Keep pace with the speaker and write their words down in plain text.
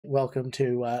welcome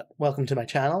to my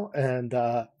channel. And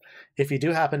if you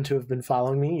do happen to have been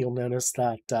following me, you'll notice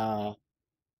that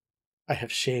I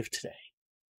have shaved today.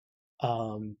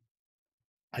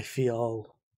 I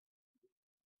feel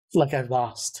like I've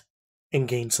lost and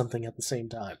gained something at the same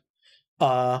time.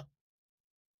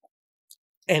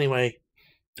 Anyway,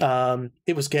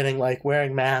 it was getting like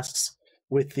wearing masks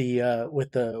with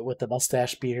the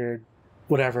mustache, beard,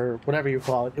 whatever you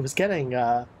call it. It was getting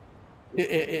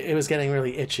it was getting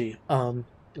really itchy. I'm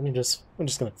just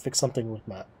gonna fix something with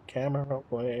my camera real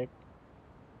quick.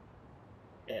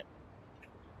 Yeah.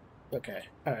 Okay.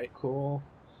 All right. Cool.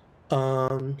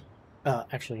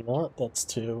 Actually, you know what? That's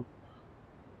too.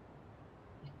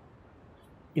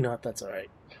 You know what? That's all right.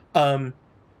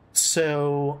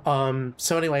 So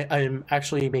anyway, I'm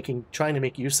actually trying to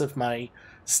make use of my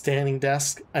standing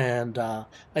desk, and I'm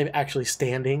actually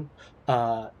standing.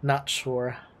 Not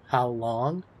sure how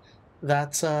long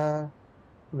that's going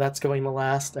to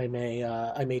last. I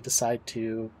may decide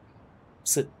to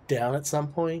sit down at some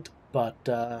point, but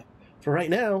for right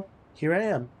now, here I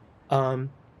am.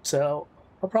 So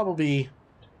I'll probably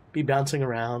be bouncing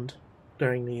around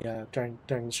during the during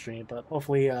the stream, but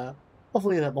hopefully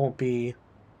that won't be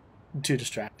too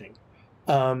distracting.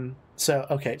 So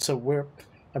okay, so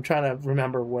I'm trying to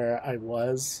remember where I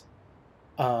was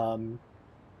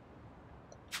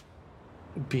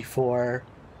before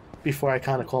I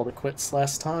kind of called it quits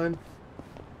last time.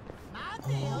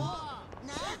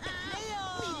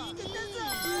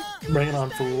 Bring it on,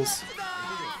 fools.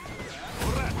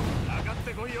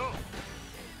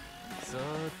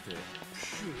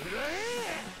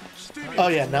 Oh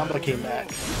yeah, Namba came back.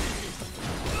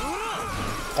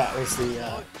 That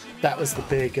was the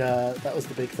big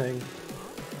thing.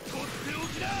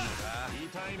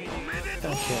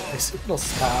 Okay, I see it'll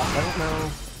stop.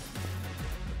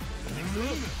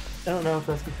 I don't know if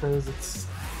that's because it's.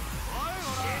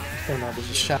 I don't know. There's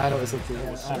a shadows at the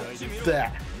end.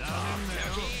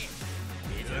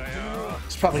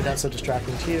 It's probably not so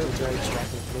distracting to you. It's very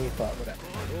distracting to me, but whatever.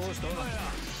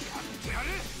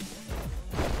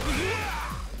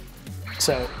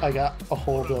 So I got a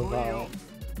hold of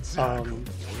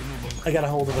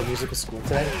a musical school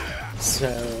today, so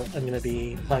I'm gonna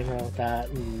be playing around with that,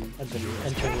 and I've been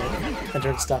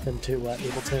entering stuff into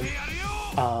Ableton.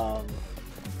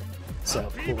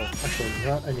 So cool. Actually, you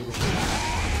know what? I need to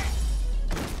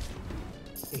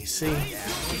AC.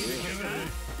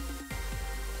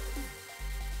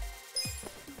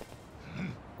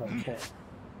 Okay.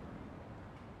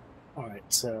 All right.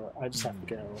 So I just have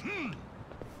to go.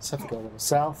 Just have to go a little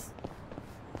south.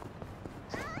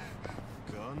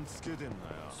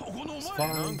 It's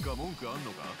fine.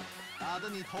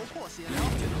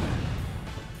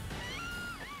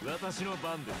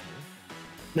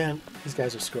 Man, these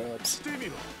guys are scrubs.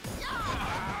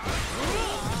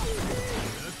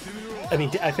 I mean,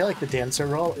 I feel like the dancer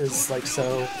role is like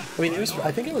so. I mean,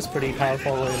 I think it was pretty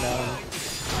powerful in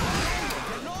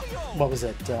what was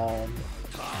it?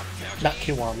 Not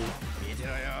Kiwami.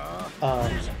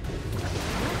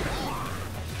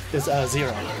 Is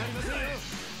Zero,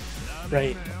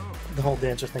 right? The whole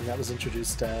dancer thing that was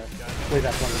introduced way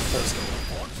back when it first came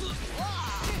out.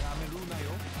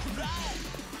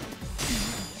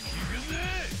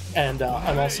 And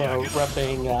I'm also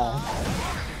repping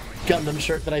Gundam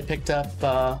shirt that I picked up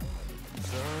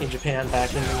in Japan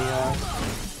back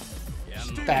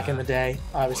in the day.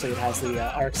 Obviously, it has the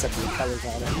R-accepted colors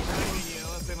on it.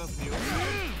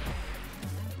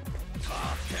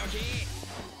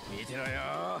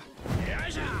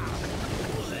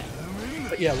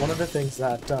 But yeah, one of the things,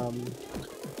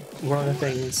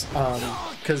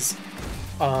 because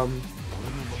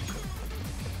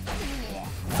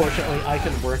fortunately I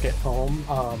can work at home.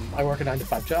 I work a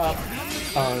 9-to-5 job.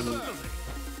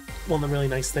 One of the really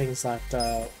nice things that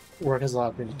work has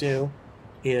allowed me to do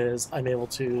is I'm able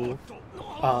to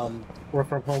work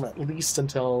from home at least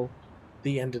until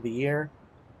the end of the year.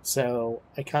 So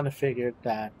I kind of figured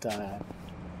that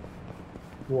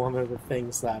one of the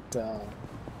things that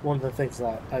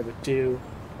I would do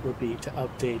would be to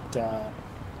update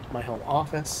my home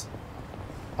office,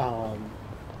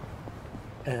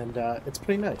 and it's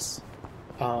pretty nice.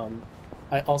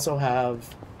 I also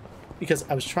have, because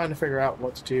I was trying to figure out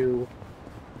what to do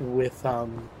with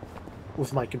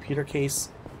my computer case,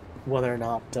 whether or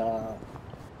not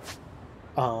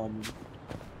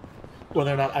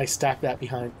I stack that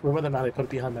behind, or whether or not I put it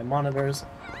behind my monitors,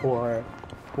 or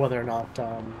whether or not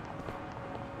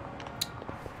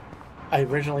I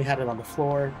originally had it on the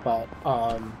floor, but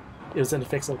it was in a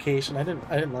fixed location. I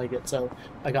didn't like it, so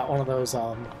I got one of those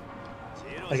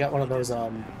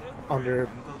under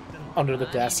under the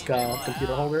desk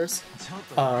computer holders.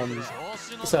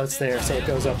 So it's there, so it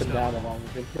goes up and down along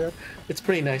the computer. It's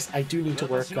pretty nice. I do need to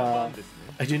work. I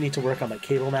do need to work on my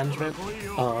cable management.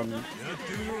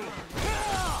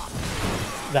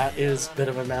 That is a bit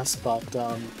of a mess, but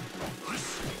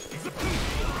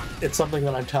it's something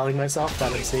that I'm telling myself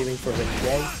that I'm saving for a rainy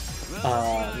day.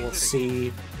 We'll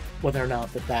see whether or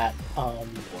not that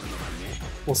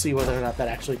we'll see whether or not that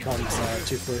actually comes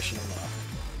to fruition or not.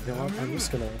 You know what? I'm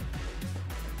just gonna.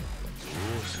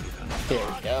 There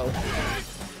we go.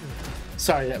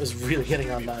 Sorry, that was really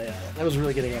getting on my. That was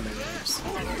really getting on my nerves.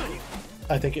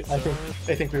 I think it was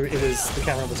the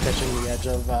camera was catching the edge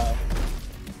of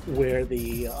where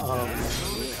the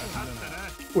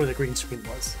green screen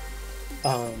was.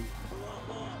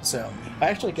 So I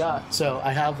actually got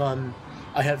I have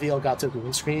the Elgato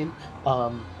green screen,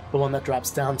 the one that drops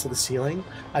down to the ceiling.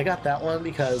 I got that one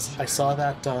because I saw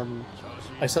that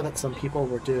some people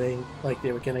were doing, like,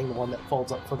 they were getting the one that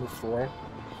folds up from the floor.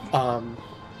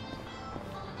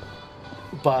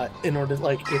 But in order,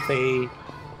 like, if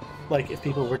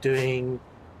people were doing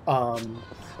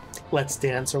Let's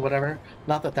Dance or whatever,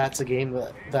 not that that's a game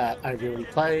that I really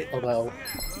play, although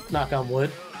knock on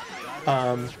wood.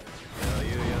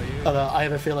 Although I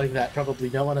have a feeling that probably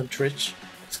no one on Twitch,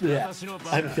 I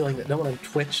have a feeling that no one on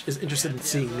Twitch is interested in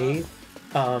seeing me,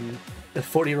 a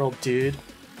 40-year-old dude,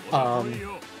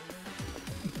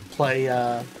 play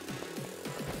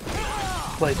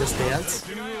Just Dance.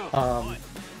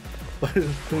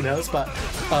 Who knows? But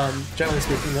generally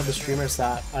speaking, of the streamers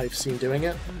that I've seen doing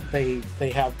it, they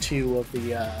have two of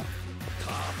the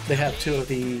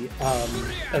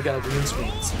Elgato green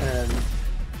screens, and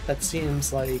that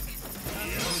seems like,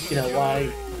 you know, why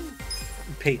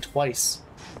pay twice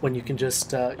when you can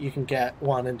just you can get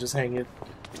one and just hang it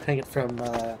from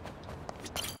the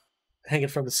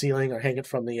ceiling or hang it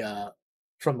from the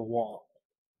wall.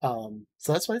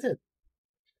 So that's what I did.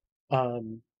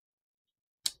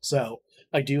 So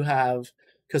I do have,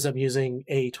 because I'm using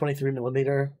a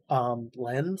 23mm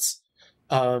lens.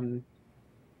 So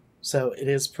it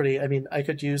is pretty. I mean, I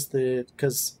could use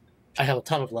because I have a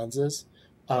ton of lenses.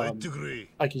 I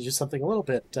could use something a little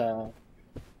bit, you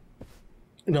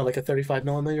know, like a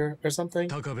 35mm or something.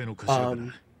 But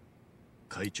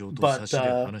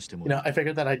you know, I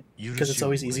figured that because it's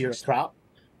always easier to crop,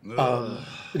 you know,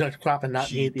 to crop and not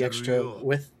need the extra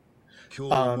width, than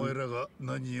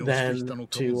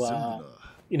to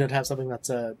you know, to have something that's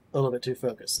a little bit too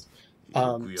focused.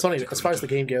 So anyway, as far as the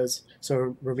game goes,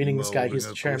 so we're meeting this guy. He's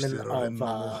the chairman of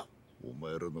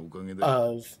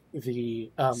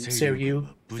the Seiryu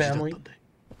family.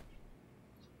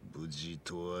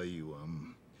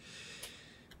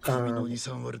 And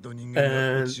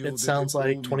it sounds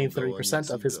like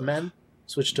 20-30% of his men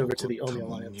switched over to the Omi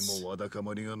Alliance. So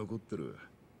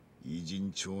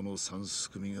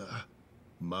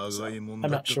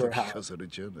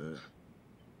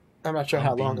I'm not sure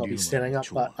how long I'll be standing up,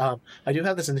 but I do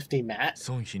have this nifty mat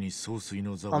on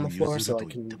the floor, so I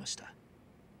can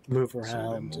move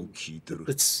around.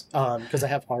 It's because I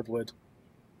have hardwood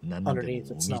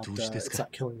underneath. It's not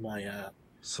killing my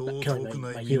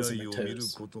heels and my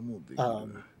toes.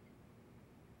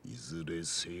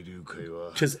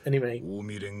 Because anyway,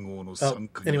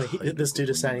 this dude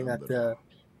is saying that the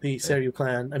Seiryu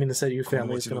clan, I mean the Seiryu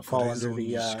family, is going to fall under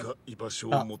the I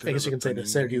guess you can say the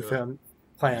Seiryu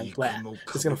clan is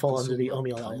going to fall under the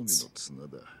Omi Alliance.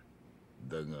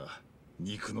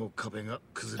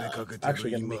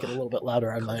 Actually going to make it a little bit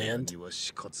louder on my end.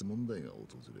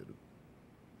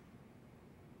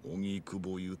 荻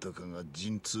窪豊が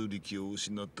神通力を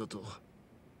失ったと、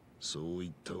そうい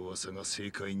った噂が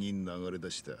政界に流れ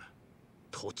出した。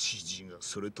都知事が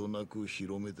それとなく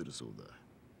広めてるそうだ。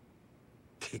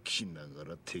敵なが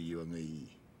ら手際がいい。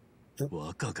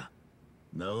若が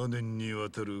長年に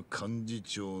わたる幹事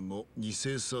長の偽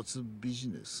札ビジ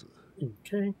ネス。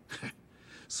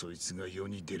そいつが世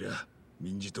に出りゃ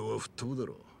民事党は吹っ飛ぶだ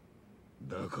ろう。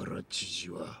だから知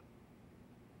事は。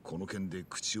 この件で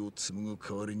口を紡ぐ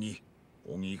代わりに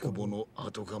荻窪の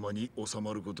後釜に収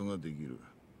まることができる。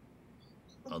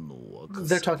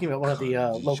They're talking about one of the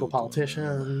local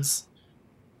politicians.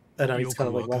 I know he's kind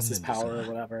of like lost his power or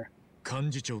whatever. 幹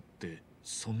事長って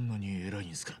そんなに偉いん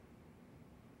ですか？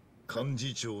幹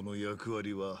事長の役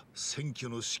割は選挙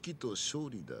の指揮と勝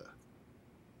利だ。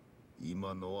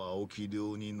今の青木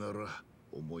亮になら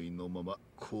思いのまま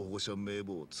候補者名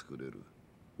簿を作れる。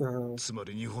 Okay,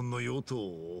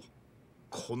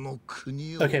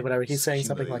 whatever. He's saying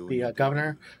something like the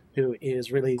governor, who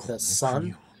is really the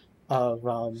son of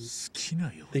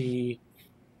the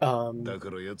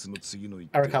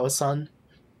Arakawa's son,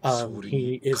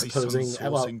 He is opposing.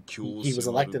 Well, he was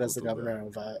elected as the governor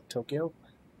of Tokyo.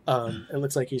 It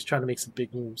looks like he's trying to make some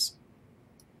big moves.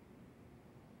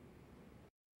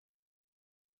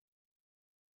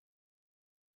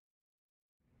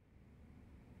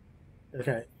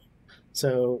 Okay,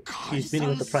 so he's meeting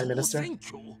with the prime minister.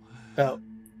 Oh,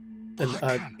 and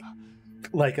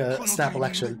like a snap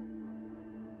election.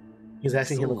 He's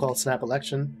asking him to call a snap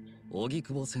election. 荻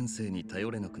窪先生に頼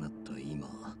れなくなった今、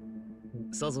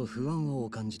さぞ不安をお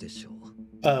感じでしょう。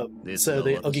So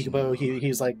the Ogikubo,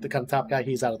 he's like the kind of top guy.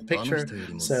 He's out of the picture,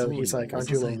 so he's like,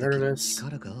 aren't you a little nervous?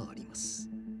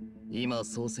 今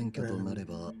総選挙となれ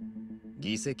ば、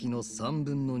議席の3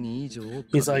分の2以上を。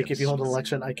He's like, if you hold an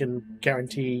election, I can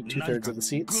guarantee 2/3 of the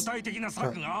seats.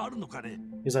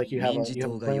 He's like, you have a 民事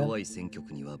党が弱 plan. い選挙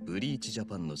区にはブリーチジャ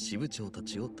パンの支部長た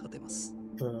ちを立てます。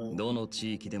どの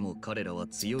地域でも彼らは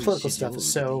強い Political 支持を stuff 受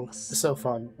is けています so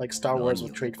fun. Like Star Wars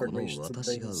with trade この federations and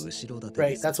私が things. 後ろ盾 Right,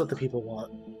 です that's what the people want.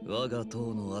 我が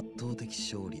党の圧倒的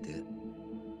勝利で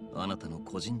あなたの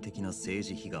個人的な政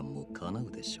治悲願も叶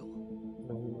うでしょう。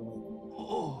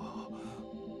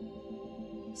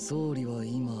総理は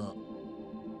今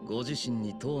ご自身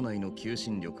に党内の求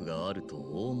心力があると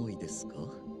お思いですか？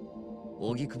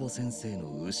荻窪先生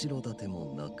の後ろ盾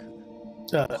もなく。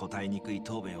答えにくい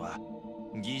答弁は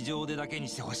議場でだけに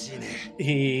してほしい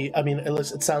ね。I mean,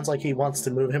 it sounds like he wants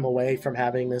to move him away from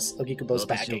having this Ogikubo's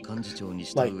私を backing. 幹事長に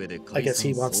した上で I guess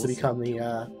he wants to become the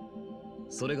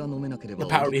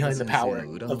power behind the power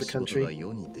of the country.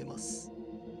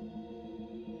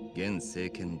 現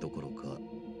政権どころか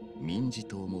民事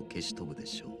党も消し飛ぶで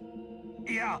しょ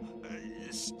う。いや、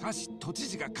しかし都知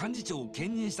事が幹事長を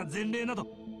兼任した前例など、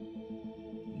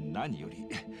何より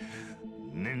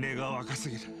年齢が若す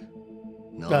ぎる。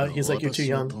He's like, you're too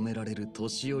young. 止められる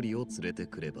年寄りを連れて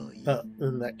くればいい。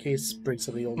In that case, bring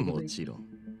some of the old もちろん、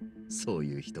そう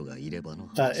いう人がいればの。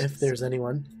if there's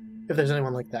anyone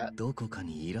like that. どこか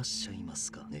にいらっしゃいま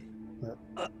すかね。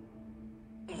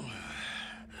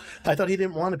I thought he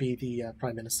didn't want to be the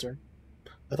prime minister.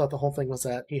 I thought the whole thing was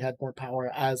that he had more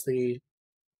power as the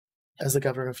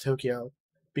governor of Tokyo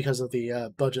because of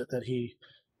the budget that he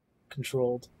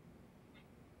controlled.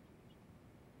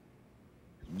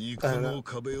 肉の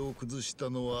壁を崩した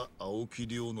のは青木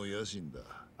亮の野心だ。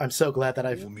I'm so glad that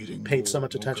I've paid so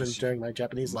much attention during my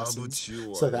Japanese lessons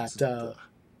so that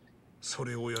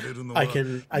I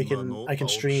can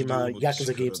stream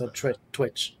Yakuza games on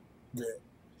Twitch.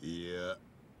 いや、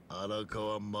荒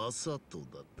川正人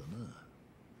だったな。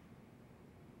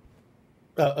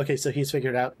 Okay, so he's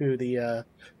figured out who the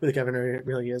governor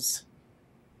really is.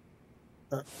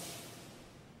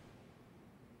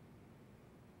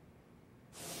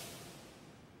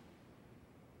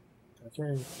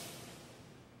 Okay.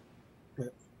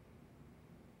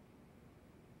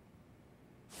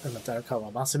 And that's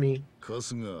Arakawa Masumi.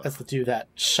 That's the dude that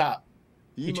shot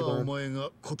今お前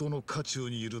が事の渦中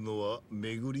にいるのは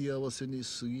巡り合わせに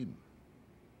過ぎん。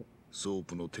ソー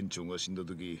プの店長が死んだ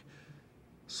時、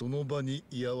その場に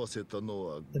居合わせたの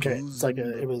は偶 Okay, it's like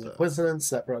it was a coincidence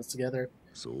that brought us together.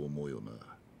 そう思うよな。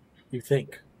 You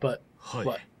think, but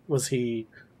what was he?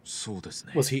 そうです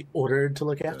ね。Was he ordered to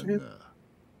look after him?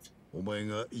 お前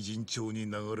が偉人帳に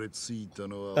流れ着いた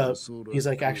のは、he's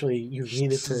like, actually, you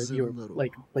were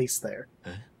like placed there.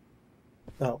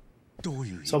 Oh.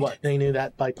 So what? They knew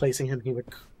that by placing him, he would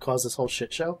cause this whole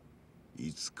shit show.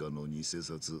 いつかの偽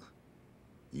札、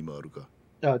今あるか?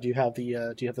 Oh, do you have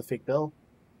the fake bill?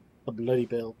 A bloody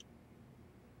bill.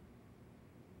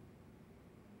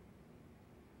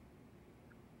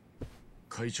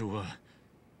 会長は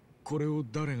これを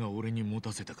誰が俺に持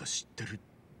たせたか知ってる。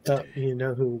You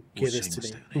know who gave this to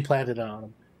me? Who planted it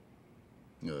on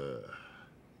him?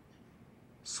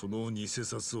 その偽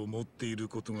札を持っている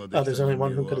ことができた。 there's only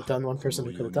one who could have done, one person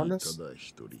who could have done this?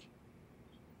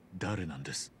 誰なん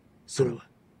です？それは。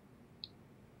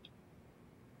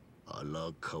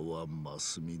荒川真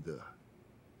澄だ。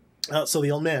So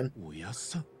the old man,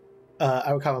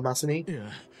 Arakawa Masumi.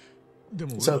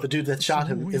 So the dude that shot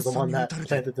him is the one that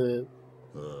planted the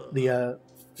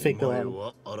fake bill on him.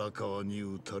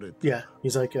 Yeah,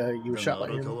 he's like, you were shot by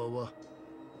him.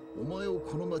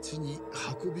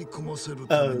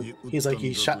 He's like,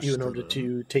 he shot you in order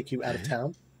to take you out of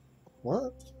town.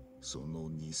 What? So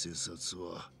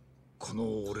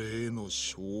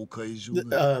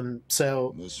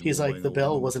he's like, the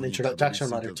bill was an introduction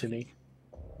letter to me.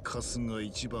 春日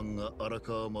一番が荒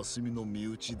川真澄の身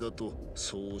内だと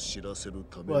そう知らせる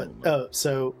ための。 What? Oh,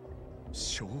 so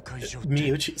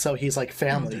Miyuchi, so he's like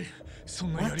family.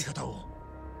 What?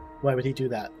 Why would he do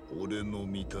that? 俺の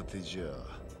見立てじゃ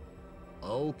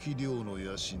So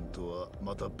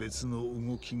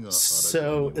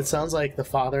it sounds like the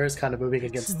father is kind of moving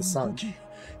against the son.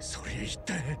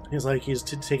 He's like he's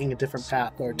taking a different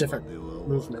path or a different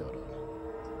movement.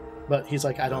 But he's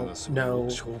like, I don't know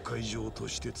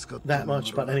that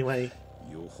much, but anyway.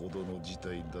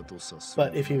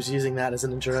 But if he was using that as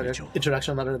an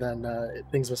introduction letter, then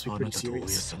things must be pretty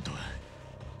serious.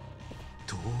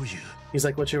 He's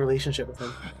like, what's your relationship with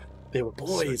him? They were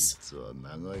boys.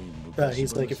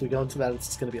 He's like, if we go into that,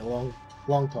 it's going to be a long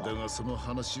talk.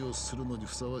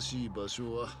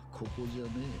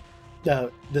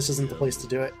 This isn't the place to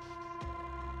do it.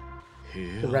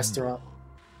 The restaurant.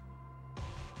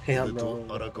 Isn't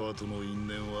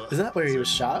that where he was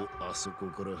shot?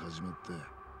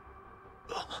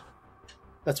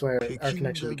 That's where our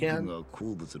connection began.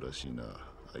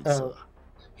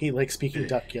 He likes speaking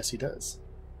duck. Yes, he does.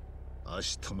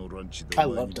 I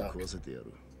love duck.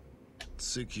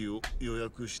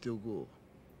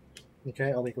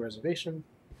 Okay, I'll make a reservation.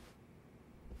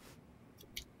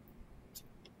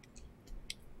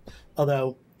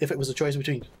 Although, if it was a choice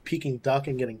between Peking duck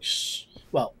and getting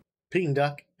Peking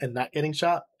duck and not getting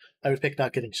shot, I would pick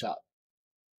not getting shot.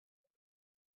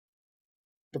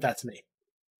 But that's me.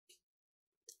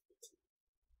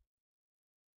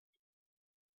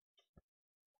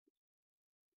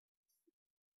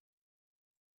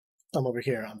 I'm over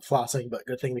here, I'm flossing, but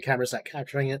good thing the camera's not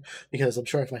capturing it, because I'm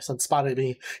sure if my son spotted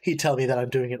me, he'd tell me that I'm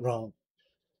doing it wrong.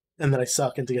 And that I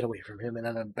suck and to get away from him, and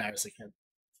I'm embarrassing him.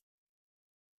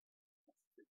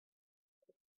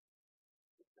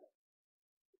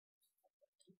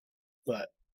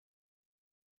 But,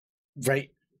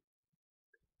 right,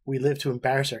 we live to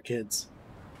embarrass our kids.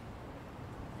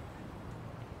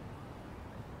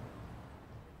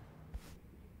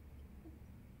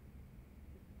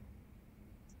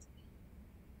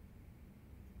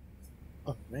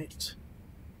 All right.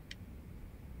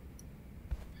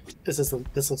 This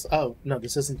looks. Oh no,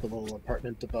 this isn't the little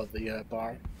apartment above the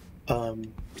bar.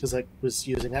 Because I was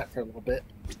using that for a little bit.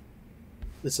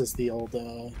 This is the old.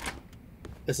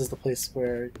 This is the place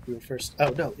where we were first. Oh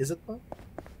no, is it the bar?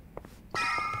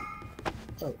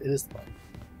 Oh, it is the bar.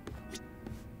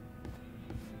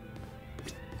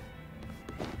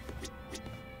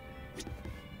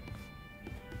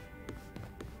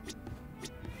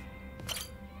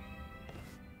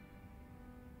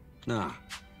 Nah.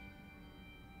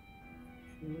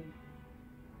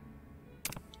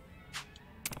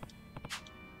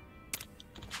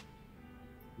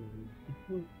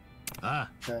 Ah.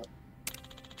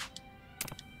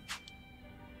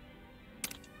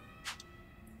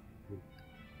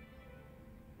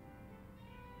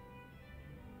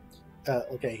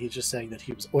 Okay, he's just saying that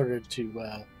he was ordered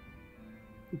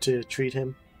to treat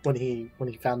him when he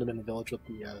found him in the village with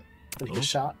the when he was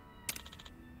shot.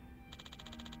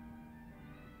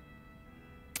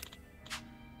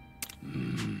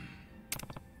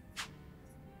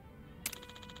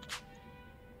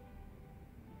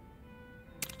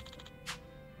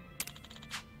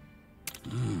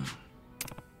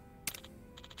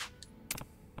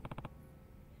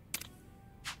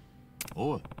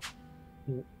 Oh.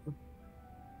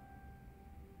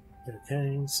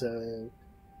 Okay, so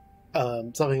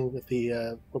something with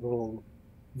the little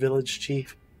village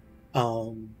chief,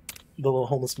 the little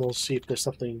homeless mole chief. There's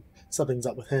something's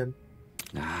up with him.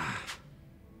 Nah.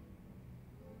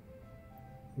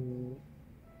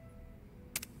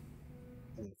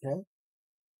 Okay.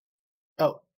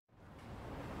 Oh,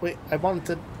 wait! I wanted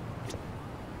to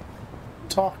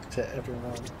talk to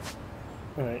everyone.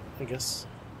 All right, I guess.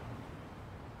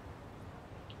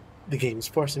 The game's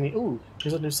forcing me. Ooh,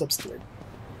 here's a new substeward.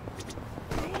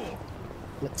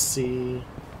 Let's see.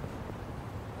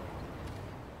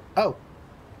 Oh,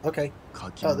 okay.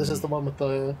 Oh, this is the one with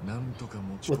the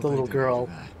little girl,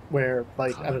 where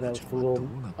like I don't know, the little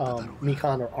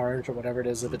Mikan or orange or whatever it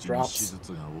is, if it drops,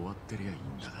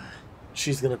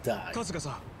 she's gonna die.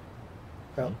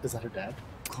 Oh, is that her dad?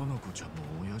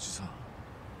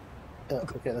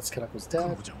 Okay, that's Kanako's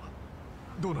dad.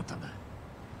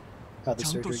 The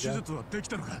surgery guy.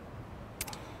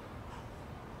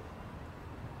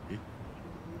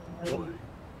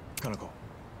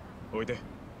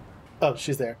 Oh,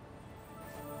 she's there.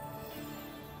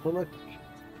 Oh, look.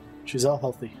 She's all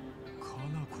healthy.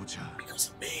 Because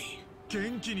of me.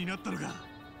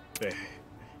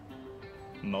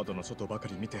 窓の外ばか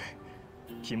り見て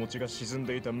気持ちが沈ん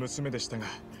でいた娘でしたが、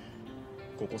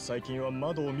ここ最近は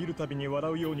窓を見るたびに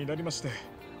笑うようになりまして、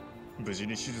無事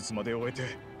に手術まで終えて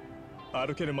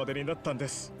歩けるまでになったんで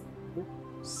す。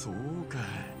そうか、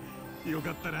よ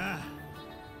かったな。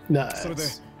それで、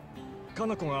か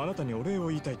な子があなたにお礼を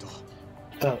言いたいと。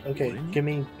Oh, okay. Give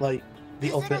me, like,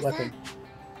 the ultimate weapon.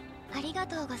 ありが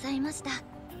とうございました。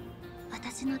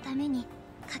私のために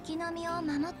柿の実を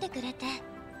守ってくれて。い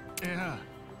や、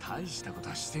大したこと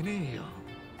はしてねえよ。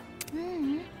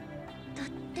とっ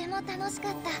ても楽し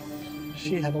かった。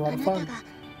She had a lot あ of なた fun. が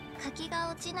柿が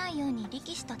落ちないように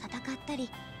力士と戦ったり、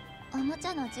おもち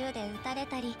ゃの銃で撃たれ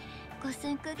たり、五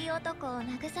寸釘男を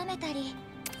慰めたり、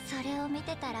それを見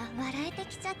てたら笑えて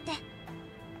きちゃって。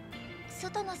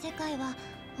外の世界は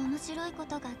面白いこ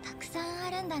とがたくさんあ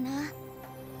るんだな。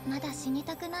まだ死に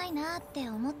たくないなって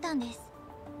思ったんです。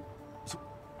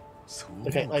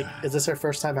Okay, like, is this her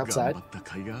first time outside? 頑張った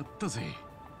甲斐があったぜ。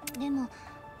でも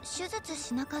手術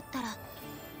しなかったら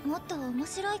もっと面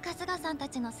白い春日さんた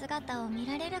ちの姿を見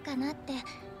られるかなって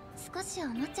少し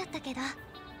思っちゃったけど。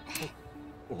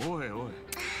おいお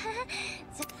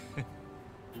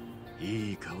い。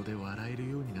いい顔で笑える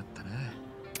ようになったな。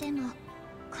でも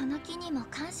この木にも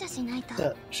感謝しないと。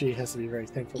She has to be very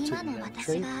thankful to 今の the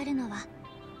私 tree. があるのは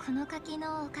この柿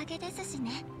のおかげですし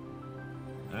ね。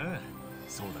ああ、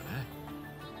そう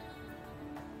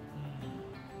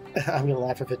だな。I'm gonna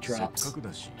laugh if it せっ drops. かく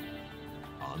だし、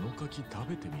あの柿食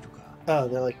べてみるか。Oh,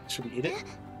 they're like, should we eat it?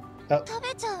 Oh, 食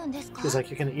べちゃうんですか？ he's like,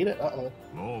 you're gonna eat it? Uh-oh.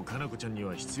 もうかなこちゃんに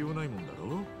は必要ないもんだ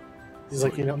ろ。He's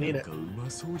like, you don't need なん it. かうま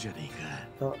そうじゃね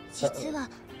えか。 Oh, 実 uh-oh. は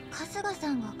春日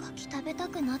さんが柿食べた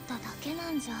くなっただけ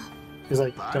なんじゃ。 He's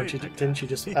like, didn't you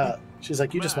just, she's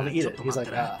like, you just want to eat it. He's like,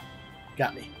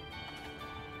 got me.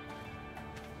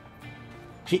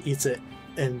 He eats it,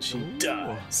 and she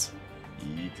does.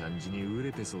 いい感じに売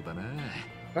れてそうだな。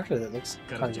 Actually, that looks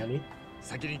kind of yummy.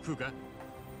 先に食うか。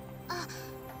あ、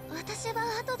私は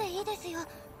後でいいですよ。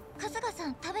春日さ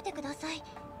ん食べてください。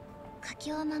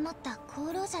柿を守った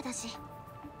功労者だし。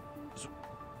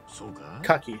そうか。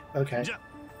 Cocky, okay. じゃ、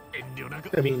遠慮な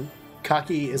く。 I mean,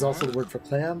 cocky is also the word for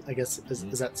clam. I guess, is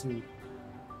that some...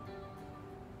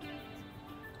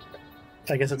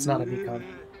 I guess it's not a Nikon.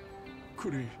 こ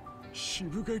れ、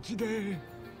渋柿だ。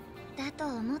だと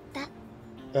思った。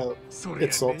Oh, それ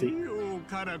it's salty. よ、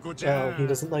かなこちゃ Oh, ん。 he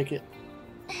doesn't like it.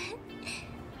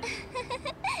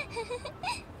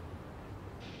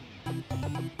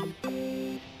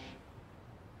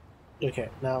 Okay,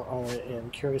 now I am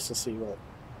curious to see what...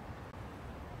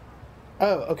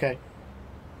 Oh, okay.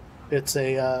 It's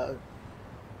a,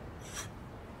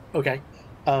 Okay.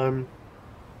 A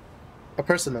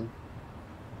persimmon.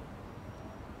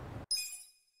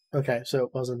 Okay, so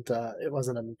it wasn't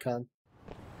a Mikan.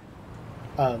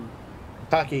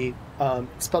 Taki,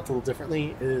 spelled a little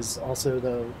differently, is also,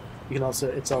 though,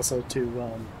 it's also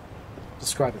to,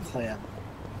 describe a clan.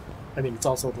 I mean, it's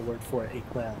also the word for a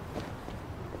clan.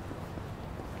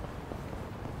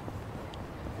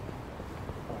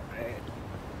 Alright.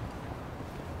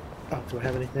 Oh, do I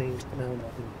have anything? No,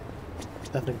 nothing.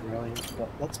 Nothing growing, but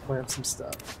let's plant some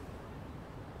stuff.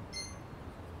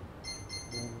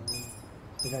 I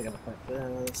think I gotta plant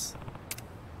this.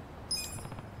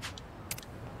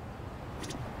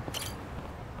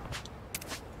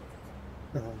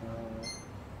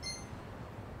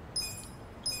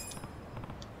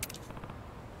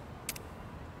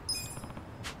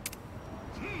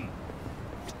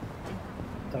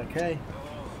 Okay.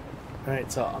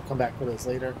 Alright, so I'll come back for those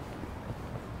later.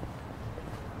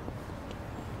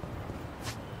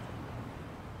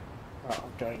 Oh,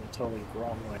 I'm going totally the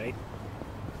wrong way.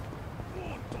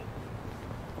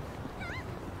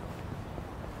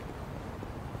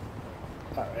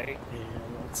 Alright,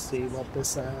 and let's see what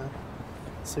this,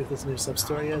 see what this new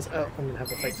sub-story is. Oh, I'm gonna have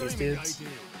to fight these dudes.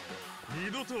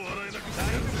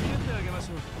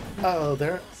 Oh,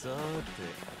 they're...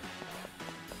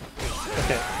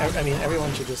 Okay, I mean,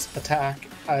 everyone should just attack.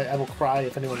 I will cry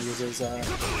if anyone uses, I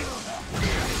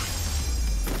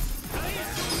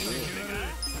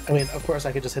mean, of course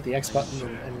I could just hit the X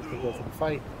button and go for the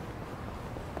fight.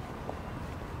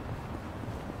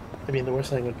 I mean, the worst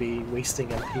thing would be wasting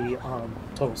MP on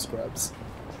total scrubs.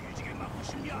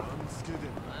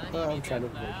 I'm trying to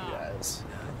avoid you guys.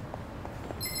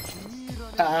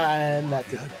 I'm not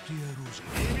doing it.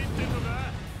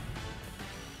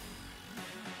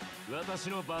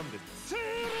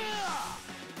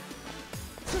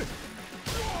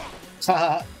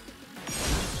 Haha.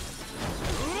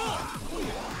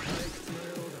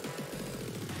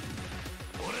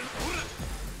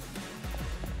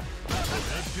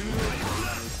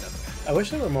 I wish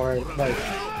there were more, like,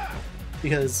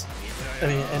 because, I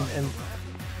mean, and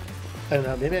I don't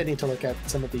know, maybe I need to look at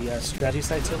some of the strategy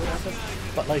sites or whatever,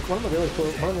 but, like, one of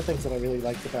the things that I really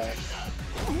liked about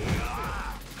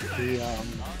the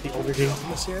older games in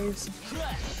the series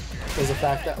was the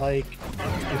fact that, like,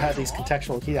 you had these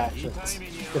contextual key actions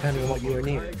depending on what you were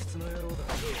near.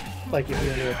 like if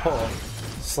you're near a pole,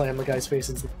 slam the guy's face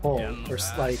into the pole, or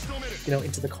like, you know,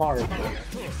 into the car.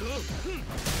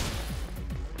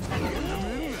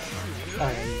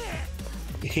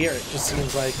 Here it just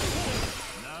seems like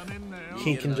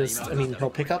he can just, I mean, he'll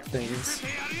pick up things,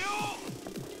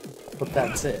 but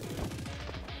that's it.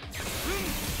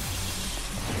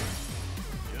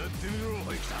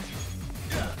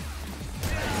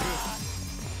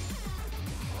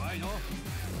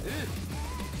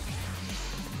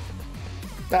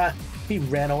 Ah, he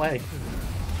ran away.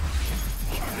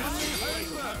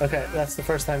 Okay, that's the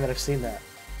first time that I've seen that.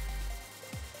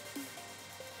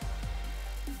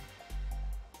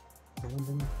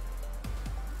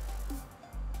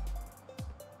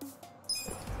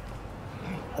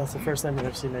 That's the first time that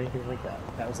I've seen anything like that.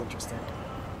 That was interesting.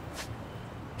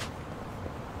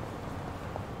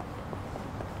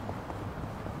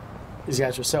 These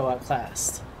guys were so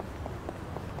outclassed.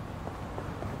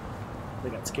 They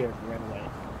got scared and ran away.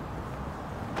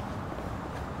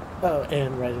 Oh,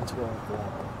 and right into a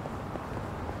wall.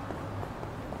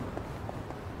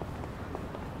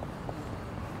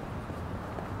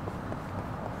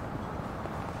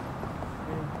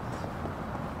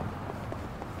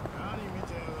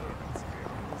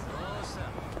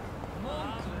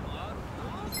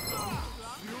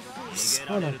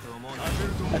 Son of...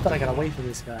 I thought I got away from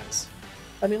these guys.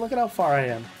 I mean, look at how far I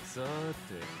am.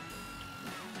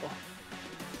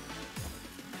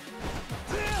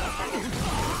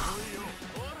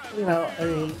 You know, I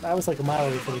mean, I was like a mile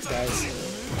away from these guys.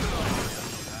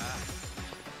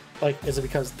 Like, is it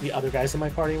because the other guys in my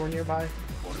party were nearby?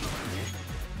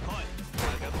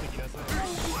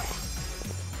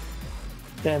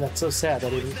 Man, that's so sad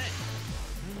that he...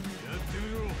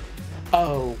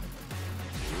 Oh.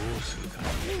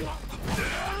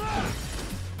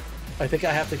 I think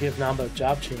I have to give Namba a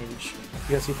job change,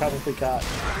 because he probably got...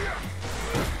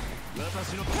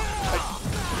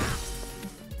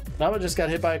 Namba just got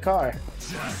hit by a car.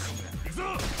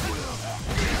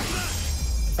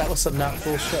 That was some not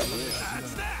cool shit.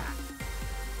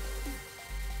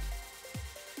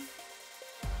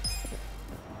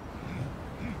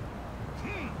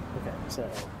 Okay, so...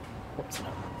 What's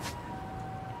that?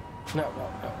 No.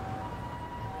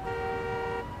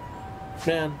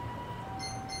 Man.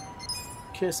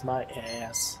 Kiss my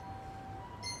ass.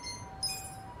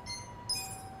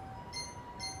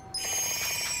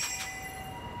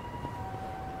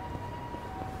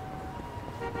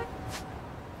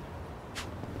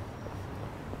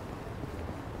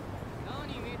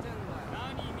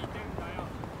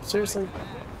 Seriously?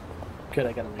 Good,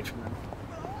 I got away from them.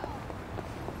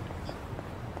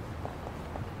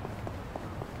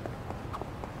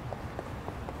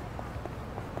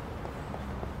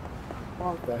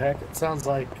 What the heck? It sounds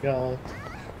like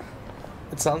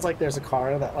there's a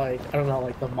car that, like, I don't know,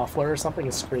 like the muffler or something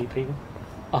is scraping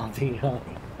on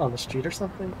the street or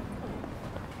something.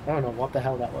 I don't know what the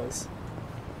hell that was.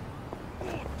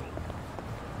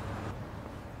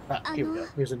 Ah, here we go.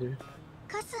 Here's a new.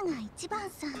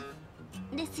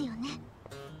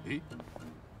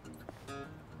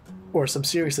 Or some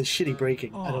seriously shitty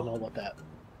braking. I don't know about that.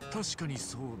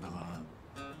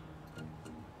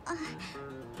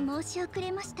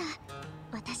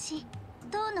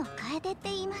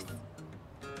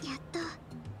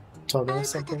 Tono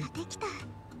something?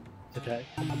 Okay.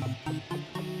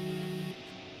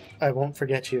 I won't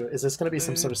forget you. Is this gonna be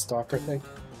some sort of stalker thing?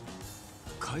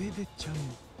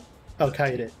 Oh,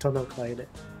 Kaede. Tono Kaede.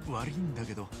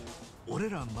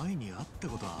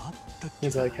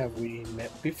 He's like, have we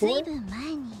met before?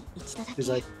 He's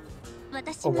like,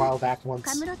 a while back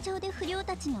once.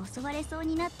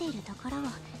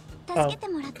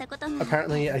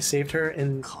 Apparently I saved her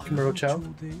in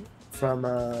Kamurocho from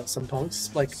some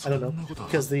punks. Like, I don't know,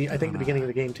 because I think the beginning of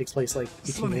the game takes place like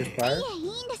 18 years prior.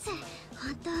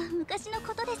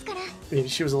 Maybe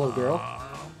she was a little girl.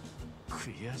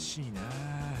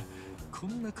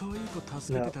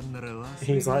 No.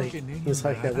 He's like,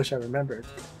 I wish I remembered.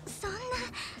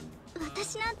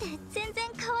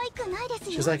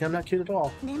 She's like, I'm not cute at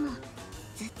all.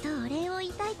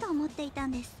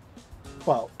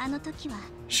 Well,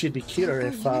 she'd be cuter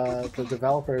if the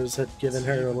developers had given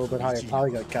her a little bit higher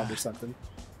polygon count or something.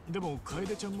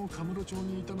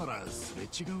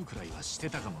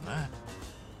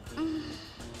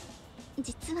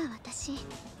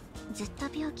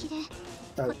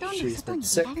 Oh, she's been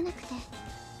sick,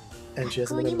 and she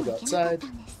hasn't been able to go outside.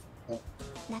 Oh.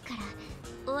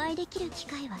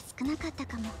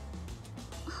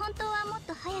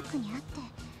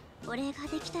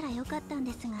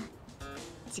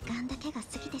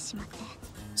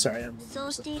 Sorry, I'm そ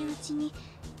うしているうちに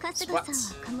春日さんは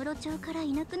カムロ町から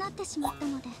いなくなってしまった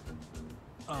ので。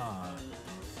あ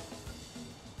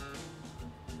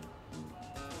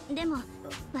でも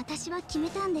私は決め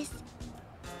たんです。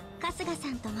春日さ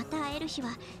んとまた会える日は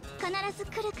必ず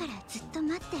来るからずっと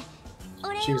待ってお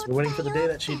礼 She を was 伝 been え waiting for the よ day う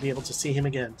that って she'd be able to see him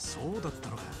again. そうだった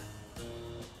のか。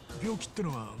病気っての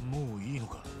はもういいの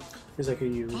か。 He's like,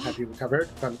 have you recovered?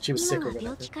 She was 今 sick は or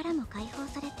病気 whatever. からも解放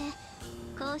されて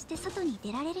こうして外に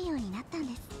出られるようになったん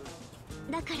です。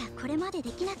だからこれまで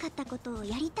できなかったことを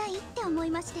やりたいって思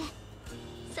いまして、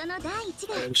その第一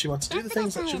が And she wants to do the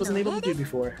things that she wasn't able to do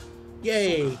before.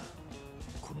 Yay!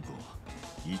 この子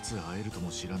いつ会えるとも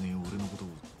知らねえ俺のことを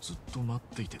ずっと待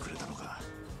っていてくれたのか。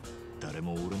誰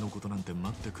も俺のことなんて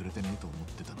待ってくれてねえと思っ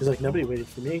てたの。 He's like, nobody waited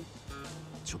for me.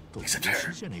 ちょっと嬉しい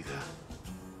じゃね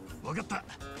えか。わかった。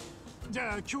じ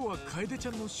ゃあ今日は楓ち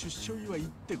ゃんの出所祝いっ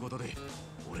てことで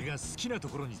俺が好きなと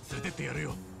ころに連れてってやる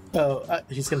よ。 Oh,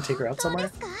 he's gonna take her out 本当で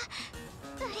somewhere? すか？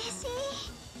嬉しい。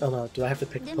 Oh no, do I have to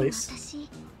pick で a も place? 私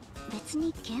別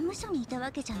に刑務所にいた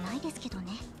わけじゃないですけど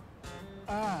ね。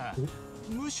ああ、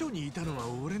無所にいたのは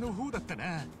俺の方だった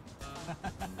な。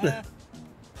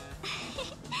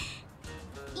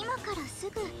今からす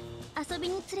ぐ遊び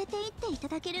に連れて行っていた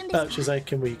だけるんで Oh, す she's か？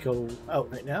 like, can we go out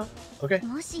right now? Okay.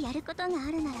 もしやることがあ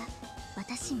るなら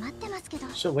私待ってますけど。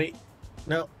 She'll wait.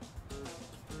 No.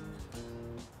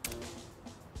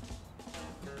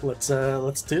 Let's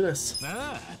do this.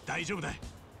 なあ、大丈夫だ。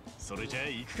それじゃあ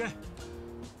行くか。は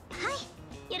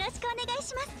い、よろしくお願い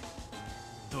します。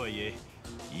とはいえ、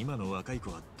今の若い子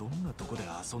はどんなとこで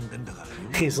遊んでんだか。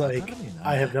 He's わ like, からねえな。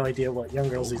 I have no idea what young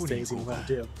girls these days even want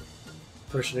to do.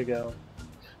 Where should I go?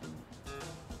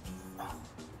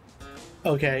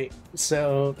 Okay,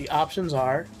 so the options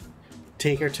are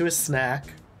take her to a snack.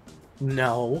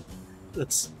 No.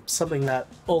 That's something that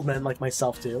old men like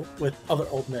myself do with other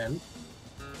old men.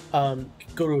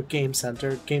 Go to a game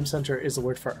center. Game center is a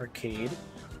word for arcade.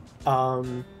 Or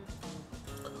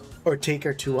take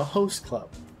her to a host club.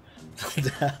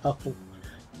 Now,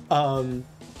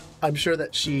 I'm sure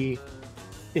that she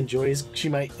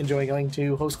might enjoy going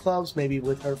to host clubs, maybe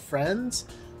with her friends,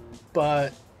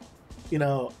 but, you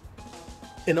know,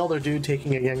 an older dude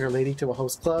taking a younger lady to a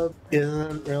host club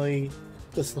isn't really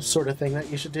the sort of thing that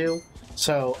you should do.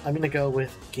 So I'm gonna go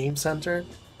with game center.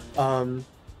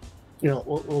 You know,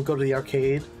 we'll go to the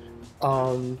arcade.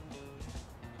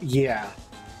 Yeah.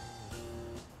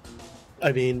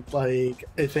 I mean, like,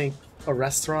 I think a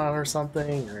restaurant or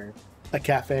something, or a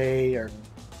cafe, or,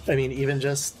 I mean, even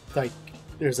just, like,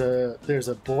 there's a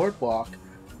boardwalk.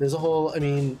 There's a whole, I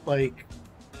mean, like,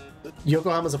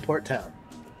 Yokohama's a port town.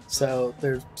 So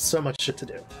there's so much shit to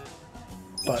do.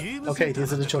 But, okay,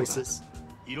 these are the choices.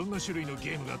 いろんな種類のゲ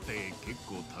ームがあって結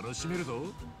構楽しめるぞ。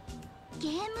ゲ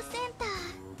ームセンタ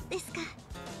ーですか？い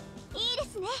い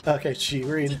ですね。 Okay, she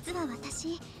agreed. 実は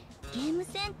私ゲーム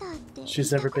センターって行 She's っ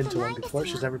た never こ been と to な one いんです before. よ。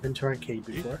 She's never been to an arcade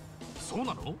before. そう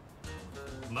なの？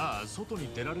まあ外に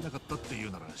出られなかったってい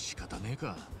うなら仕方ねえ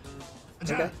か。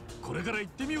じゃあ Okay. これから行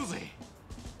ってみようぜ。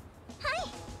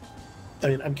 I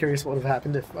mean, I'm curious what would have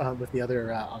happened if with the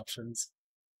other options.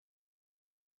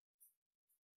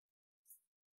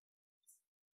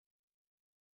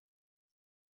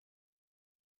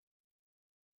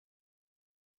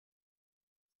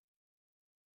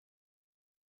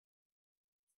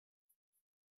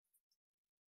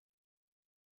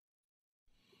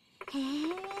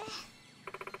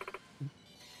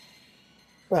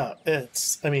 Well,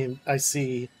 I mean, I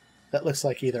see that looks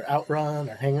like either Outrun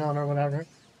or Hang On or whatever.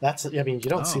 I mean, you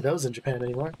don't see those in Japan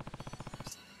anymore.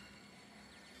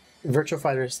 Virtual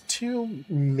Fighters 2,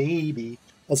 maybe,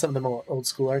 on some of the more old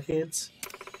school arcades.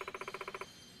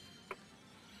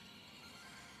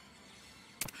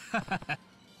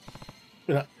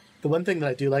 You know, the one thing that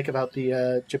I do like about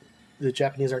the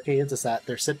Japanese arcades is that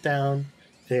they're sit down.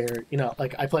 They're, you know,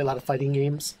 like I play a lot of fighting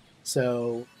games,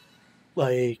 so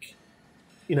like,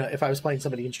 you know, if I was playing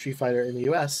somebody in Street Fighter in the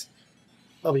U.S.,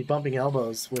 I'll be bumping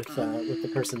elbows with the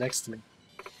person next to me.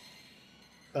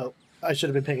 Oh, I should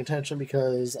have been paying attention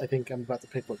because I think I'm about to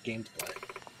pick what game to play.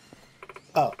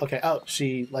 Oh, okay. Oh,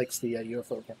 she likes the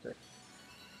UFO character.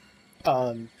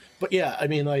 But yeah, I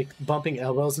mean, like, bumping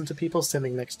elbows into people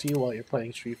standing next to you while you're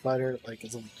playing Street Fighter, like,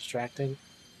 is a little distracting.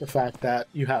 The fact that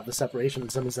you have the separation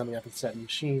and somebody's on the other side of the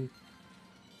machine,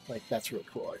 like, that's really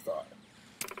cool, I thought.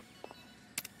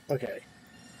 Okay.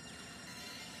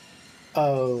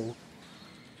 Oh.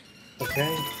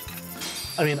 Okay.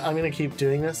 I mean, I'm gonna keep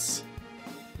doing this.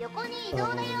 横に移動だ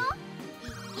よ。行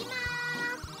きま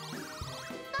ーす。ス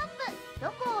トップ。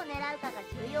どこを狙うかが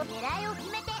重要。狙いを決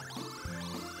めて。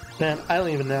 Man, I don't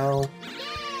even know.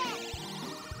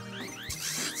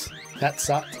 That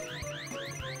sucked.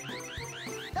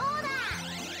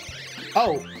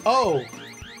 Oh! Oh!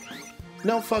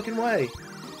 No fucking way!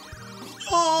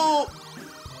 Oh!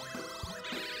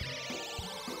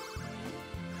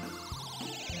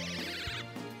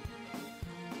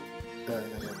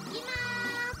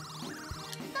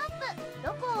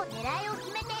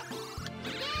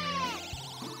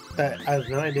 I have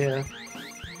no idea.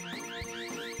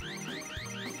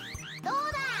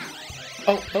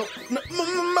 Oh, oh, no,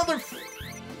 mother!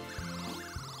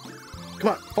 Come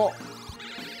on, fall!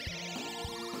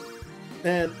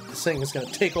 And this thing is gonna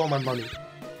take all my money.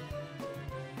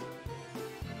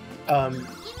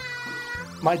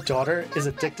 My daughter is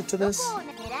addicted to this.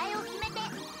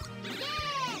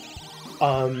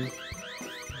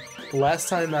 Last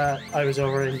time that I was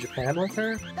over in Japan with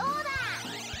her,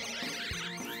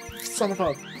 son of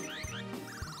a...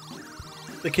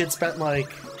 The kid spent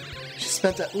like... She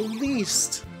spent at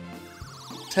least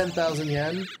 10,000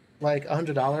 yen, like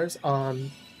 $100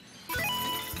 on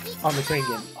the crane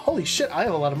game. Holy shit, I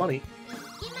have a lot of money.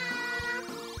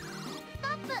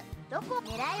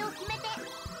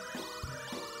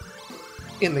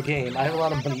 In the game. I have a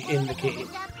lot of money in the game.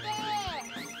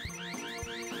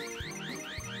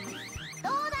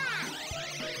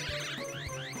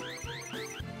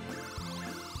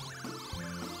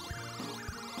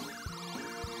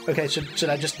 Okay, should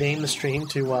I just name the stream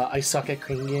to I suck at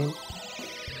crane game?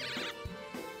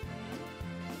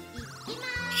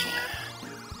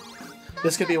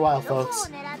 This could be a while, folks.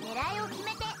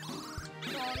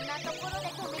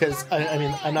 Because, I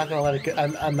mean, I'm not gonna let it go.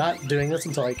 I'm not doing this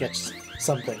until I get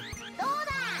something.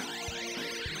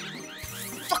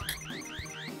 Fuck!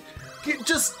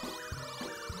 Just...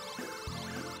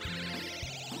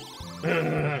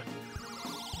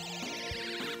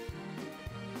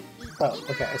 Oh,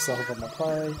 okay, I still have one more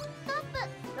play.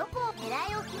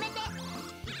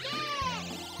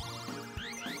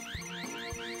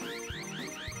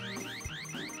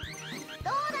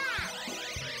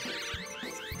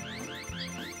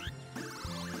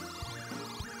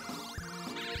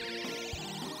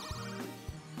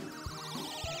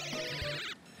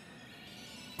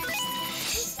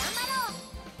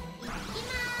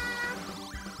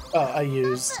 Oh,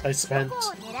 I spent...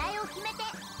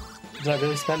 Did I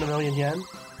really spend 1,000,000 yen?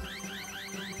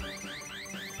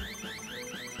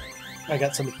 I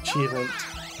got some achievement.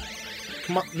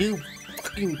 Come on, you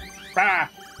fucking... Ah!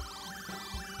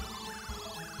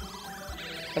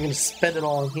 I'm gonna spend it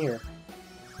all in here.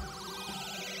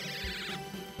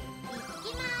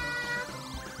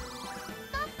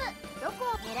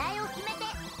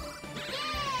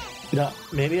 You know,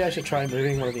 maybe I should try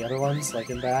moving one of the other ones, like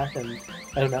in back, and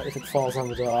I don't know if it falls on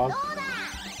the dog.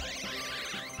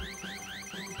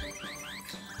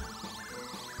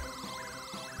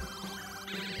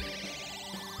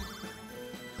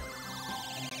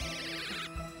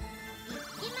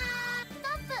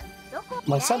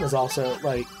 My son is also,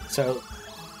 like, so...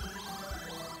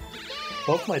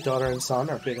 Both my daughter and son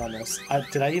are big on this.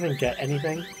 Did I even get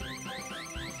anything?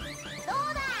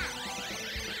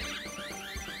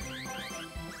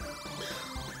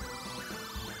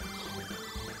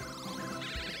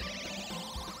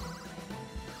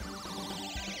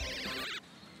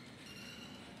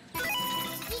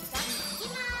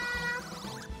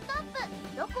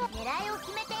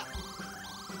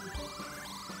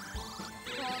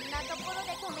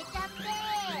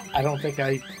 I don't think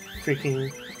I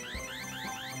freaking...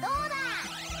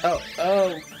 Oh,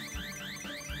 oh!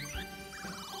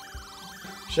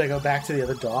 Should I go back to the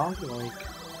other dog? Like...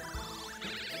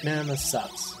 Man, this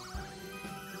sucks.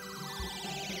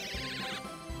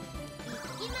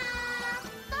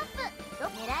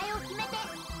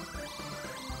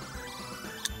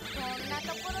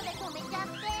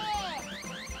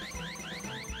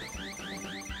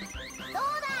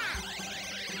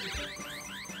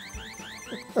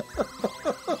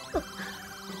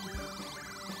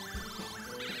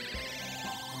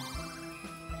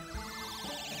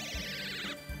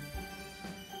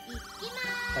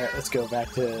 Alright, let's go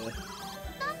back to...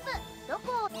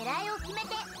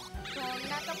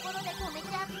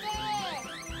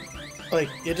 Like,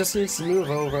 it just needs to move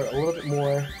over a little bit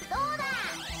more.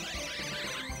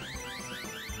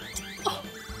 Oh.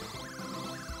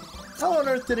 How on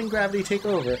earth didn't gravity take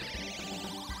over?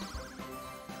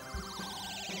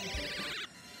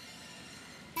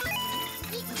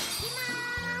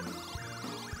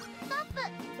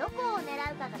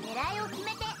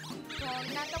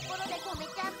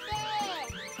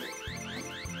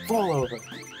 Fall over.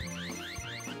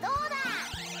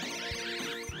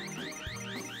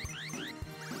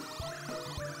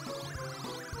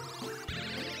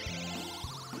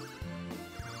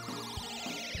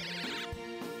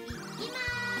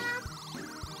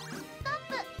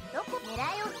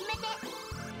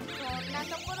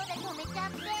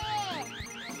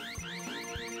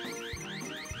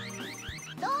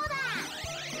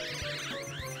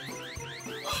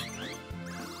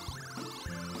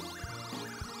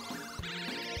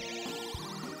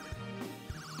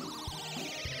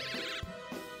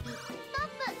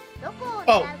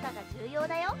 Oh!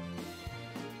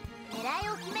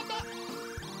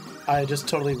 I just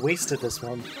totally wasted this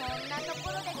one.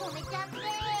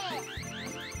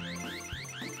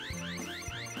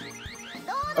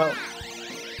 Oh.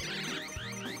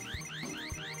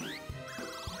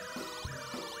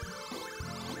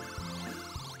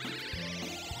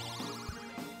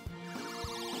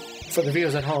 For the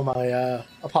viewers at home, I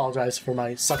apologize for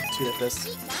my substitute at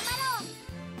this.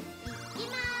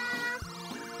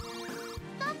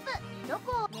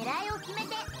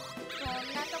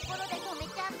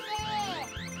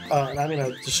 And I'm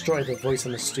gonna destroy the voice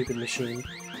on this stupid machine.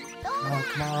 Oh,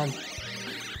 come on.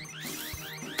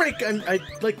 Freak! I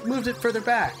like, moved it further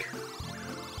back.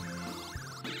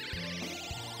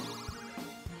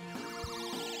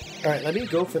 Alright, let me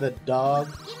go for the dog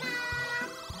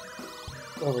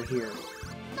over here.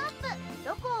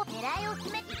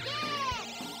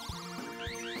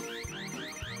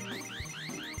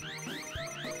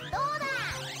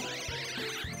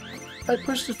 I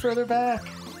pushed it further back.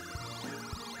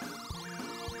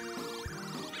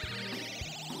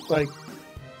 Like,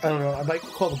 I don't know, I might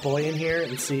call the boy in here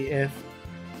and see if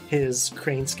his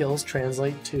crane skills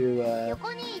translate to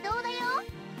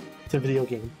video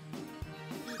game.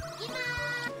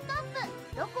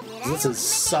 This is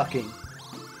sucking.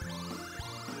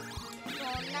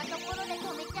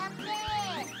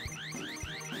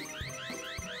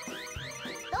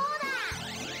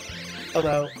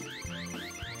 Although,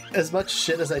 as much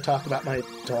shit as I talk about my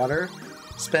daughter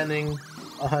spending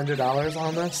 $100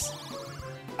 on this,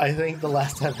 I think the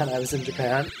last time that I was in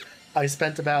Japan, I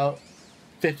spent about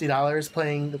 $50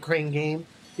 playing the crane game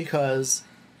because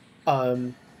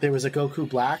there was a Goku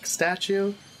Black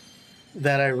statue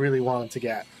that I really wanted to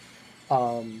get.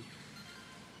 And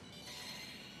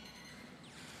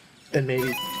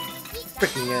maybe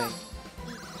freaking A.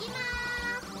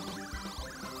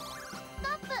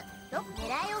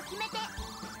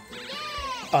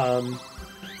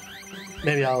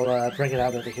 Maybe I'll bring it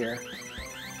out over here.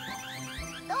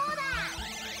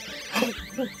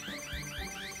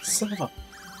 Son of a...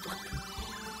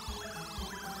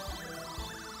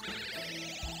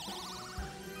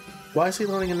 Why is he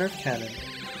loading a Nerf cannon?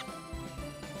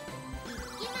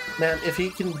 Man, if he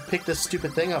can pick this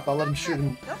stupid thing up, I'll let him shoot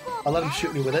him. I'll let him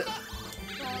shoot me with it.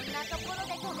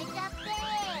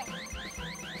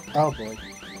 Oh boy.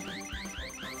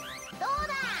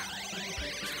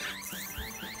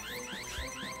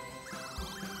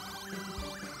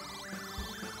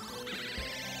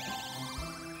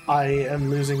 I am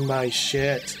losing my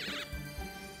shit.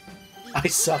 I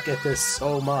suck at this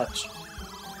so much.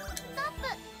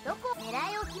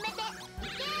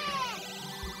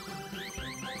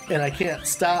 And I can't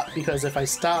stop because if I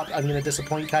stop, I'm gonna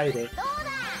disappoint Kaede.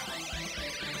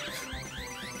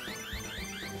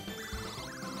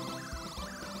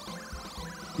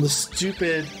 The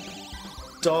stupid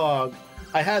dog.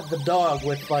 I had the dog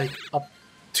with like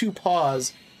two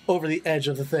paws over the edge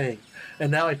of the thing,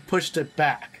 and now I pushed it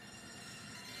back.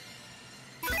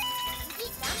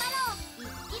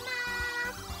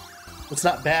 It's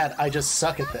not bad, I just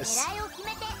suck at this.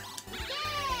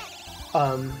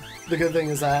 The good thing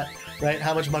is that, right,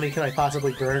 how much money can I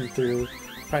possibly burn through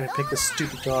trying to pick this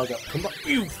stupid dog up? Come on,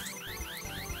 you!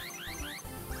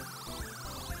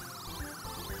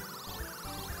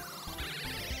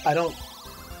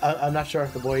 I'm not sure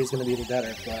if the boy is going to be any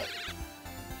better, but...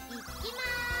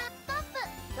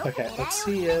 Okay, let's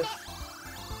see if...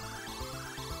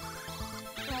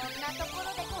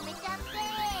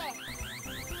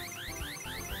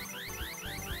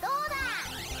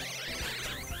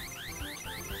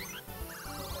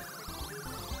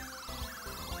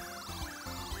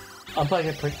 I'm playing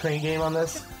a crane game on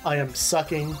this. I am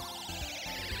sucking.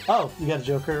 Oh, you got a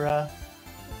Joker,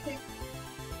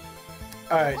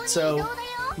 Alright, so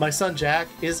my son Jack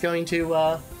is going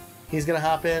to, he's gonna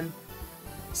hop in.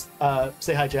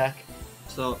 Say hi, Jack.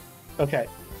 So, okay,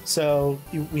 so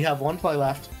we have one play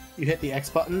left. You hit the X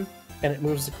button, and it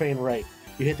moves the crane right.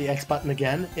 You hit the X button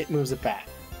again, it moves it back.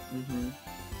 mm-hmm.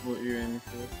 What you're aiming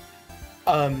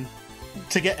for?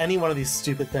 To get any one of these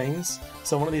stupid things,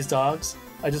 so one of these dogs,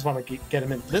 I just want to get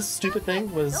him in. This stupid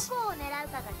thing was...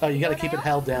 Oh, you gotta keep it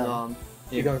held down.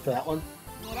 Yeah. You going for that one?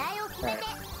 Alright.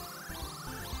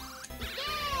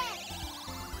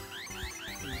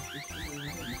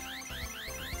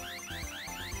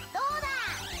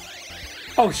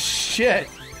 Oh, shit!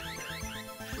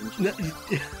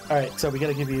 Alright, so we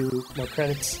gotta give you more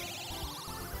credits.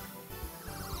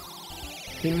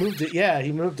 He moved it. Yeah,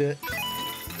 he moved it.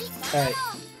 Alright,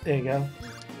 there you go.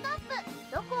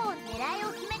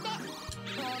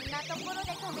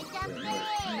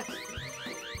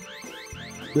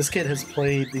 This kid has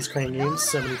played these crane games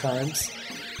so many times.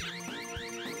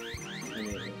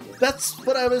 That's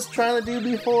what I was trying to do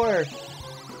before.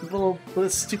 Little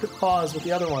this stupid pause with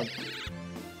the other one,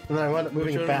 and then I wound up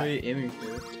moving it back.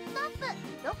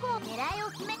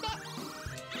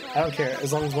 I don't care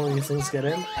as long as one of these things get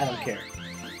in. I don't care.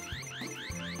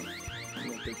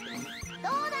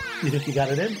 You think you got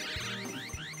it in?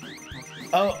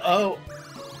 Oh,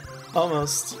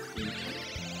 almost.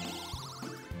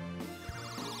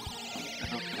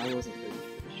 I wasn't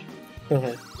ready.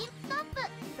 Okay.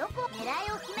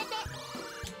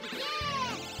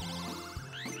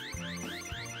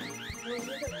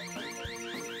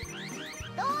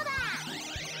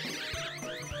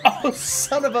 Oh,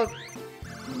 son of a...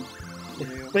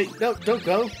 Wait, no, don't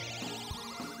go.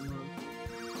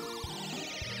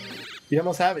 You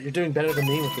almost have it. You're doing better than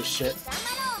me with this shit.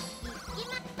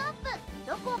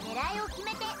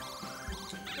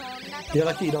 You're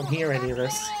lucky you don't hear any of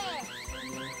this.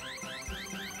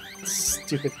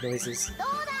 Stupid noises.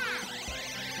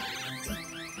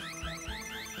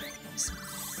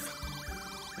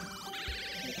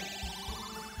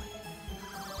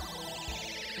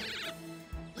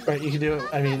 Right, you can do it.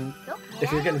 I mean,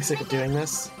 if you're getting sick of doing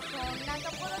this.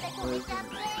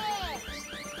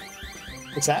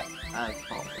 What's that?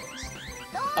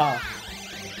 Ah.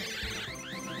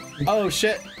 Oh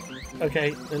shit. Okay,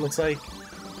 it looks like.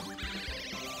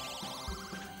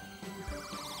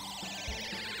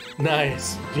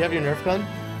 Nice. Do you have your Nerf gun?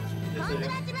 Yes, I do.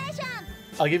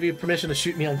 I'll give you permission to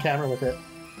shoot me on camera with it.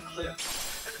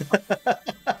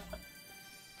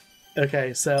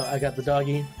 Okay, so I got the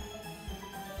doggy.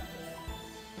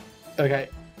 Okay,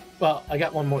 well, I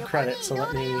got one more credit, so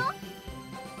let me...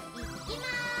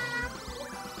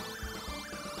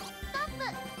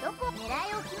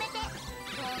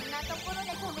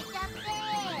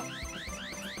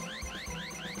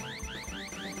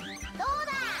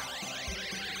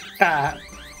 Ah!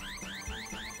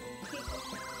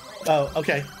 Oh,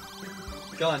 okay.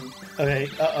 Gun. Okay,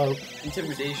 uh-oh.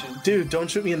 Intimidation. Dude, don't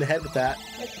shoot me in the head with that.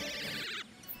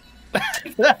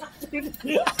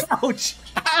 Ouch!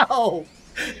 Ow!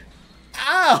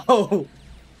 Ow!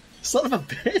 Son of a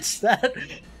bitch, that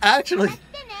actually...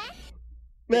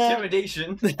 Man,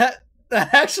 Intimidation. that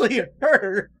actually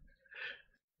hurt!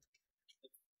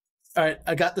 Alright,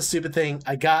 I got the stupid thing.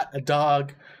 I got a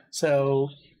dog, so...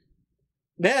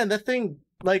 Man, that thing,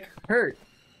 like, hurt.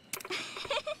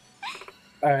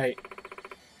 Alright.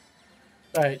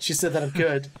 Alright, she said that I'm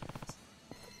good.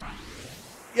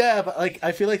 Yeah, but, like,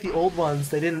 I feel like the old ones,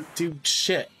 they didn't do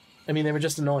shit. I mean, they were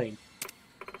just annoying.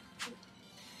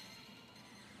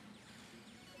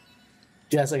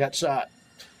 Yes, I got shot.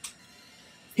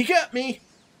 He got me!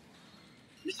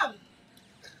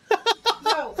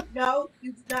 No! No,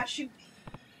 you did not shoot me.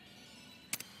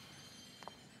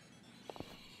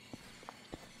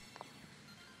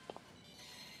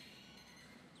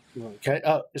 Okay,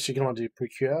 oh, is she gonna do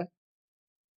Precure?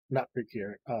 Not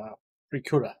Precure,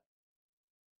 Precura.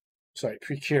 Sorry,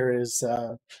 Precure is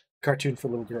cartoon for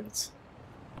little girls.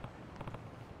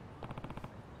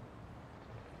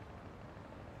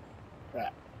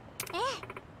 Right.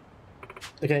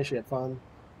 Okay, she had fun.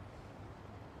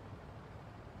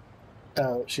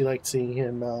 She liked seeing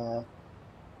him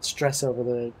stress over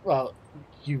the... Well,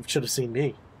 you should have seen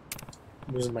me.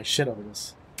 I'm losing my shit over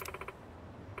this.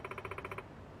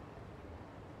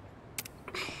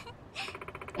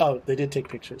 Oh, they did take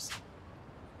pictures.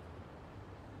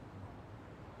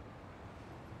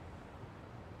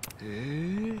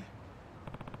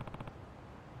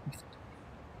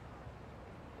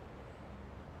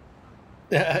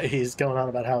 He's going on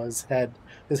about how his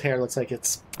hair looks like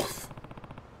it's...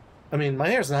 I mean, my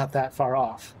hair's not that far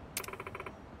off.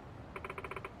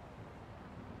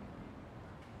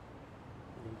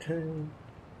 Okay.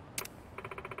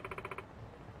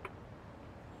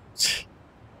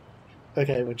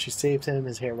 Okay, when she saved him,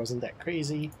 his hair wasn't that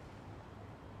crazy.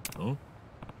 Huh?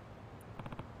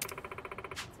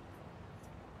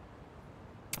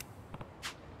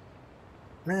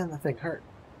 Man, that thing hurt.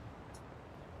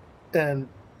 And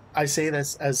I say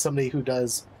this as somebody who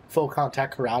does full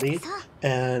contact karate,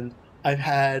 and I've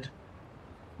had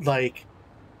like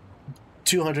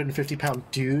 250-pound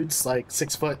dudes, like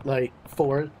 6 foot, like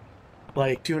 4,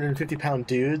 like 250-pound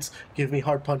dudes give me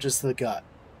hard punches to the gut.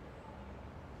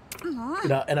 You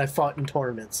know, and I fought in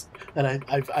tournaments, and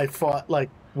I fought like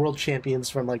world champions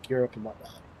from like Europe and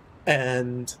whatnot,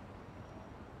 and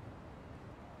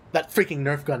that freaking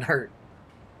Nerf gun hurt.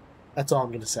 That's all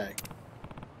I'm gonna say.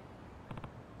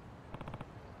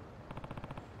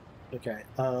 Okay.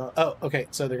 Oh, okay.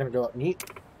 So they're gonna go up and eat.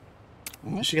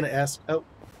 Is she gonna ask? Oh.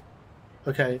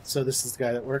 okay, so this is the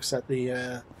guy that works at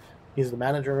the, he's the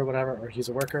manager or whatever, or he's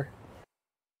a worker.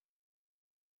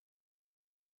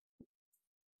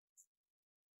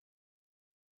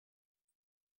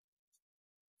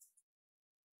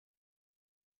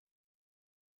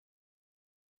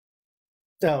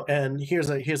 Oh, and here's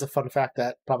a fun fact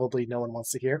that probably no one wants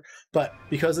to hear, but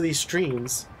because of these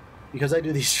streams, because I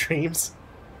do these streams,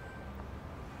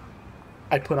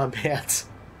 I put on pants.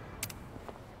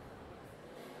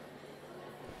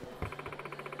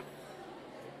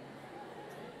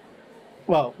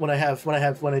 Well, when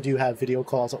I do have video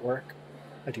calls at work,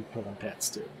 I do put on pants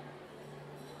too.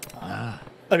 Ah.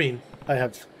 I mean, I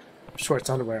have shorts,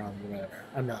 underwear on, or whatever.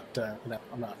 I'm not. No,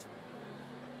 I'm not.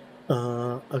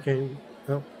 Okay.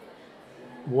 Oh.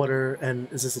 Water,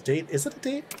 and is this a date? Is it a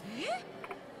date?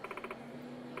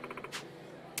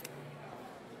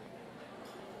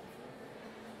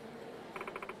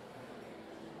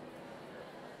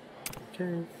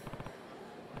 Okay.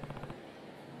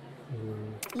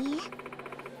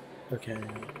 Okay.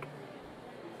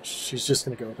 She's just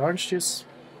gonna go with orange juice.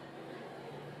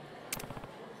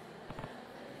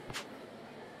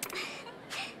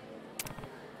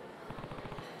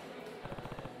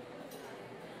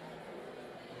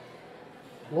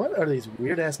 What are these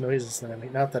weird-ass noises that I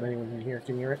make? Not that anyone in here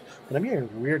can hear it, but I'm hearing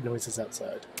weird noises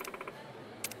outside.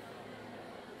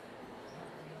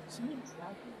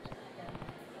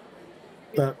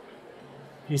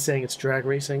 He's saying it's drag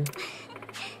racing.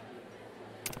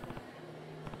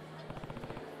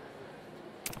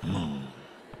 Okay.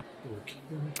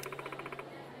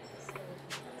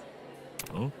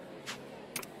 Oh?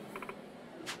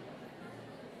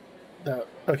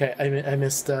 Okay, I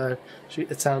missed,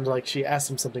 it sounded like she asked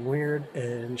him something weird,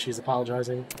 and she's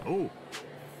apologizing. Oh!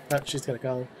 She's gonna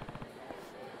go.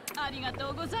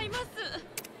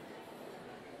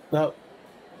 No.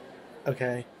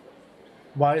 Okay.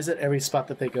 Why is it every spot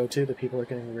that they go to, the people are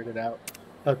getting weirded out?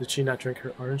 Oh, did she not drink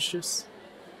her orange juice?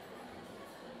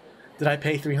 Did I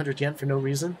pay 300 yen for no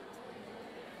reason?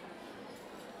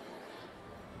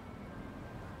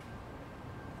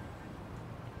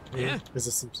 Yeah. Is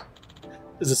this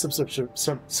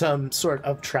some sort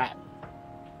of trap?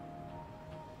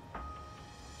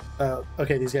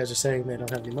 Okay, these guys are saying they don't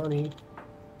have any money.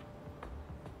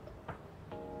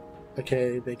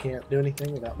 Okay, they can't do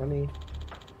anything without money.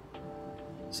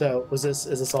 So, is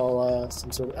this all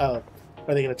some sort of... Oh,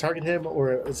 are they going to target him,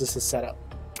 or is this a setup?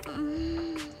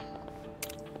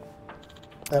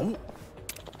 Oh,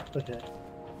 okay.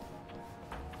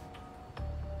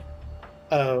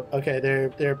 Oh, okay,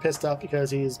 they're pissed off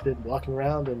because he's been walking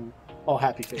around and all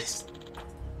happy-faced.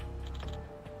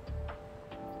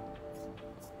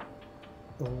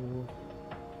 I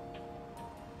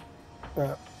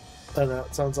don't know,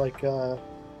 it sounds like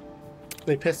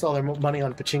they pissed all their money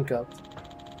on pachinko.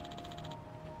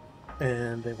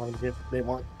 And they want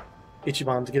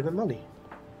Ichiban to give them money.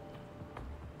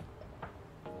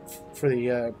 For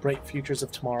the bright futures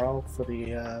of tomorrow, for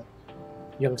the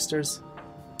youngsters.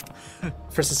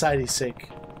 For society's sake.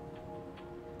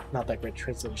 Not that great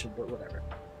translation, but whatever.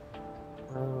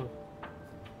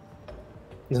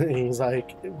 He's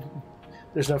like,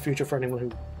 there's no future for anyone who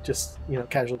just,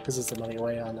 casually pisses the money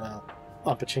away on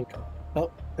pachinko.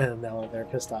 Oh, and now they're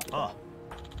pissed off. Ah.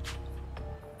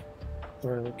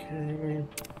 Okay.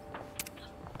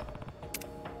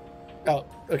 Oh,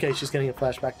 okay, she's getting a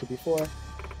flashback to before.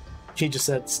 He just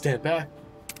said, stand back.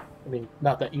 I mean,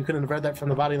 not that you couldn't have read that from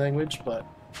the body language, but...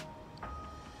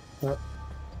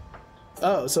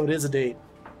 oh, so it is a date.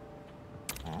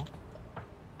 Huh?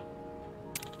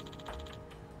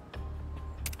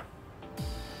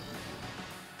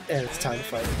 And it's time to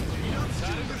fight.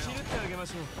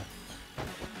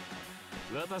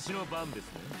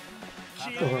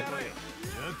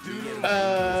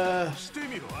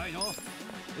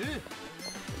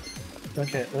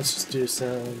 Okay, let's just do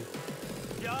some...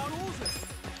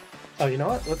 Oh, you know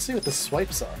what? Let's see what the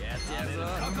swipes are.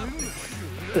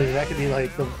 That could be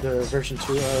like the version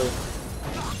 2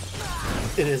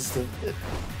 of... It is the...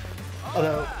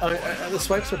 Although, the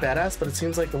swipes are badass, but it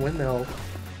seems like the windmill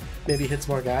maybe hits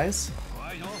more guys.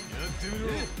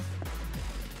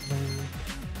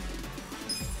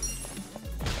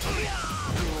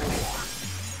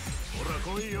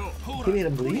 He made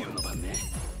him bleed?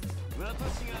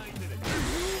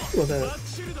 Well,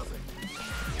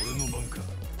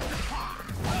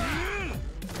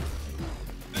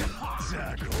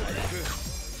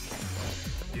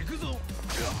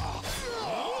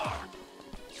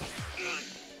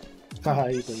 haha,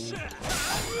 you bleed.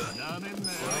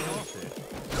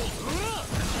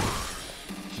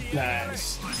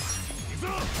 Nice.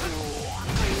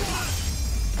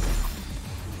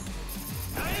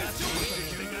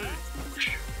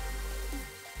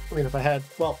 I mean, if I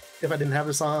didn't have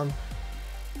this on,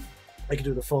 I could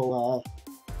do the full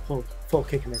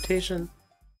kick and rotation.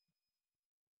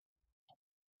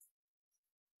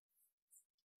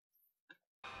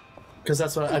 Because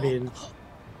that's what I mean.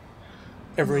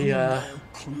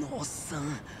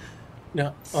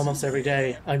 Almost every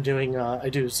day I'm doing I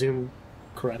do Zoom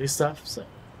karate stuff, so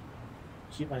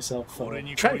keep myself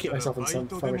try to keep myself in some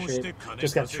form of shape.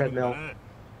 Just got a treadmill.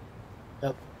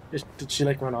 Oh, did she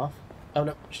like run off? Oh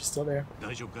no, she's still there.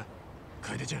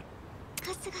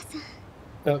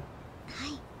 Oh,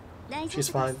 she's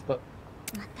fine, but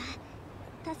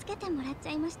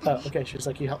oh, okay. She's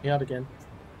like, you help me out again.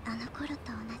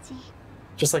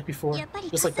 Just like before,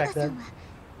 just like back then.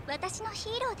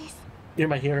 You're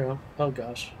my hero. Oh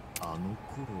gosh.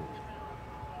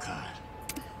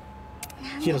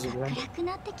 He doesn't remember.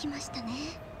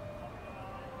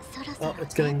 Oh,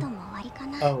 it's getting.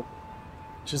 Oh,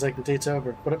 she's like, the date's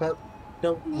over. What about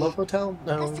Love Hotel?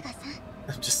 No.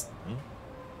 I'm just.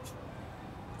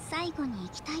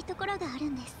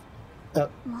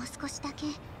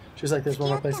 She's like, there's one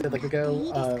more place I'd like to go.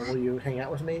 Will you hang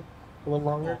out with me a little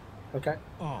longer? Okay.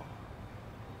 All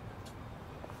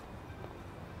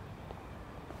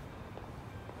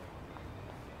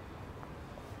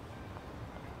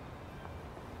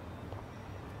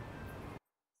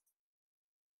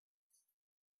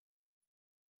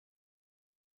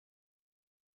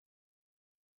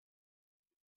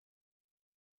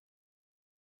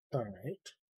right.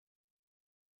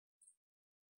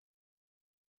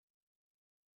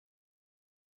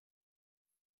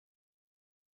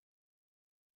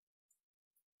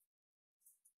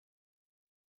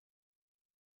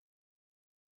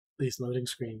 These loading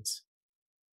screens.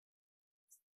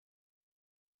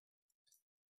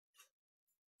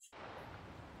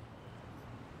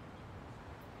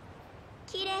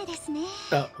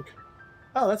 Oh, okay.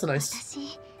 Oh, that's nice.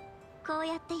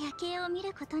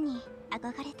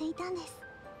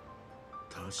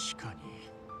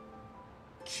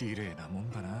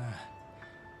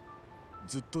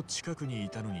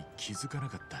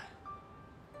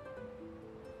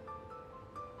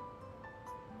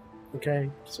 Okay,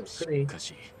 so pretty.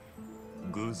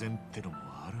 偶然ってのも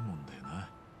あるもんだよな。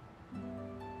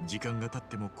時間が経っ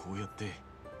てもこうやって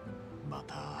ま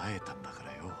た会えたんだか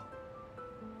らよ。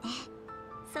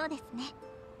そうですね。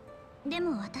で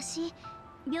も私、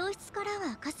病室から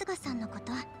は春日さんのこ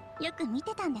とよく見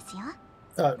てたんですよ。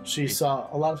She saw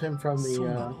a lot of him from the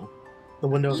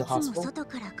window of the hospital. 外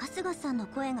から春日さんの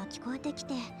声が聞こえてき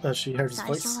て、she heard his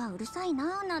最 voice. 初はうるさい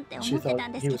なーなんて She 思ってた thought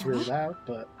んです he け was ど really ね。 loud,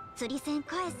 but 釣り線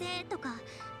返せとか、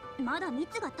まだ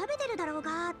蜜が食べてるだろう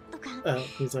がとか、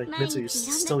he's like, 毎 Mitsu, 日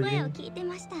you're いろんな still 声を eating? 聞いて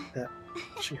ました。 Yeah,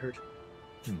 she heard.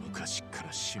 昔か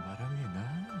らしまらねえ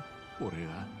な、俺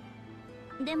は。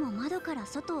でも窓から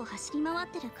外を走り回っ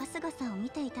てる春日さんを見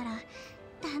ていたら、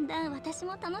だんだん私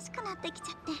も楽しくなってき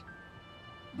ちゃって。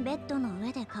ベッドの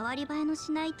上で代わり映えの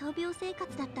しない闘病生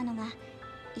活だったのが、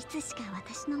いつしか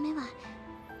私の目は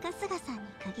春日さんに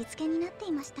釘付けになって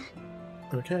いました。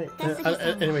 Okay.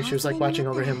 Anyway, she was like watching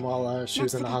over him while she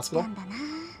was in the hospital.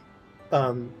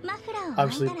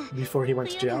 Obviously before he went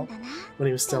to jail, when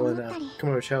he was still in a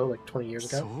Komodo show like 20 years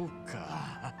ago. そう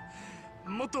か。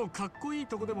もっとかっこいい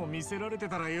とこでも見せられて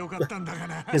たらよかったんだが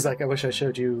な。He's like, I wish I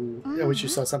showed you. I wish you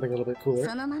saw something a little bit cooler.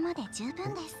 そのままで十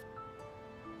分です。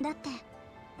だって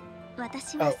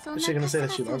私は Oh, そん is な she 春 gonna say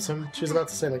日 that she さん loves の him? She's about to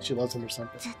say like she loves him or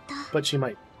something. ずっと But she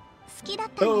might. 好きだっ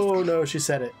たんですか Oh no, she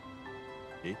said it.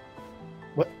 え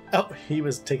What? Oh, he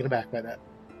was taken aback by that.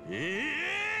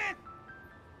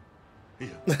 いや、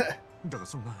だから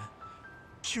そんな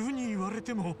急に言われ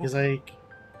ても。He's like,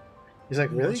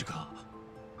 really? マジか。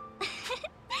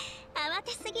慌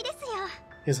てすぎですよ。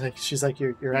 He's like, she's like,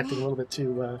 you're acting a little bit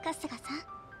too 春日さん、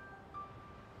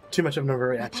 too much of an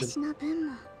overreaction. 私の分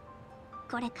も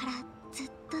これからず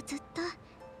っとずっと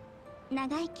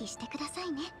長生きしてくださ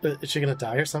いね。 Is she gonna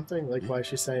die or something? Like, why is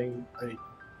she saying, like,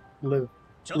 live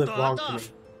long for me?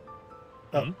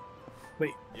 Oh,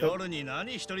 wait. Oh. 夜に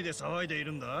何一人で騒いでい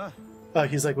るんだ?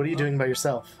 He's like, what are you doing by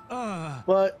yourself? あ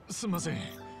あ、 What? すみません。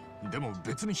でも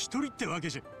別に一人ってわけ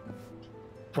じゃ。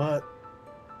 What?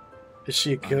 Is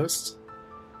she a ghost?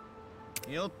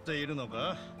 酔っているの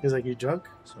か? He's like, you drunk?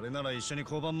 それなら一緒に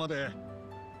交番まで。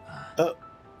 Oh,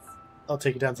 I'll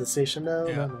take you down to the station now.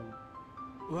 Yeah. No,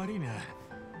 no. 悪いな、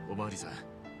おまわりさん。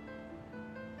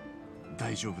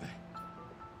大丈夫だ。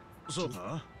そう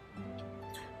か?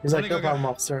 He's like, no problem,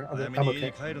 officer. I'm 早め okay. に家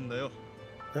に帰るんだよ。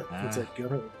 He's like, go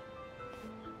home.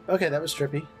 Okay, that was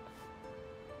trippy.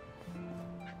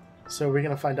 So we're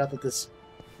gonna find out that this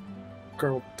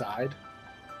girl died.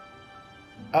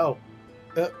 Oh,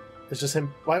 It's just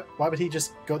him. Why would he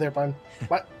just go there, Bun?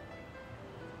 What?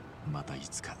 またい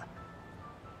つか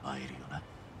会えるよな。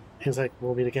 He's like,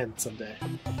 we'll meet again someday.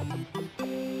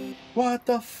 What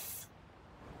the f...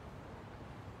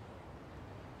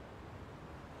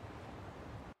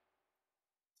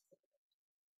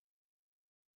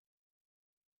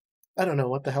 I don't know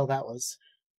what the hell that was.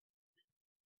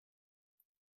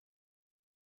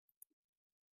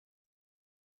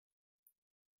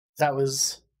 That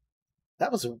was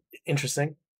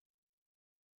interesting.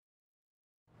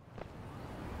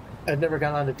 I've never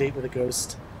gone on a date with a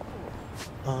ghost.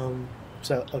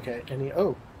 So okay,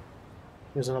 oh,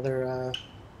 here's another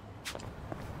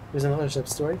ship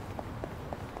story.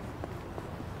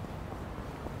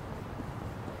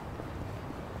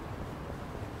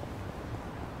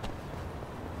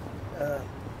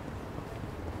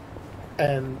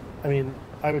 And I mean,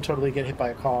 I would totally get hit by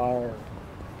a car or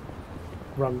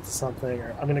run into something,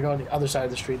 or I'm gonna go on the other side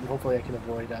of the street and hopefully I can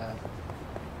avoid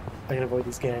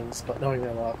these gangs, but knowing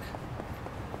their luck.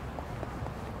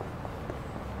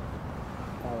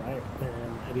 Alright,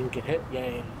 and I didn't get hit,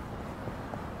 yay.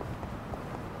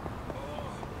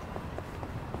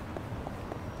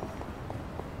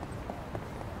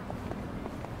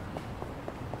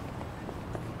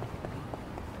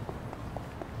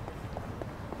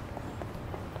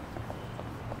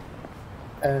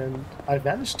 And I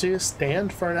managed to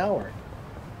stand for an hour.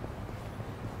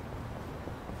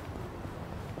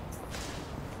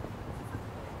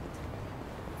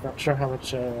 Not sure how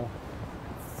much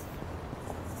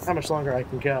longer I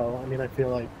can go. I mean, I feel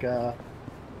like oh,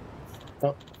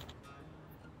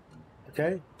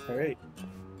 okay, all right.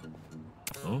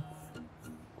 Huh?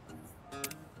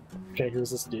 Okay, who's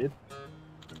this dude?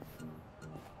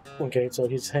 Okay, so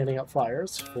he's handing out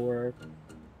flyers for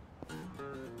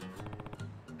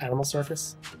Animal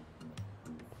Circus.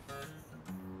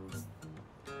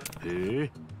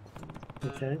 Hey.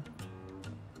 Okay.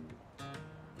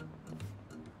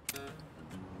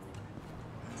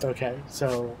 Okay,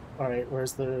 so, alright,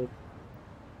 where's the...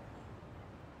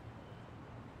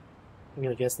 I'm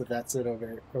gonna guess that that's it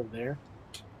over there.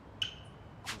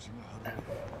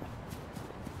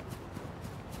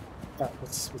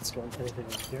 What's going on? Anything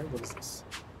over here? What is this?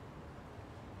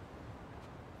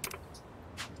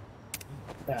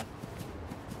 Ah.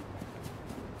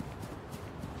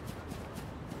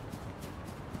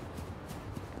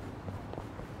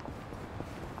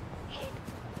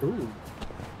 Ooh.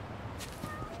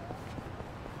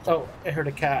 Oh, I heard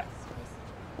a cat.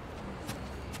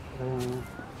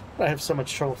 I have so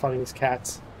much trouble finding these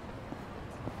cats.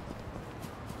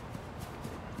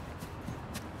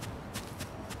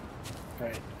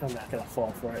 Alright, I'm not gonna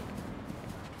fall for it.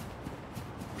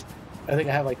 I think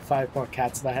I have like 5 more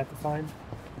cats that I have to find.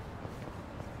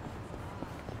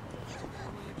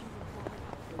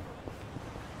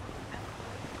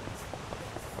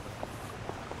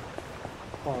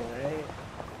 Alright.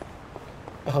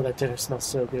 Oh, that dinner smells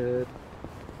so good.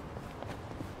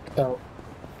 Oh.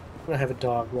 I have a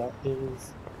dog that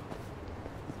is...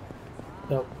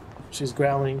 Oh, she's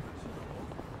growling.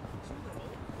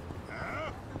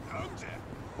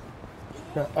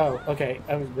 Oh, okay.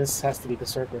 I mean, this has to be the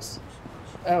circus.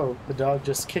 Oh, the dog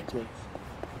just kicked me.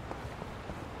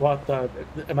 What the...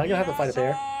 Am I gonna have to fight a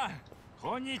bear?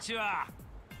 Konnichiwa.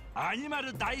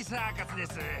 Animal 大サーカスで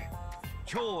す。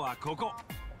今日はここ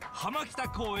浜北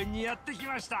公園にやってき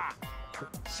ました。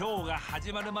ショーが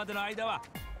始まるまでの間は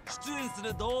出演す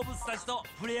る動物たちと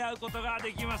触れ合うことが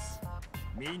できます。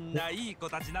みんないい子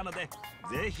たちなので、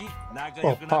ぜひ仲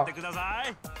良くなってください。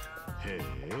へ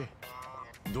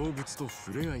え、動物と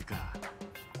触れ合いか。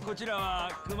こちら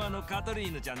はクマのカトリ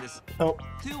ーヌちゃんです。Oh,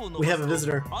 手を伸 we ば have a す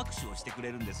と visitor. 握手をしてく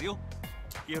れるんですよ。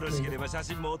よろしければ写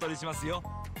真もお撮りしますよ。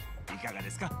いかがで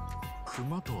すか？ク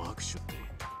マと握手って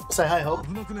Say hi, Hope.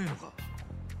 危なくないのか？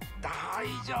大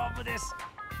丈夫です。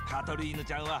カトリーヌ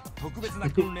ちゃんは特別な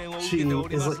訓練を受け She てお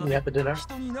り is ますの looking で at the dinner.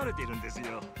 人に慣れているんです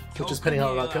よ。 Which is penny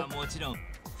all は about もちろんフ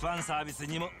ァンサービス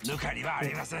にも抜かりはあ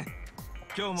りません。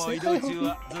今日も移動中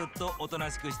はずっとおと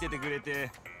なしくしててくれて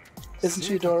Isn't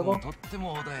she 性格 adorable? もとって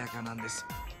も穏やかなんです。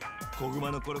子グ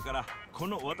マの頃からこ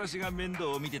の私が面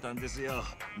倒を見てたんですよ。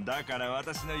だから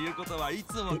私の言うことはい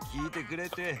つも聞いてくれ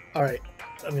て Alright,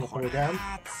 I'm gonna こ put れ it down.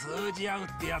 が通じ合うっ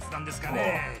てやつなんですか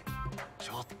ね。ち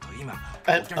ょっと今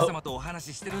お客様とお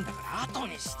話ししてるんだから後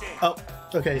にして。 Oh,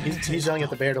 okay, he's yelling at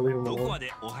the bear to leave him どこ alone. ま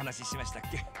でお話ししましたっ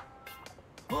け？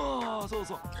ああ、そう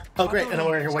そう。 Oh, great, and I'm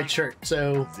wearing a white shirt,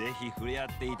 so ぜひ触れ合っ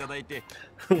ていただいて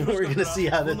we're gonna see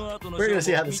how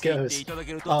this goes.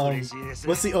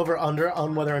 What's the over under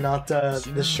on whether or not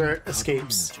this shirt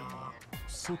escapes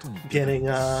getting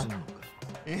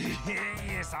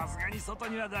さすがに外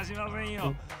には出しません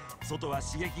よ。外は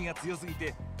刺激が強すぎ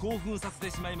て興奮させて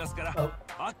しまいますから、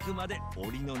あくまで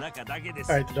檻の中だけで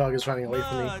す。Alright, the dog is running away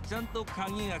from me. まあちゃんと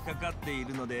鍵がかかってい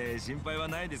るので心配は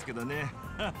ないですけどね。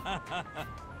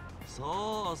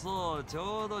そうそう、ち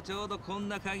ょうどこん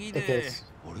な鍵で。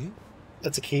Okay.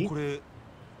 That's a key? これ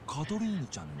カトリーヌ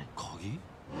ちゃんの鍵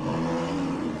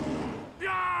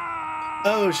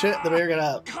？Oh shit, the bear got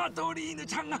out. カトリーヌ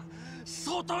ちゃんが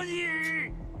外に。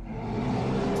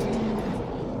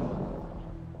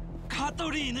カト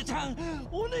リーヌちゃん、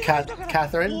お願いだから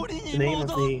Catherine? 檻 The に name of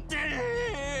戻っ the... て。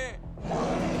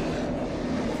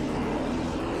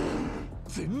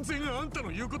全然あんたの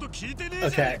言うこと聞いてねえ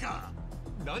じゃねえか。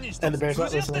何一つ And the bear's not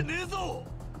通じ合って listening. ねえぞ。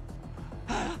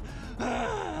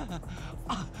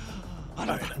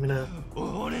Alright, I'm gonna...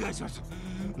 お願いします。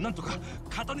なんとか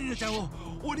カトリーヌちゃんを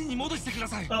檻に戻してくだ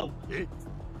さい。え、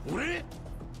俺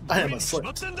I am 無理に決ま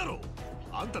asleep. ってんだろ。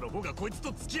あんたの方がこいつ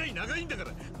と付き合い長いんだか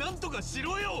らなんとかし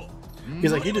ろよ。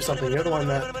 He's like, you do something. You're the one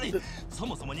that... You're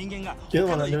the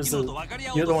one that knows the...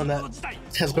 You're the one that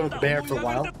has been with the bear for a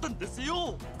while.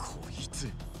 こい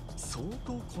つ相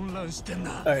当混乱してん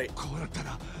な。 Alright. こうなった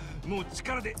らもう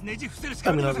力でねじ伏せるし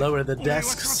か I'm ない。 gonna lower the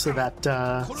desk so that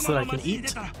I can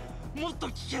eat. もっと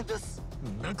危険です。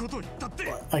んなこと言ったっ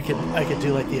て。 I could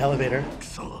do like the elevator. く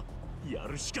そ、や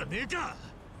るしかねえか。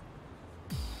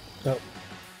 Oh.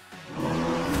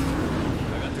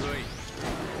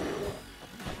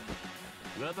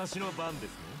 私の番です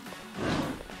ね。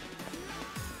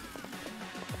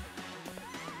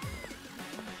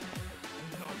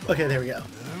 Okay, there we go.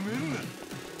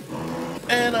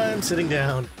 And I'm sitting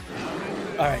down.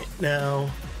 Alright, now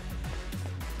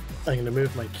I'm gonna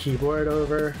move my keyboard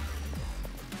over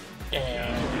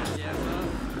and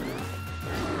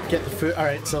get the food.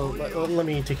 Alright, so let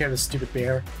me take care of this stupid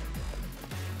bear.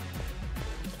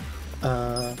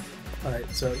 Alright,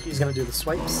 so he's gonna do the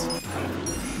swipes.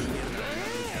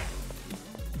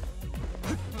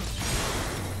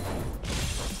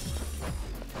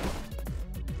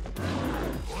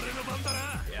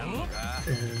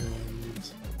 And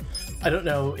I don't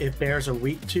know if bears are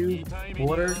weak to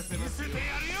water.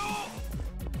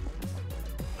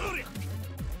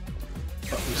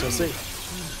 But we shall see.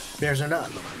 Bears are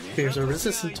not. Bears are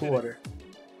resistant to water.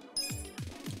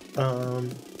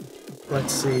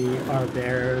 Let's see. Are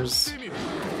bears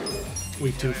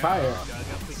weak to fire?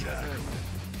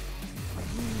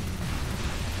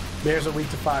 Bears are weak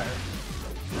to fire.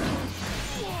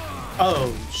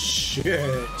 Oh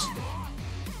shit.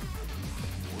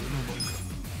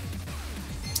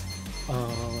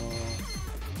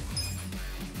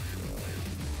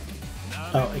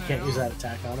 Oh, I can't use that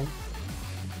attack on him.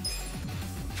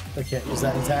 I can't use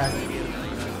that attack.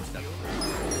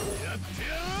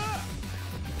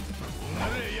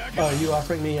 Oh, are you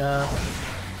offering me, yeah.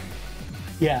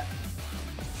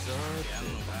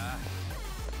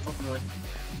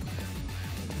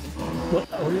 What?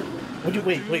 Oh, what'd you,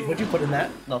 wait, what'd you put in that?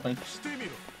 Nothing.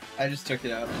 I just took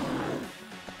it out.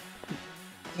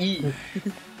 E.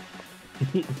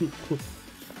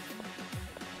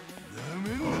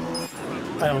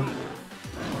 I don't...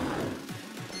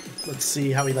 Let's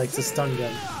see how he likes the stun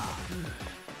gun.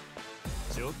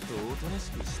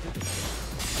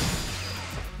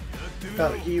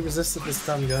 Oh, he resisted the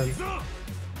stun gun.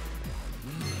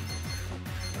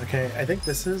 Okay, I think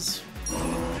this is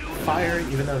fire,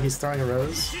 even though he's throwing a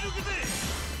rose.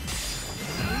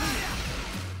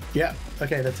 Yeah,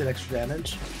 okay, that did extra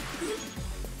damage.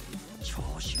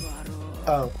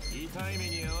 Oh.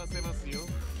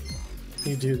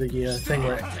 You do the thing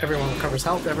where everyone recovers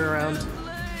health every round.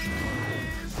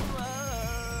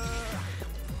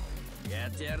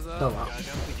 Oh wow.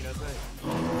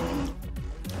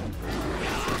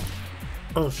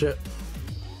 Oh shit.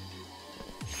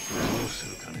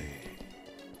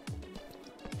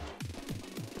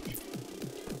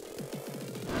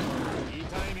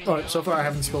 Alright, so far I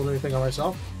haven't spilled anything on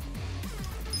myself.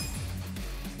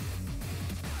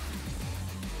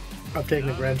 I've taken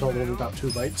a grand total of about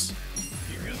 2 bites.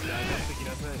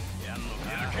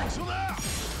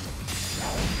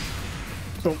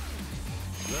 Oh.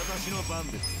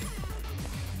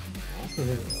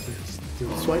 Do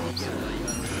the swipes.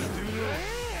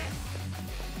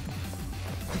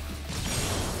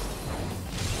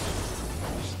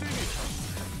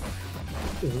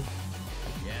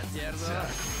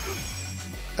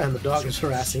 And the dog is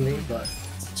harassing me, but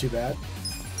it's too bad.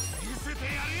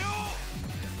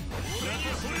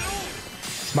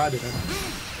 It's my turn.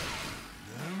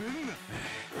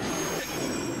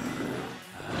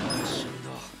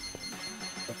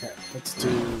 Okay, let's do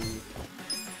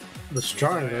the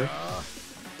stronger.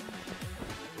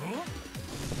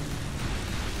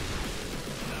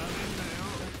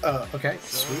 Okay,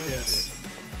 sweet. Yes.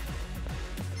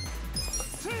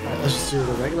 Alright, let's just do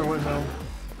the regular one now.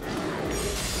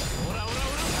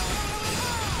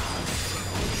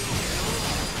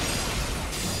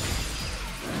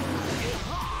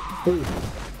 Ooh.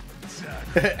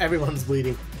 Everyone's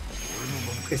bleeding.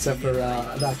 Except for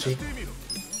Adachi.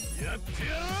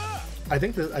 I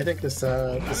think this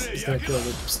is gonna kill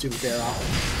the stupid bear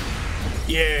off.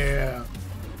 Yeah!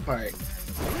 Alright.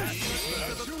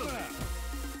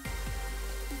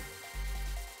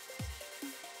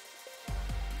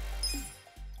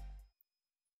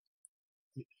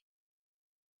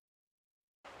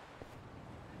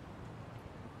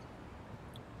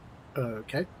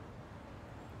 Okay.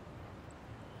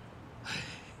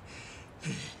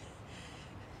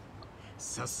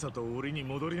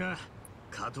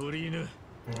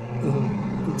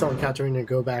 Telling Katarina to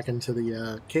go back into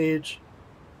the cage.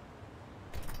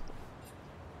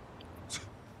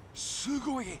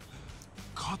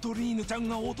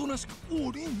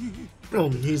 Oh,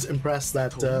 he's impressed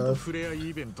that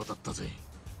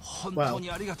wow.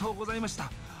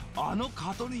 あの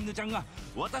カトリーヌちゃんが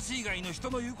私以外の人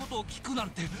の言うことを聞くなん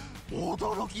て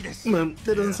驚きです。 That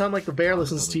doesn't sound like the bear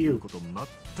listens to you.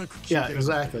 Yeah,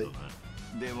 exactly.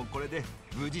 でもこれで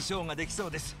無事ショーができそ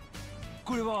うです。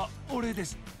これはお礼で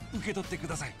す。受け取ってく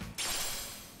ださい。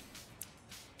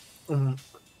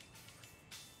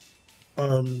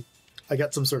I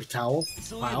got some sort of towel.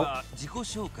 そういえば自己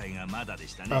紹介がまだで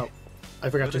したね。Oh, I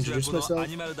forgot to introduce 私はこのア myself.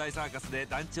 ニマル大サーカスで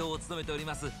団長を務めており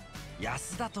ます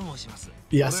安田と申します。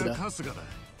安田。春日だ。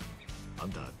あん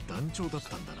た団長だっ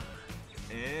たんだな。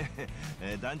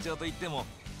団長といっても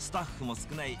スタッフも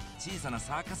少ない小さな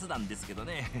サーカス団ですけど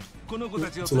ね。この子た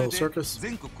ちを連れて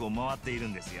全国を回っている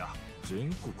んですよ。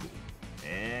全国？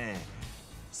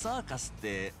サーカスっ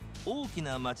て大き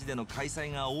な町での開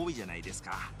催が多いじゃないです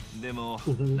か。でも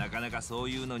なかなかそう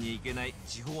いうのに行けない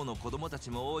地方の子供た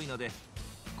ちも多いので、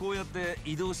こうやって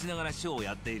移動しながらショーを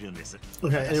やっているんです。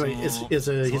Okay, anyway,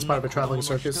 he's part of a traveling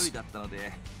circus. だったの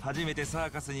で初めてサ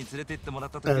ーカスに連れて行ってもら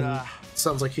った時は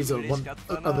sounds like he's a one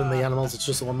other than the animals, it's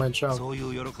just a one-man show. そうい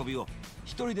う喜びを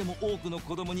一人でも多くの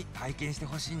子供に体験して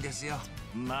ほしいんですよ。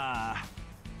まあ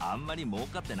あんまり儲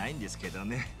かってないんですけど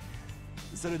ね。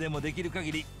それでもできる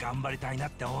限り頑張りたいな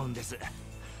って思うんです。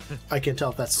I can't tell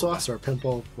if that's sauce or a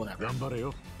pimple, whatever. 頑張れ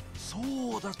よ。そ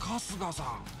うだ、春日さ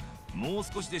ん。もう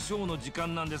少しでショーの時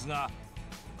間なんですが、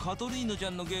カトリーヌちゃ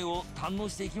んの芸を堪能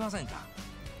していきませんか？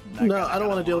 No, I don't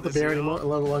want to deal with the bear anymore, a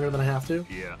little longer than I have to.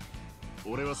 いや、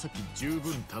俺はさっき十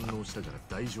分堪能したから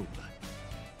大丈夫だ。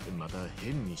また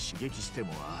変に刺激して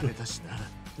もあれだしな。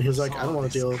He was like, I don't want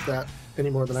to deal with that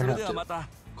any more than I それ have では to. また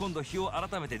今度日を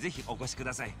改めてぜひお越しく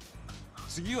ださい。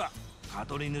次はカ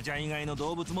トリーヌちゃん以外の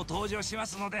動物も登場しま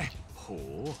すので。ほ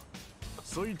う。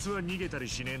そいつは逃げたり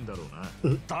しねえんだろう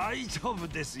な。大丈夫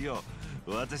ですよ。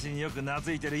私によく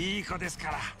懐いてるいい子です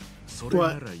から。それ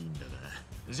ならいいんだな。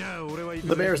じゃあ俺は行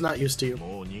く。 The bear's not used to you.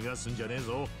 もう逃がすんじゃねえ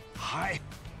ぞ。はい。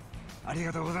あり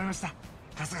がとうございました。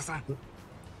春日さん。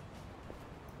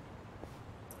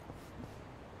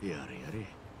やれやれ。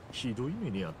ひどい目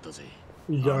にあったぜ。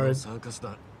Yard. サーカス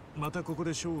だ。またここ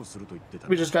でショーをすると言ってた。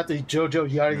 We just got the JoJo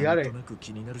yada なんと yada. なく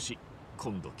気になるし、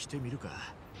今度来てみるか。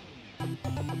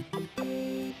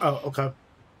Oh, okay.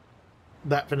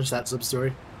 That finished that sub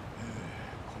story.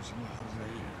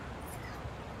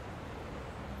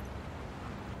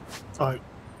 Alright.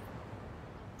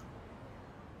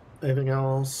 Anything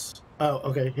else?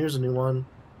 Oh, okay, here's a new one.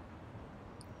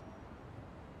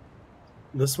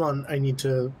 This one I need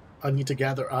to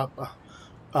gather up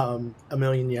a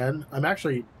million yen. I'm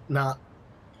actually not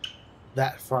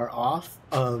that far off.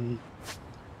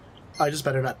 I just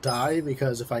better not die,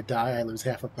 because if I die I lose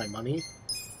half of my money.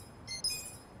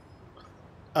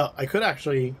 Oh, I could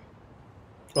actually,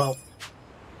 well,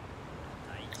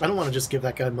 I don't want to just give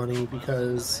that guy money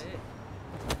because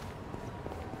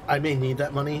I may need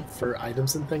that money for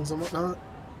items and things and whatnot.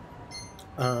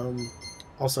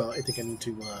 Also, I think I need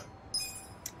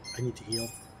to heal.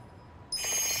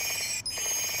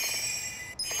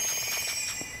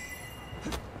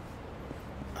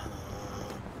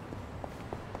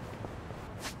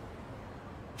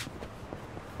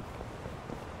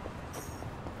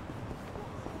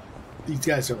 These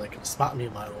guys are like spotting me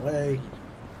a mile away.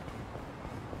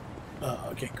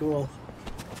 Okay, cool.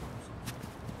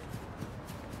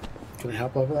 Can I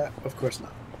hop over that? Of course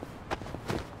not.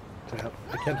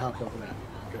 I can hop over that.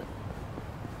 Good.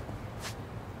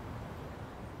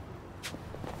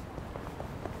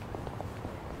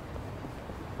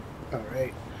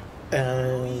 Alright.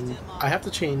 And I have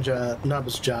to change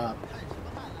Naba's job.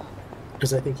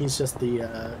 Because I think he's just the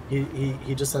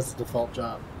he just has the default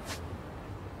job.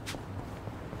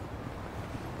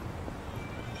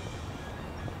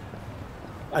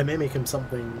 I may make him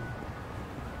something.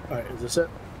 Alright, is this it?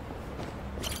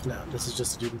 No, this is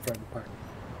just a dude in front of the park.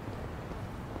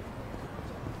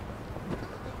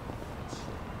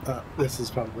 This is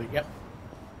probably, yep.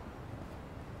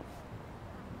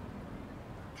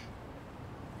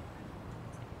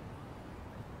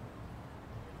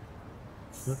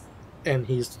 And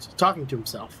he's talking to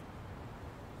himself.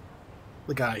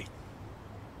 The guy.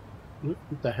 What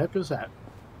the heck is that?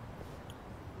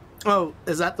 Oh,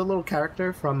 is that the little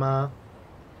character from,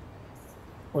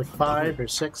 like 5 or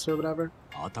 6 or whatever?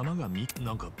 Oh,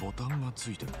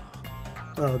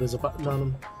 there's a button on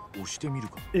him.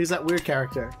 He's that weird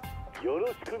character.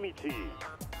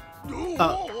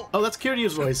 Oh, that's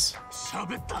Kiryu's voice.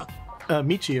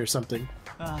 Michi or something.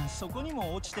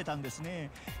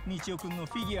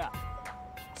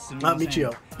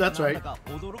 Michio. That's right.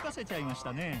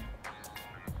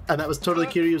 And that was totally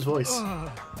Kiryu's voice.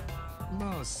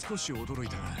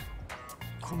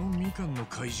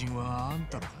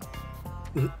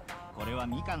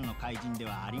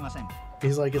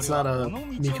 He's like, it's not a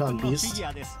Mikan beast.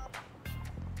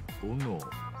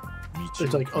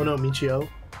 It's like Ono Michio,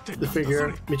 the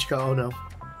figure Michika Ono.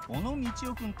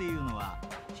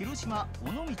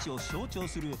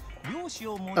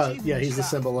 Yeah, he's the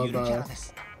symbol of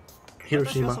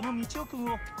Hiroshima.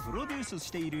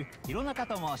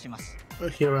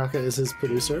 Hiraka is his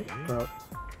producer.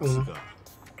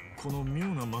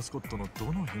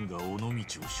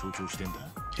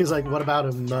 He's like, what about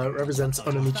him represents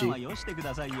Onomichi,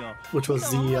 which was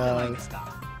the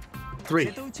 3,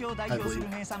 I believe.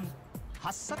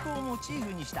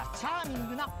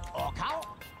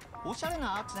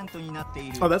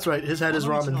 Oh, that's right, his head is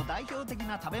ramen.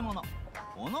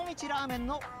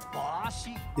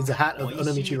 He's a hat of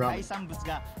Onomichi ramen.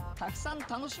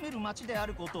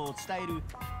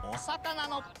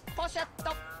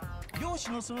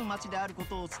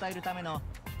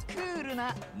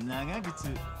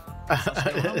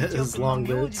 His long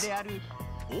boots.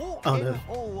 Oh no.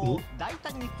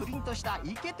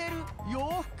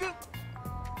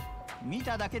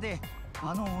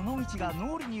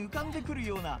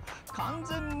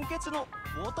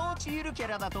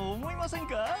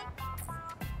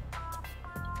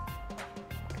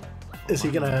 Is he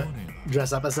gonna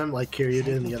dress up as him like Kiryu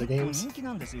did in the other games?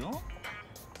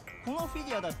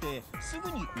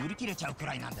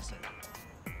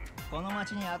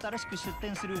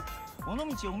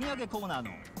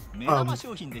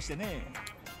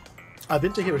 I've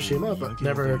been to Hiroshima, but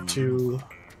never to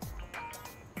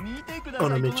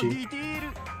Onomichi.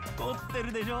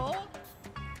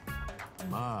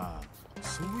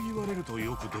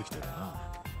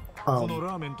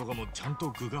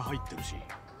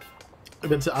 I've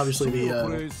been to obviously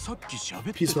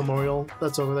the Peace Memorial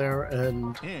that's over there,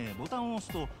 and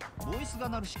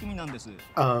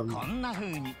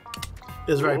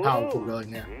it's very powerful going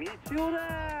there.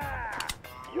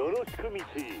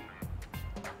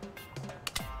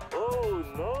 Oh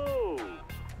no!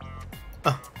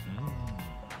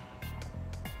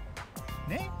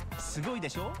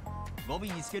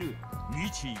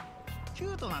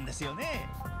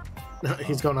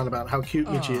 He's going on about how cute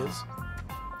Michi is.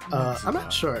 I'm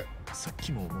not sure.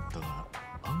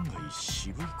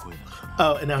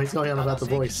 Oh, and now he's going on about the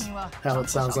voice, how it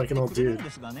sounds like an old dude.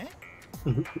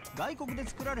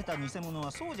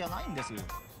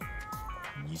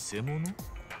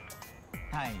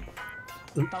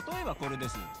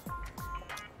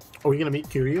 Are we gonna meet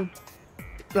Kiryu?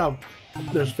 No,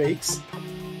 there's fakes.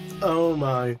 Oh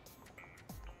my.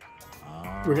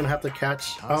 We're gonna have to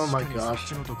catch. Oh my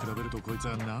gosh.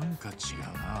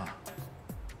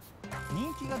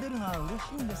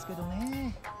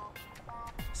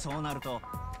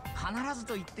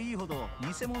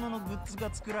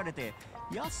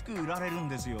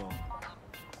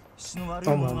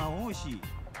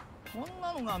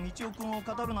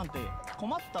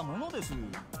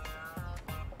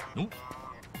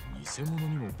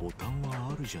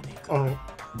 Oh,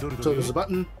 so there's a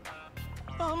button.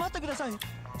 No,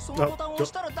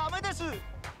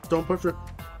 don't push it.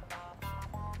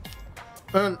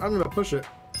 And I'm gonna push it.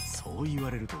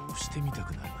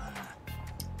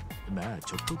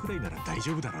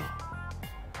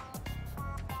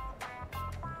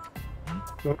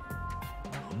 Nope.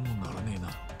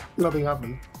 Nothing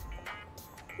happened.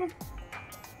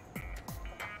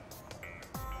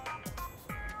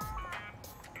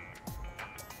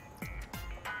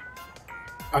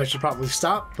 I should probably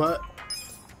stop, but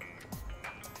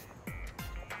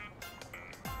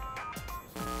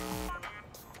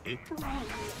it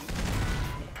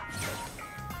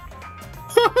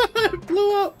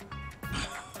blew up.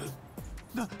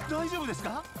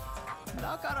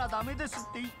 だからダメです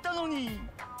って言ったのに。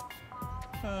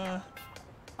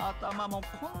頭も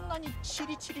こんなにチ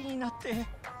リチリになって。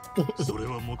それ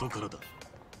は元からだ。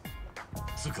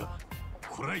つうか、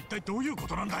これは一体どういうこ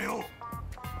となんだよ。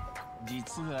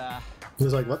実は。He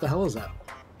was like, what the hell is that?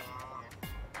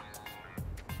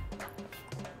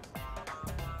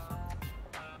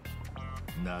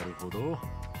 なるほど。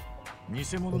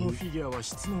偽物のフィギュアは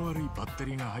質の悪いバッテ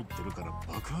リーが入ってるから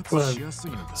爆発しやす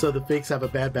いのだ。So the fakes have a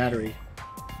bad battery.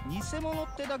 偽物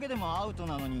ってだけでもアウト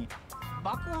なのに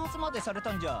爆発までされ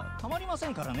たんじゃたまりませ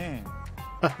んからね。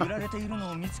売られているの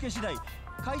を見つけ次第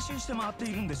回収して回って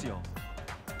いるんですよ。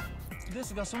で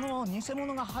すがその偽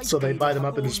物が入っている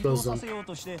箱を移動させよう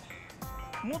として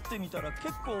持ってみたら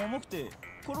結構重くて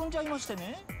転んじゃいまして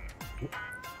ね。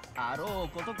あろ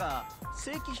うことか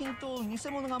正規品と偽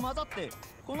物が混ざって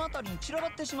この辺りに散らば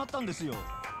ってしまったんですよ。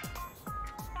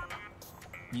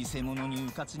偽物に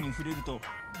うかつに触れると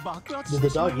爆発して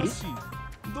しまいますし、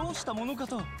どうしたものか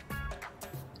と。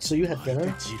So you had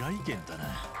dinner? 地雷原だな。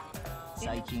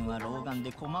最近は老眼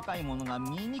で細かいものが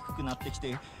見えにくくなってき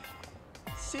て、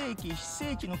正規非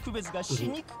正規の区別がし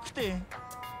にくくて、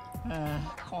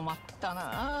困った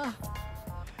な。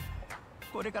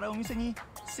これからお店に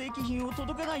正規品を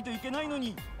届けないといけないの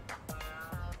に、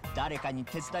誰かに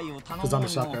手伝いを頼むのも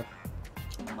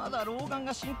まだ老眼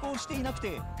が進行していなく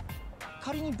て、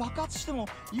仮に爆発しても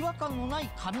違和感のない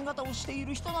髪型をしてい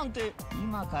る人なんて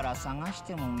今から探し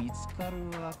ても見つかる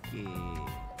わけ。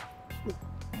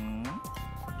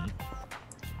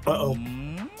Uh-oh.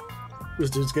 This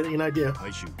dude's getting an idea.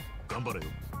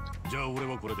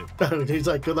 He's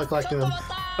like, good luck collecting them.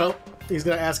 Oh, he's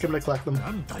gonna ask him to collect them.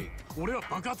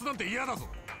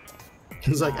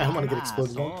 He's like, I don't want to get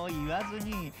exploded on. そう言わず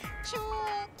に、ちょ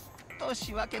っと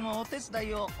仕分けのお手伝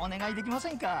いをお願いできま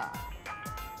せんか。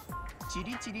チ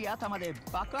リチリ頭で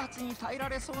爆発に耐えら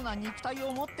れそうな肉体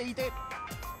を持っていて、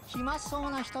暇そ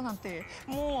うな人なんて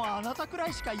もうあなたくら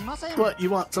いしかいません。What, you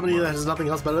want somebody that has nothing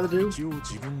else better to do?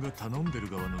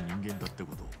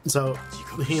 So,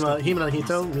 Hima and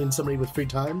Hito means somebody with free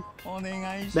time?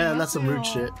 Man, that's some rude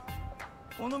shit.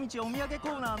 尾道お土産コ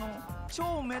ーナーの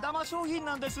超目玉商品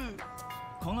なんです。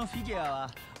このフィギュアは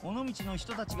尾道の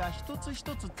人たちが一つ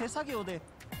一つ手作業で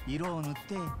色を塗って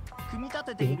組み立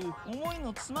てている思い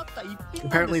の詰まった一品なんです。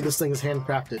Apparently this thing is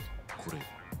handcrafted. これ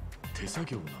手作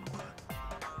業なのか。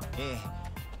ええ、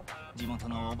地元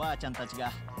のおばあちゃんたちが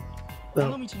The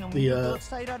local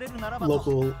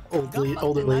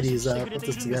older ladies put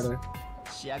this together.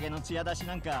 仕上げの艶出し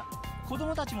なんか子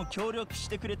供たちも協力し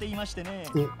てくれていましてね。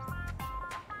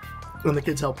And the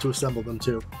kids help to assemble them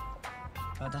too.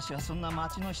 私はそんな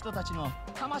町の人たちの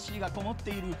魂がこもって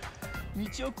いる道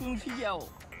夫くんフィギュアを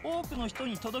多くの人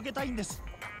に届けたいんです。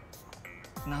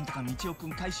なんとか道夫く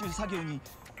ん回収作業に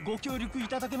ご協力い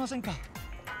ただけませんか。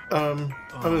I mean,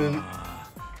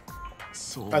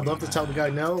 I'd love to tell the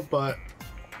guy no, but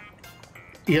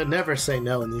you never say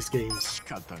no in these games. 仕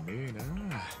方ねえな。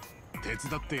手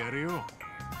伝ってやるよ。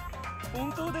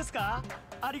本当ですか？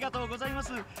ありがとうございま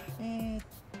す。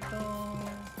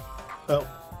Oh,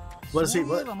 what is he?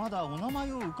 そういえばまだお名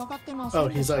前を伺ってません Oh,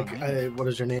 で he's したね。 like, what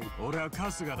is your name? 俺は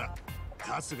春日だ。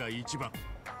春日一番。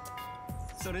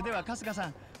それでは春日さ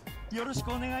ん、よろしく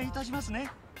お願いいたしますね。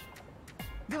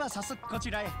では早速こ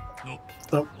ちらへ。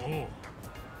Oh,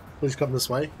 please come this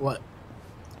way. What?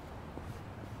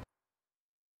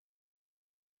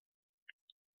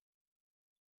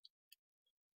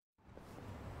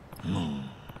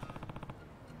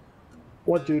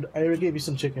 What, dude? I already gave you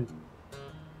some chicken.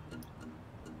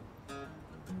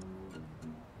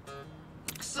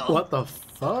 What the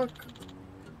fuck?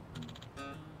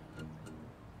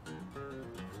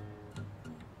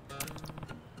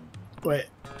 Wait,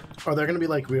 are there gonna be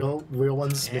like real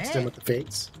ones mixed in with the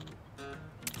fakes?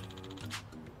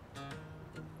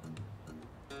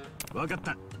 わかっ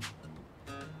た。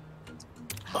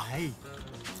はい。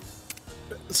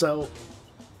So,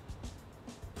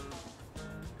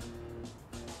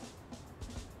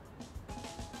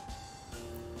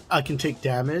 I can take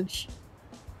damage.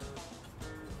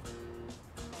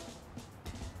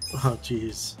 Oh,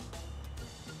 jeez.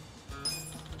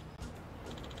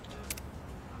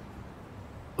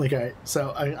 Okay,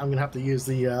 so I'm gonna have to use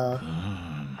theいや。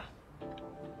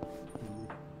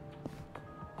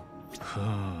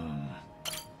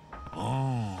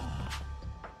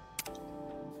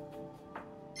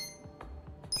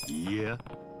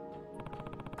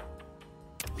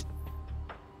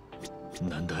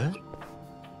なんだ？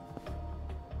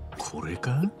これ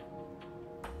か？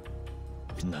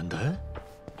なんだ？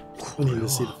 I need to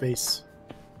see the face.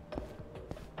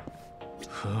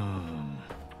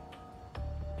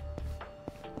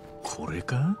 ここれ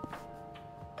か?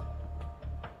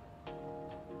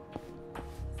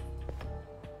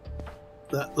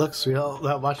 That looks real.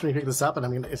 Watch me pick this up,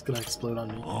 and it's gonna explode on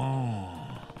me.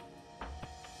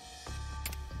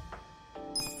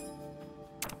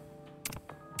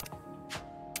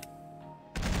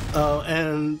 Oh,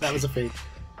 and that was a fake.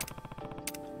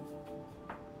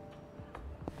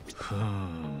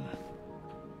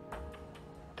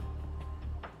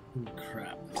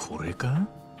 Crap. これか?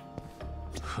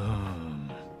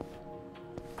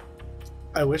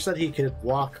 I wish that he could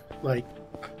walk, like,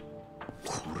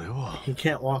 これは? he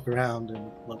can't walk around and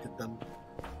look at them.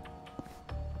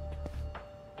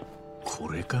 こ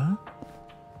れか?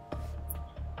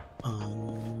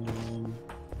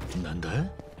 なんだ?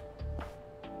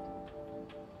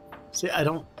 See, I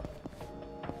don't...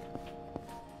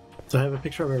 Do I have a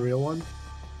picture of a real one?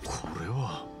 これ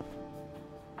は?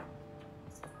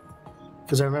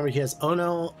 Because I remember he has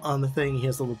Ono on the thing, he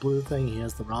has the little blue thing, he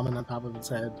has the ramen on top of his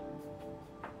head.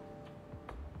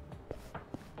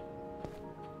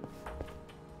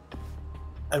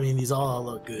 I mean, these all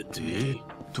look good to me.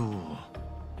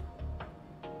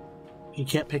 You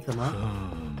can't pick them up?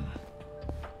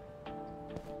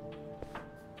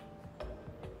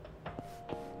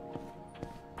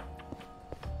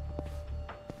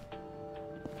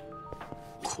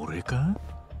 これか?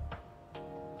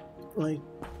 I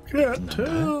can't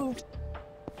tell.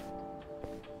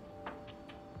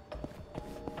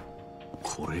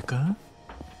 これか?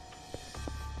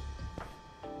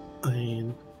 I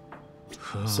mean,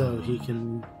 so he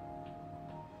can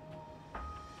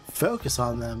focus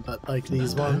on them, but like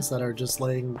these ones that are just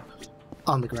laying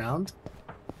on the ground.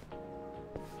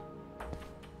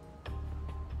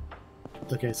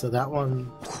 Okay, so that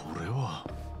one. これは?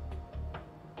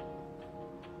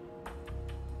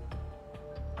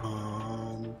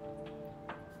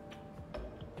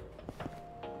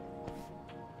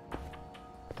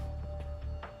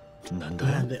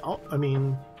 Man, they all, I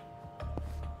mean,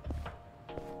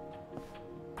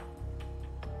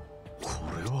 こ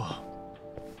れは?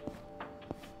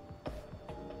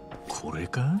 これ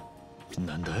か?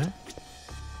 なんだ?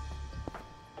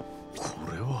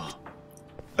 これは?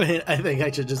 I think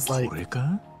I should just like. これ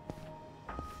か?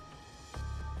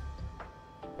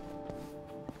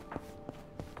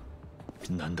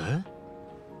 なんだ?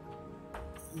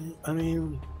 I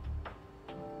mean.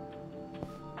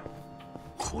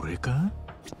 これか?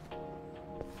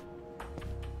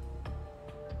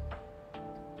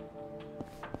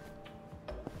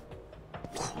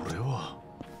 これは?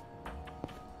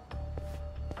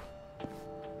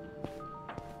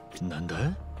 なんだ?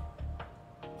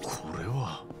 これ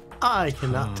は? I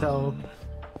cannot tell.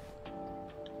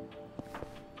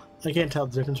 I can't tell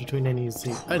the difference between any of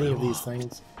these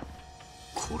things.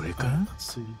 これか?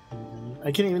 Let's see.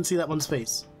 I can't even see that one's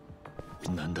face.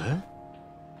 なんだ?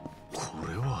 こ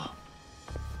れは?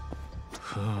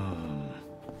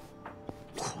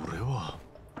 これは?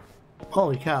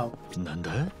 Holy cow. なん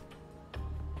だ?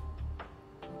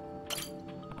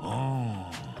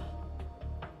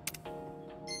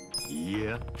 い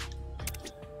や.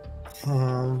 こ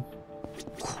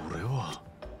れは?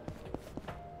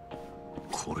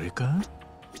 これか?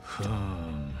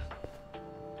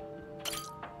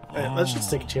 Alright, let's just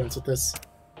take a chance with this.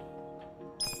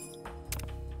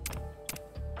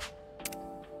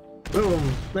 Boom,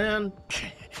 man.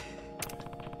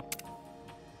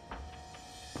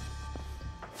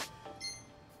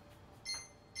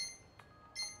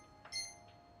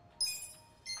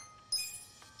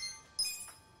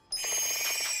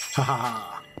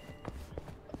 Haha.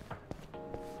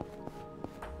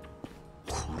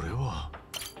 これは?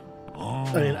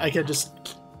 I mean, I could just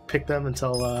pick them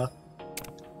until,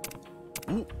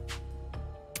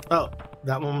 Oh,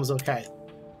 that one was okay.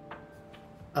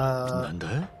 なんだ?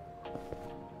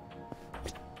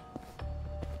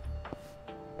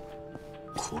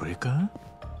 これか?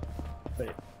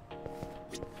 Wait.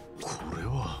 これ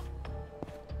は?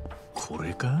 こ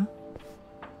れか?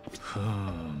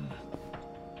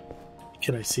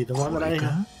 Can I see the one that I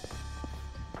have?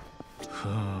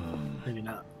 Maybe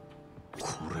not.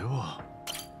 これは?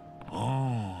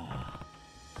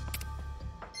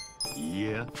 い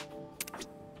や.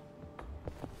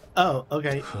 Oh,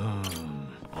 okay.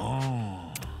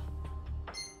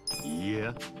 い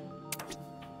や.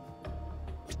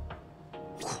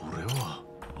 これは?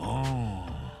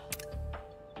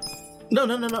 No,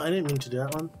 no, no, no. I didn't mean to do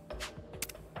that one.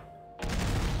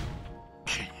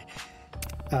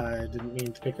 I didn't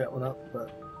mean to pick that one up, but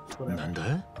whatever. なんだ?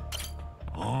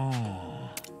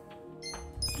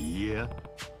 いや.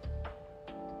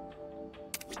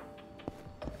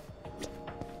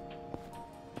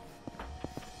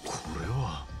 これ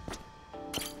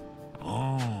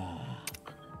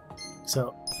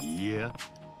So. Yeah.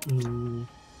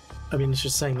 I mean, it's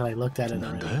just saying that I looked at it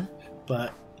already,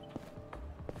 but.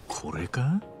 これ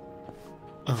か?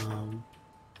 こ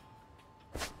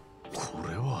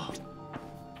れは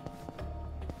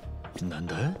なん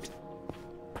だ?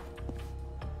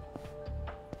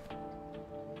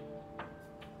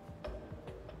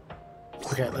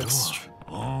 Okay, let's.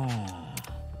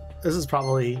 This is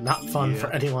probably not fun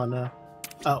for anyone.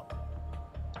 Oh.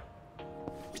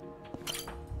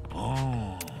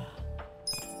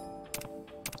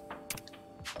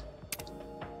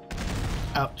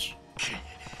 Ouch.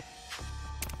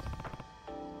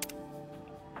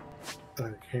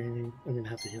 Okay, I'm gonna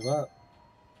have to heal up.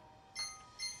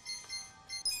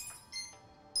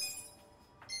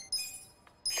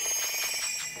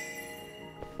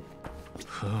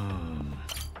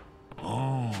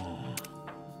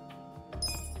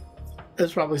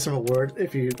 There's probably some reward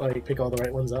if you like pick all the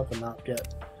right ones up and not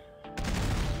get.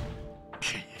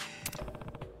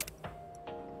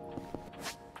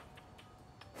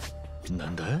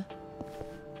 Nanda?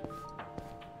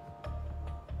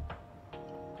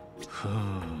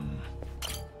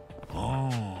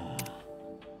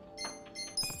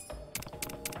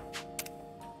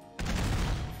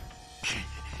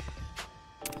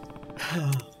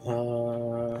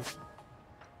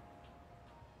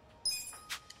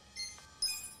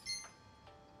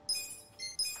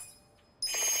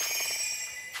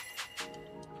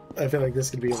 I feel like this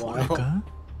could be a while.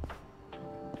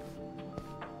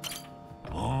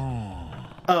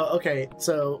 Oh, okay,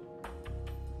 so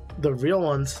the real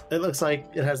ones, it looks like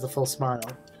it has the full smile.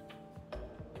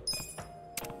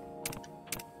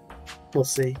 We'll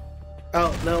see.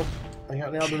 Oh, no, I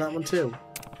got nailed in that one too.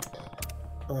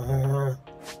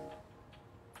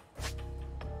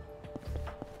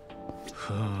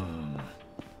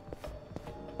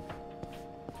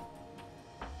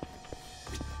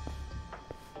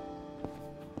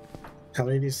 How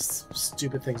many of these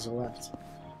stupid things are left?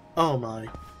 Oh my.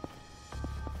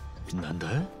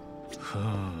 Nanda?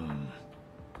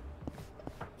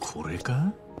 これ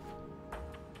か?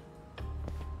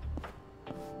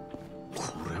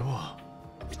 これは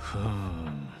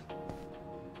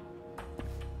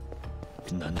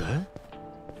なんだ?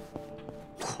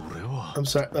 これは I'm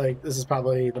sorry, like, this is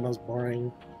probably the most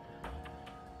boring.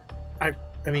 I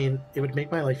mean, it would make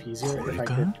my life easier if I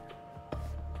could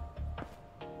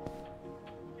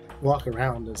walk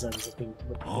around as I was looking.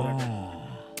 Whatever.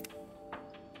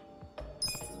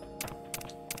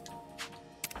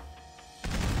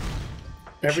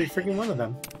 Every freaking one of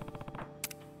them.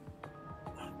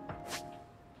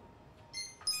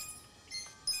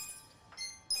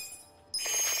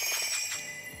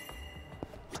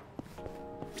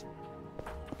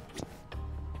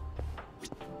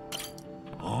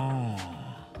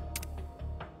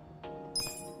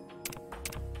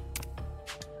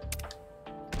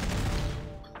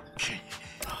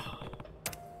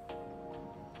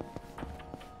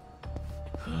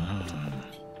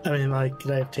 I mean, like,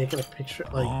 could I have taken a picture?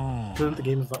 Like, couldn't the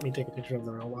game have let me take a picture of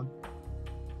the real one?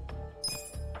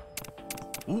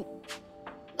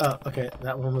 Oh, okay,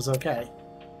 that one was okay.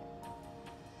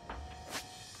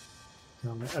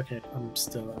 Okay, I'm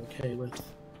still okay with.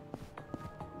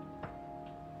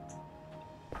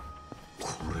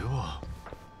 これは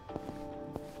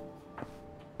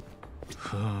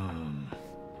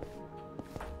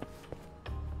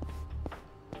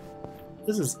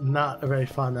This is not a very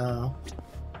fun,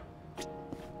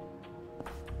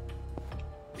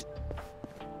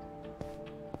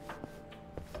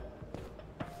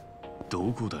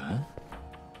 どこだ?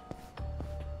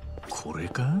 これ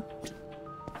か?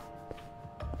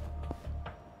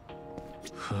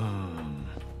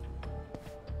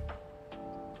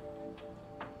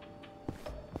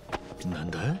 な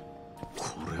んだ?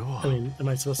 これは I mean, am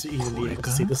I supposed to even be able to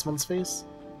see this one's face?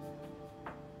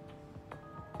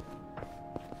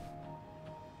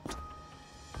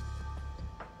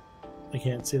 I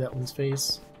can't see that one's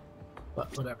face,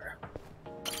 but whatever.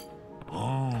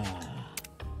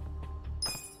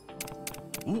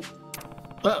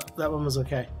 Oh, that one was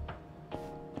okay.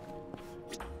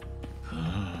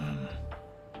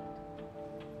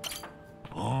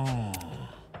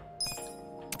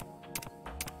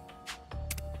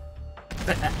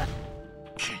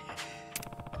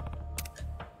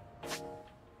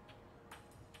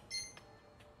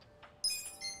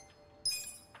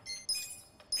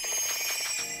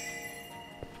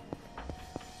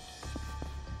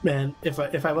 Man,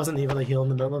 if I wasn't able to heal in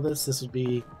the middle of this, it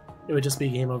would just be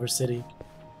Game Over City.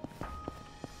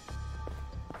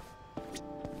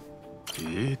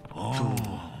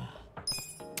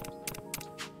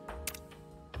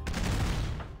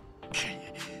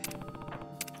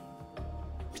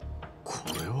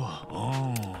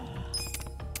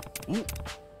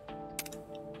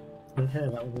 Okay,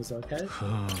 that one was okay.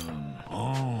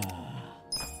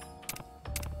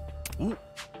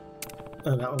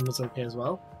 And that one was okay as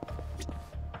well.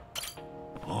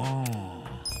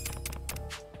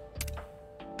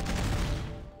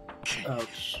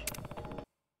 Ouch.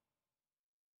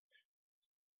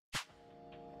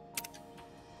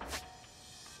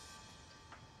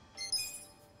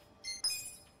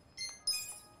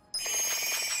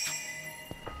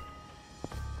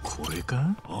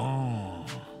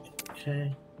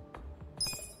 Okay.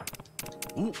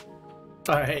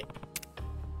 Alright.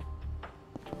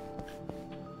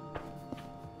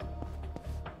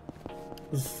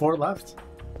 Four left.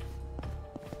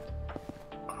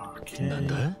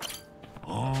 Okay.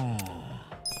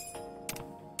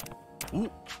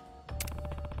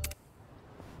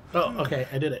 Oh, okay,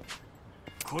 I did it.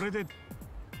 これで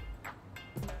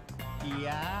い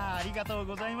やありがとう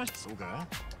ございました。そうか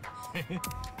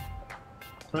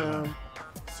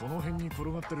その辺に転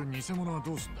がってる偽物は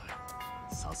どうすんだ。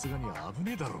さすがに危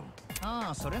ねえだろう。あ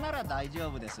あ、それなら大丈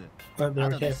夫です。 They're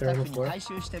後 okay で if スタ they're ッ on フ the に floor. 回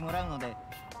収してもらうので、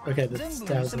 Okay, 全 this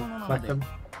部 doesn't 偽物な collect ので them.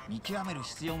 見極める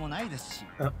必要もないですし。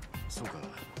そうか。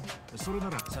それな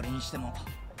らそれにしても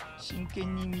真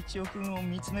剣に道夫君を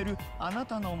見つめるあな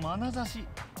たの眼差し、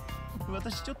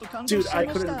私ちょっと感動 Dude, しちゃい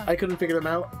ました。 I couldn't figure them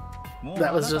out. もう That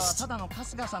あ was なたは just ただの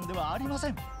春日さんではありませ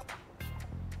ん。道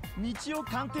夫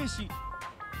鑑定士、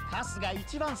春日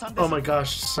一番さんです。 Oh my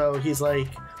gosh, so he's like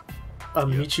a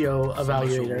Michio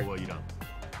evaluator.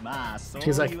 まあそう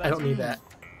He's 言 like, わ I ず don't に need that.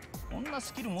 こんな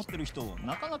スキル持ってる人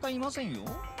なかなかいませんよ。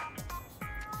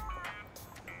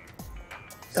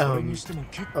それにしても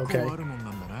結構あるもんな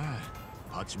んだな。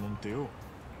パチモンってよ。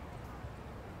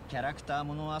キャラクター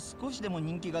ものは少しでも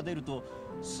人気が出ると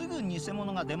すぐ偽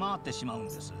物が出回ってしまうん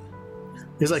です。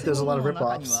 He's like, there's a lot of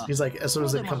ripoffs. He's like, as soon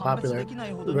as they become popular, the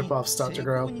ripoffs start to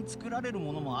grow. に作られる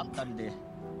ものもあったりで。へ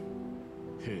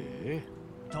え。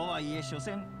とはいえ所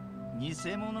詮偽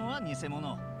物は偽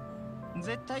物。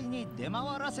絶対に出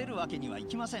回らせるわけにはい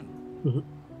きません。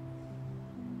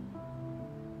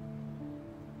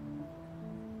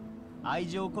愛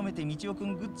情を込めて道夫く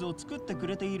んグッズを作ってく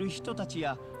れている人たち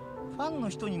やファンの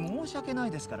人に申し訳な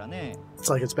いですからね。 It's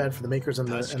like it's bad for the makers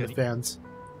and the fans.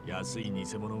 安い偽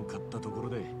物を買ったところ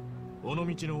で、尾道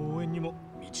の応援にも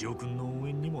道夫くんの応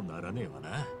援にもならねえわ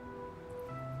な。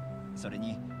それ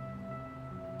に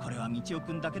これは道夫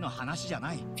くんだけの話じゃ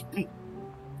ない。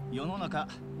世の中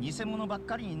偽物ばっ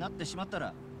かりになってしまった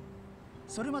ら、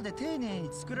それまで丁寧に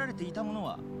作られていたもの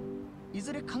はい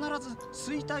ずれ必ず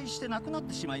衰退してなくなっ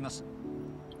てしまいます。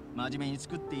真面目に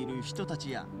作っている人た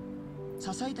ちや支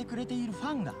えてくれているフ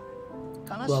ァンが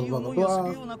悲しい思いをす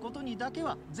るようなことにだけ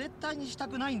は絶対にした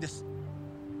くないんです。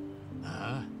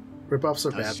ああ、 Ripoffs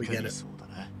are bad, we get it.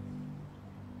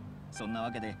 そんな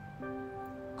わけで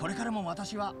これからも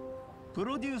私はプ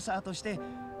ロデューサーとして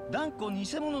断固偽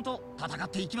物と戦っ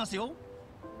ていきますよ。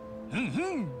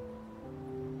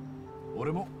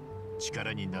俺も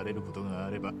力になれることがあ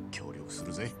れば協力す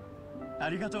るぜ。あ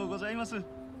りがとうございます。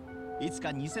いつ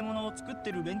か偽物を作っ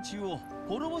てる連中を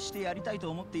滅ぼしてやりたいと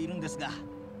思っているんですが、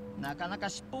なかなか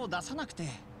尻尾を出さなくて。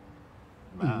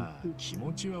まあ気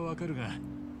持ちはわかるが、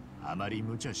あまり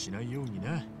無茶しないように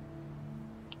な。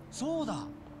そうだ。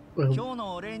今日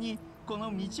のお礼にこ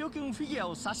の道夫くんフィギュア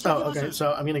を差し上げ Oh, ます。 okay,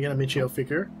 so I'm gonna get a Michio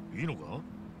figure. いいのか?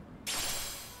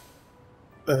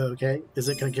 Okay,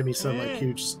 is it gonna give me some like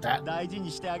huge stat? 大事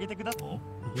にしてあげてください。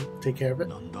Take care of it.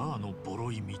 なんだあのボ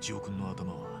ロい道夫くんの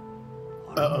頭は。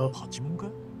Uh-oh. パチモンか?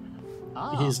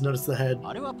 He's noticed the head.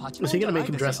 あれはパチモ Is ン he じゃ gonna ない make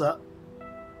him です dress よ。 up?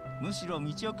 むしろ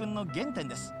道夫くんの原点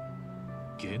です。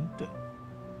原点?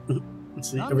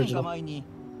 It's the 何年か original. 前に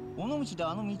尾道で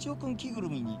あの道夫くん着ぐる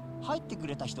みに入ってく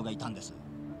れた人がいたんです。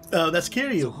 Oh, that's そ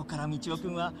Kiryu. こから道夫く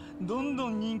んはどんど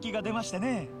ん人気が出まして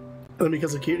ね。And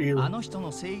because of Kiryu, あの人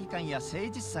の正義感や誠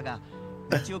実さが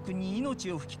道夫くんに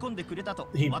命を吹き込んでくれたと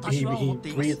he 私は思って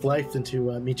います。 breathed life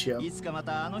into Michio. いつかま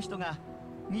たあの人が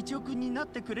道夫くんになっ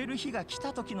てくれる日が来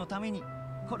た時のために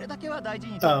これだけは大事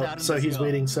にとってあ Oh, るんです so よ。 he's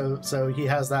waiting. So he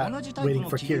has that 同じタイプ waiting の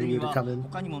for 着ぐるみ Kiryu to は come in.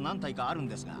 他にも何体かあるん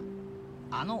ですが、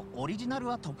あのオリジナル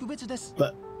は特別です。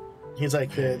 But he's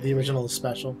like the original is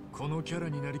special. このキャラ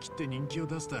になりきって人気を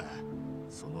出した。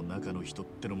その中の人っ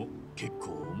てのも結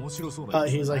構面白そうな。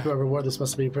He's like whoever wore this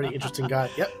must be a pretty interesting guy.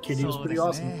 Yep, Kiryu's pretty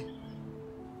awesome.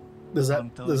 Does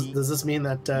this mean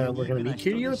that we're gonna meet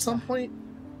Kiryu at some point?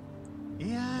 い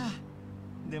や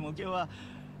ー、でも今日は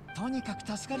とにか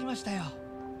く助かりましたよ。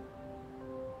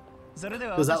それで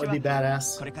は Because 私 that would be は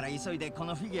badass. これから急いでこ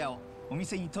のフィギュアをお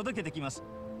店に届けてきます。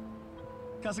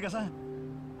春日さん、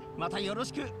またよろ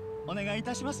しくお願いい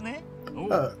たしますね。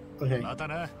Okay. また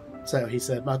な。So he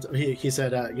said,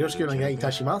 "Yoroshiku onegai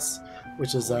itashimasu,"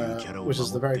 which is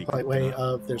the very polite way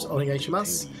of there's onegai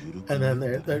shimasu, and then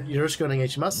there yoroshiku onegai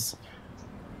shimasu,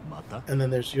 and then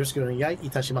there's yoroshiku onegai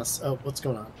itashimasu. Oh, what's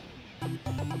going on?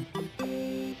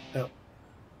 Oh.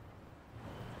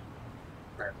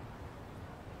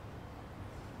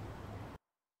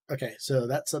 Okay, so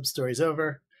that sub-story's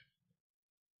over.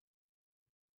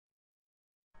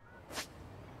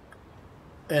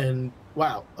 And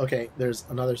wow, okay, there's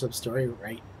another sub-story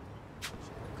right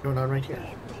going on right here.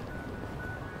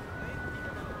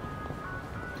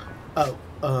 Oh,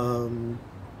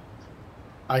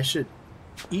 I should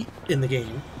eat in the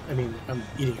game. I mean, I'm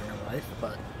eating in real life,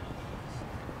 but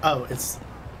oh,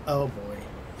 oh boy.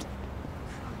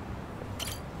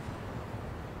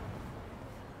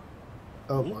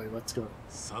 Oh boy, what's going on?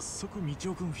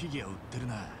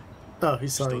 Oh,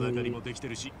 he's selling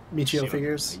Michio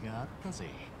figures.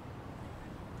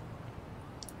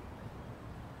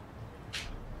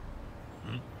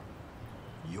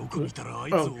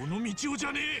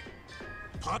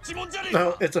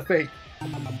 No, it's a fake.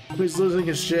 He's losing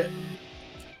his shit.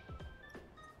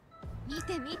 見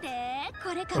て見て、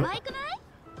これ可愛くない？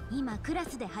今クラ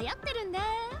スで流行ってるんだ。あ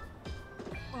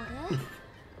れ？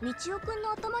みちおくん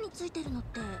の頭についてるのっ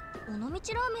て尾道ラー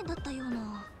メンだったよう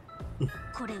な。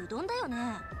これうどんだよ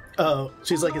ね。Oh,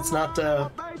 she's like, it's not,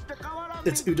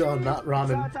 it's udon, not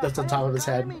ramen. That's on top of his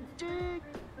head.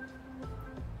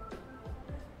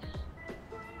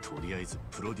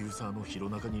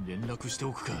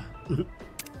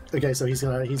 Okay, so he's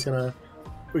gonna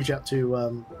reach out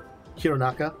to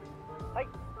Hironaka. Hi,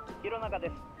 Hironaka で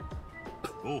す。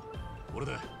おう、俺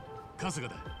だ。春日だ。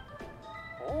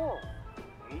おう、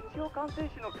道夫鑑定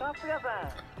士の春日さん。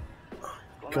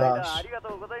この間ありがと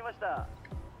うございました。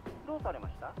どうされま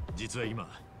した？実は今、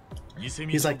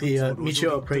He's like the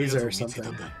Michio appraiser or something.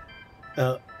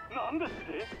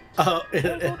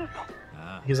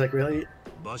 He's like, really?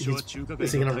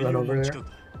 Is he gonna run over there? 道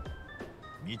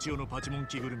夫のパチモン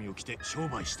着ぐるみを着て商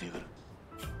売してやがる。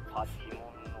パチ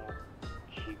モンの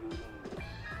着ぐるみ。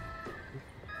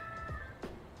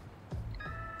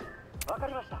わか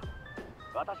りました。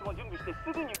私も準備して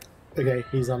すぐに。Okay,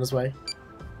 he's on his way.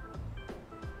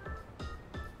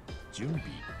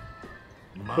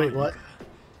 Wait, what?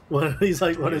 What? He's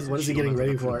like, what is he getting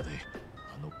ready for?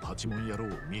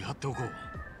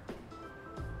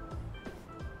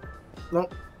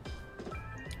 Nope.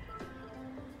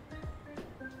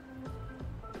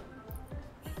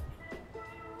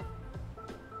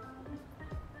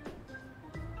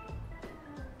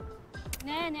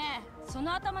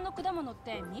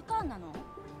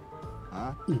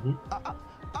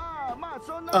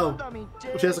 Oh,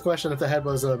 she has a question if the head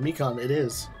was a Mikan. It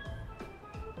is.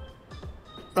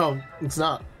 Oh, it's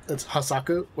not. It's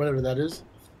Hasaku, whatever that is.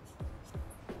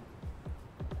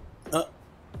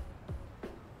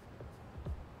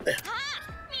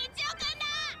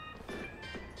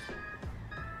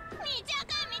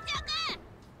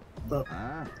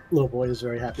 Little boy is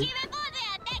very happy.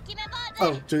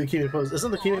 Oh, do the Kimi pose.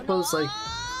 Isn't the Kimi pose like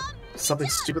something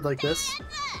stupid like this?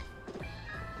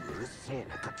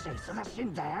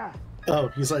 Oh,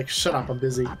 he's like, shut up, I'm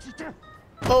busy.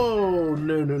 Oh,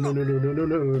 no, no, no, no, no, no, no,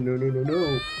 no, no, no, no,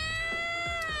 no.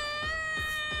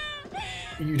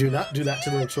 You do not do that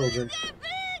to little children.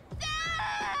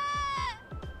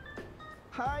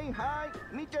 Hi, hi,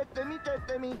 見てって見てっ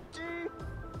てみっち。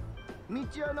み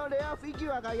ちおのレアフィギ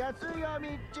ュアが安いよみ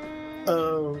っち。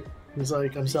Oh, he's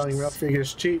like, I'm selling rough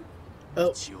figures cheap.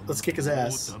 Oh, let's kick his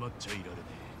ass.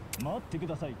 Oh,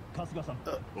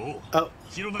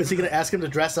 is he gonna ask him to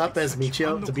dress up as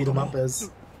Michio to beat him up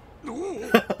as?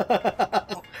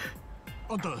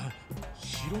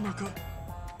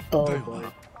 Oh boy.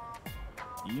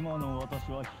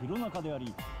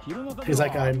 He's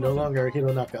like, I'm no longer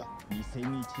Hironaka.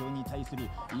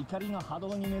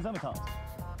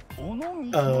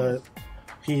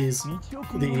 He's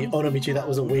the Onomichi that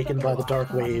was awakened by the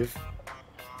dark wave.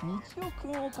 Oh,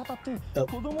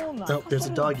 there's a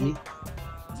doggy.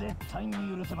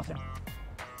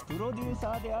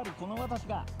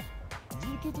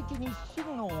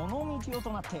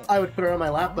 I would put her on my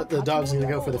lap, but the dog's gonna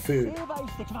go for the food.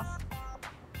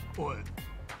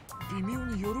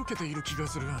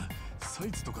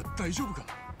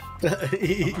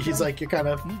 He's like, you're kind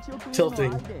of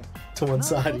tilting to one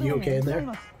side. Are you okay in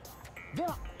there?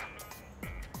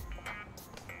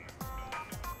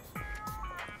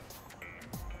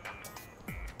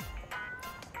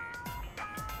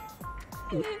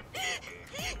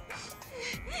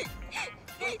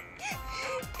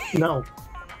 No.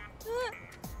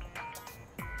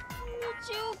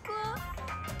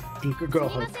 Good girl,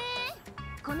 hug.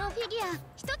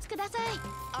 一つください。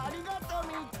ありがと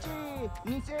うミッチー。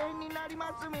2000円になり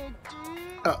ますミッチ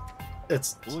ー。Oh,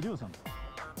 it's. お嬢さん、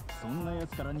そんなや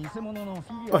つから偽物の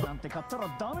フィギュアなんて買ったら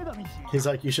ダメだミッチー。 He's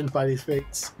like, you shouldn't buy these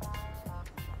fakes.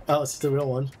 Oh, it's the real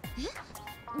one.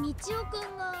 みちおく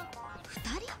んが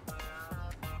2人？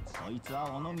そいつ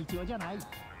は尾道じゃない。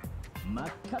真っ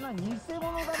赤な偽物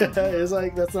だ。He's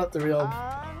like, that's not the real.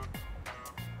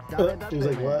 He's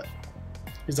like, what?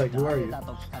 He's like, who are you? だ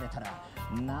と聞かれたら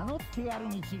名乗ってやる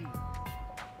ミチ。チ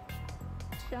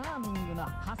ャーミングな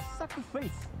八作フェイ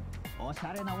ス、おし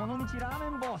ゃれな尾道ラー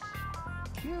メン帽子、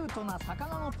キュートな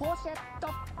魚のポシェット。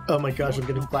 Oh my gosh, I'm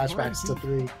getting flashbacks to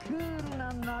 3. クール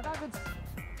な長靴、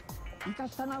生か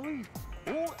したナウイ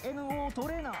ONO ト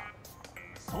レーナー。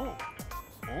そう、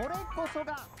俺こそ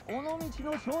が尾道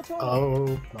の象徴。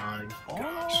 Oh my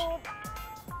gosh.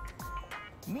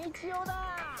 道夫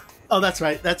だ。 Oh, that's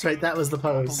right. That's right. That was the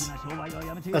pose.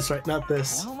 That's right. Not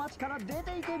this. この町から出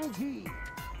ていけ道。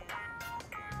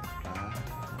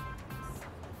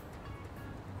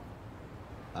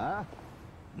あ？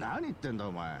何言ってんだ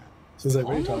お前。 He's like,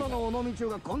 what are you 本 talking 物の尾道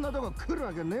がこんなとこ来る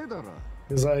わけねえだろ。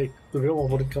 He's like, the real one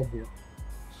wouldn't come here.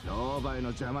 商売の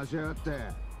邪魔しやがって。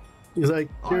 He's like,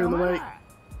 here in the way.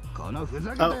 このふ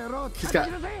ざけた野郎。 Oh,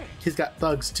 he's got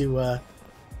thugs to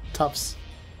Tufts.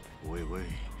 おいおい、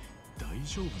大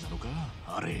丈夫なのか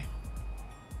あれ。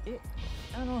ちょっ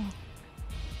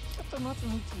と待つ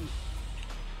ミ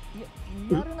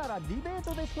チ。やるならディベー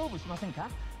トで勝負しませんか？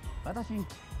私、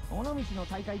尾道の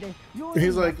大会で。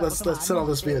 He's like, let's settle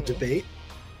this via debate.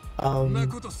 そんな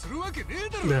ことするわけねえ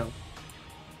だろ。 No.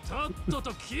 とっ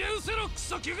とと消え失せろク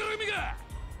ソ着ぐるみが。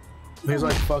 He's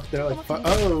like, fuck. They're like, fuck.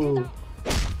 Oh.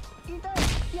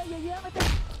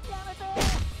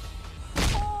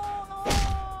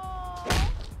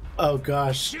 Oh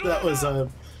gosh, that was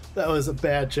a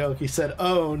bad joke. He said,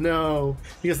 "Oh no,"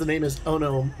 because the name is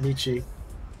Ono Michi.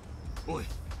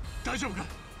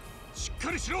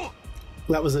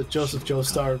 That was a Joseph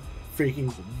Joestar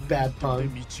freaking bad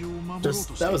pun.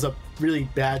 That was a really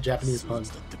bad Japanese pun.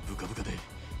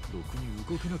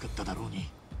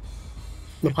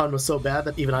 The pun was so bad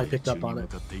that even I picked up on it.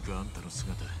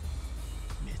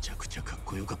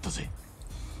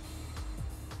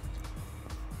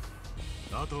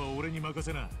 あとは俺に任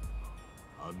せな。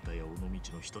あんたや尾道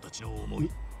の人たちの思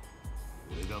い、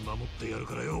俺が守ってやる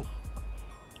からよ。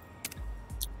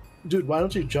 Dude, why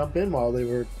don't you jump in while they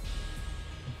were?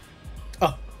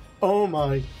 Oh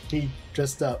my! He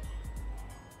dressed up.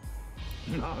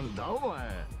 なんだお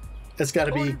前。 That's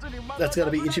gotta be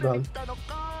Ichiban.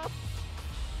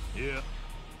 いや、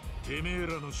てめえ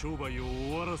らの商売を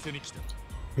終わらせに来た。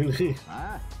偽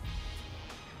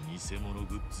物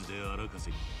グッズで荒稼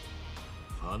ぎ。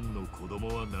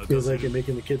 Feels like you're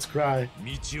making the kids cry.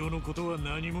 He's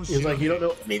like, you don't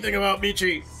know anything about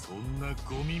Michi.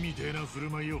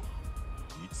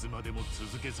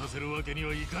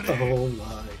 Oh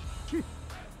my.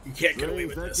 You can't get away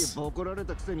with this.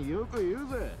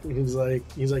 He's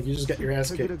like, you just got your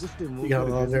ass kicked. You got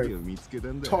on there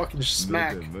talking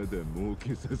smack.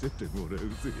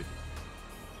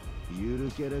 ゆ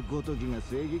るキャラごときが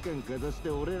正義感かざして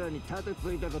俺らに盾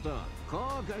ついたこと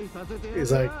後悔させてやる。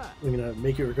 He's like, I'm gonna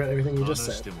make you regret everything you just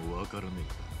said.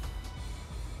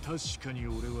 確かに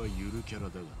俺はゆるキャラ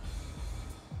だが、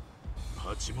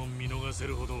八問見逃せ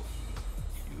るほど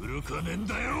ゆるかねん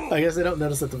だよ。 I guess they don't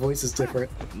notice that the voice is different.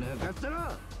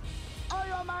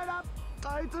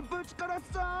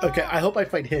 Okay, I hope I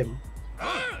fight him.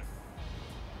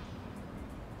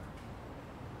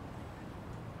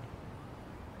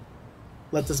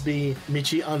 Let this be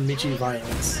Michi on Michi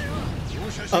violence.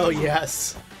 Oh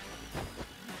yes.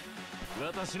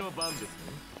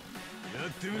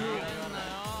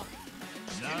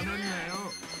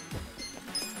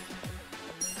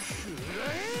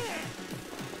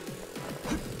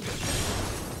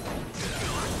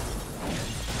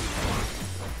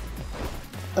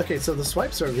 Okay, so the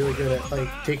swipes are really good at like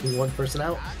taking one person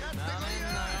out.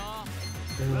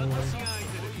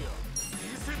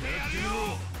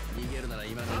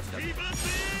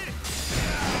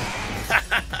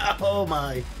 Oh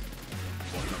my.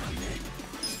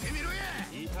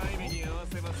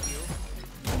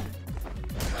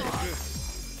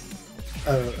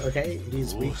 Okay,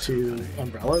 he's weak to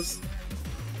umbrellas.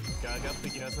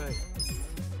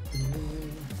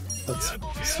 Let's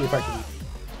see if I can.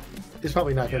 He's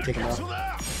probably not gonna take him out.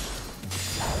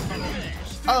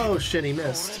 Oh shit, he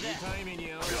missed.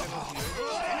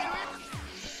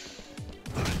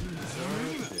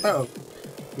 Oh,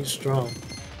 he's strong.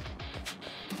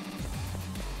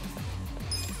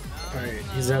 Alright,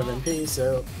 he's out of MP,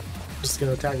 so just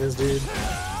gonna attack this dude.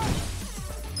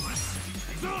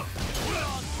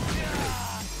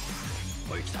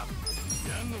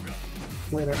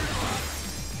 Later.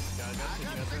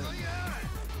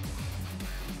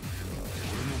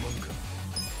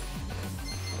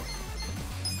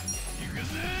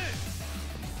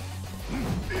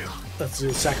 Let's do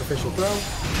a sacrificial throw.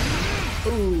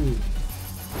 Ooh.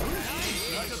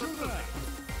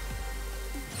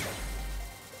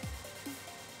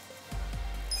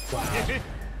 Wow.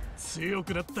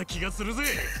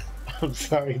 I'm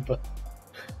sorry, but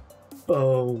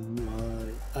oh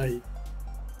my,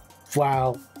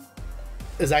 wow.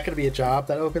 Is that going to be a job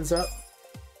that opens up?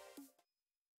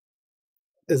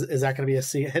 Is that going to be a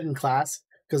hidden class?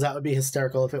 Because that would be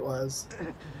hysterical if it was.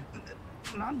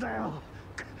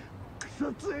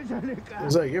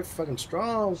 It's like, you're fucking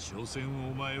strong. It's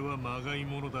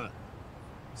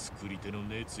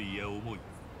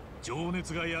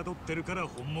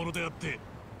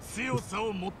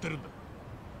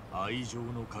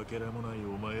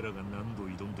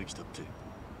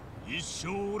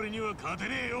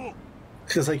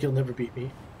like, you'll never beat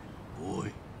me.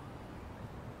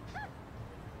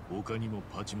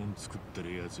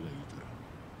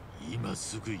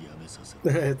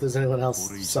 If there's anyone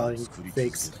else selling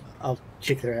fakes, I'll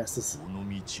kick their asses.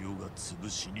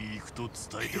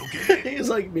 He's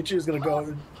like, Michiu's gonna go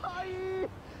and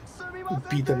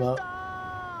beat them up.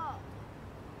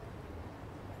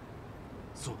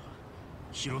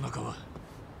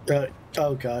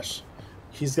 Oh gosh,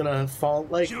 he's gonna fall.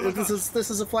 Like this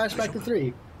is a flashback to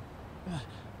 3.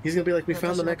 He's gonna be like, we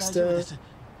found the next.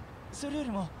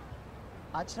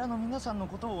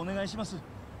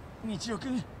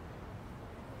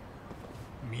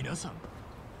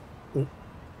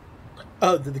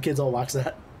 Oh, did the kids all watch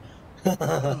that?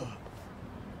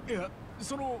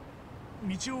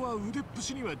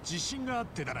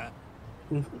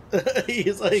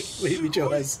 He's like,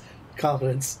 Michio has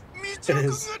confidence in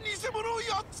his.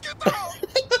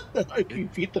 He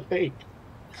beat the fake.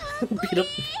 Beat up.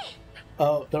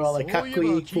 Oh, they're all like,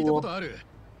 kakui, cool.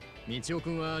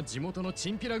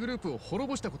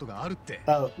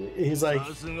 Oh, he's like,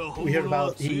 we heard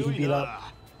about he beat up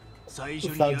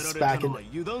thugs back in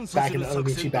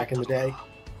Omichi back in the day.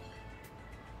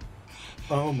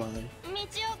 Oh my.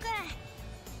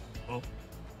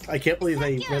 I can't believe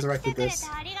they resurrected this.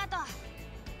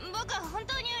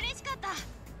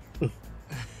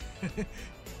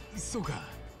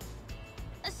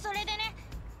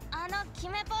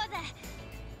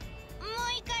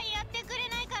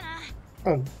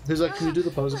 Oh, he's like, can you do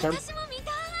the pose again?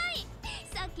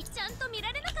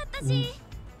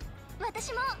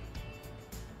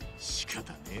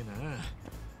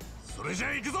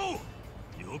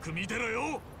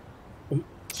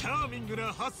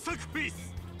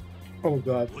 Oh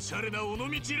god.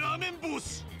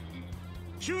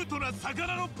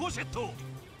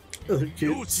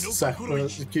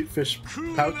 Cute fish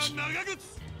pouch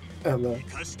and the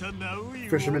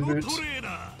fisherman boots.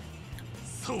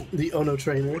 The Ono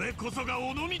trainer.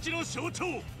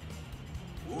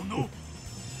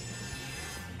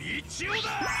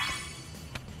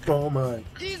 Oh my!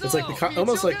 It's like the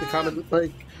almost like the common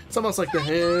like it's almost like the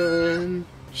hand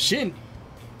shin.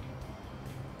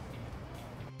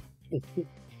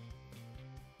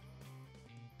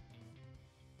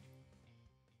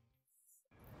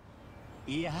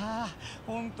 Yeah,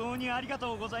 本当にありが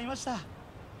とうございました。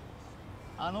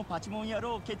あのパチモン野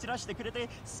郎を蹴散らしてくれて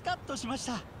スカッとしまし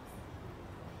た。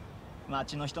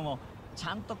町の人もち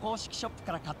ゃんと公式ショップ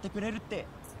から買ってくれるって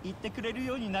言ってくれる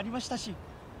ようになりましたし、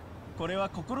これは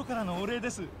心からのお礼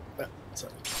です。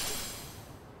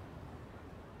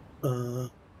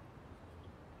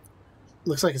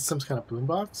Looks like it's some kind of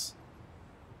boombox.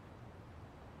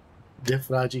 Diff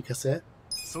Raji cassette.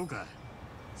 そうか。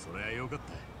それはよかっ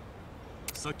た。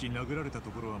さっき殴られたと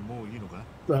ころはもういいのか?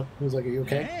 Well, he was like, "Are you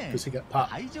okay?" Because he got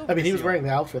popped. I mean, he was wearing the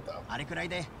outfit though. あれくらい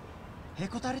でへ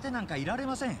こたれてなんかいられ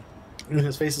ません。And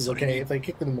his face is okay. If they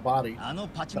kicked him in the body. あの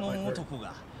パチモン男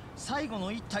が最後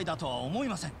の一体だとは思い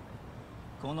ません。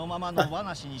このままの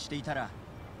話にしていたら、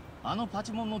あのパ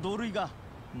チモンの同類が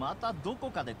またど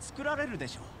こかで作られるで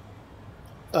しょ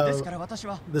う。ですから私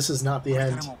は This is not the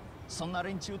end. そんな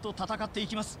連中と戦ってい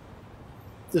きます。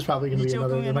There's probably going to be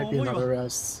another. There might be another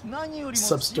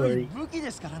sub story. 武器で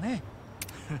すからね。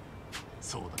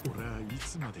そうだ。俺はい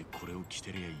つまでこれを着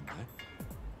てりゃいいんだ?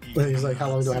 He's like, how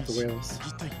long do I have to wear this?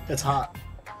 It's hot.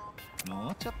 も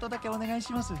うちょっとだけお願い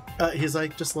します。He's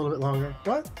like, just a little bit longer.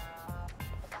 What?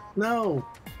 No.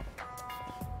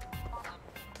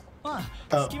 あ、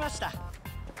着きました。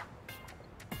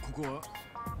ここは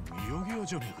土産屋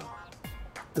じゃねえか。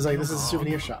 It's like, this is a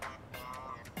souvenir shop.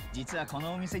 実はこ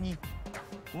のお店に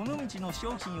尾道の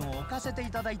商品を置かせてい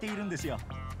ただいているんですよ。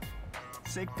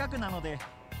せっかくなので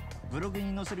ブログ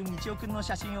に載せる道夫くんの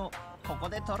写真をここ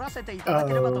で撮らせていただ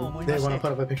ければと思いま they して。 want to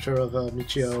put up a picture of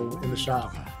Michio in the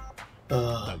shop.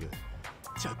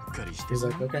 He's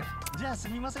like, okay. じゃあす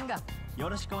みませんがよ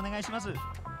ろしくお願いします。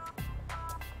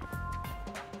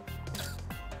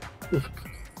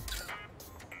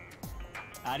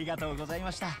ありがとうござい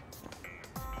ました。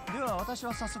では私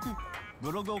は早速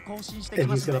ブログを更新してき And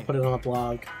ま he's す gonna ね。 put it on a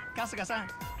blog. 春日さん、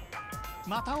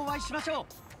またお会いしましょ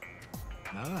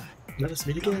う。なあ、 Let us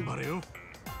meet again. 頑張れよ。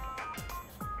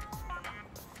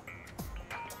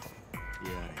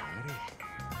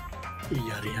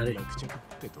やれやれ。落着っ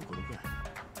てところか。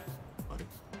あれ、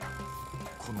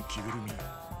この着ぐるみ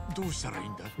どうしたらいい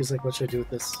んだ？ He's like, what should I do with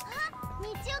this? み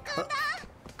ちおくんだ。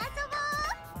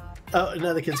 Oh,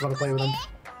 now the kids want to play with him.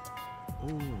 Oh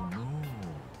no.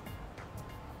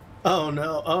 Oh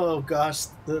no. Oh gosh.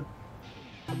 The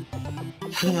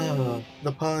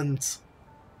the puns.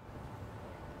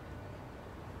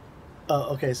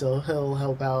 Oh, okay, so he'll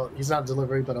help out. He's not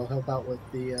delivering, but he'll help out with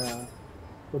the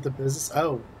business.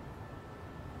 Oh.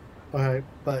 Alright,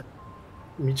 but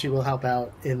Michi will help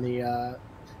out in the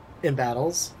in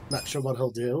battles. Not sure what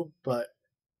he'll do, but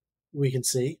we can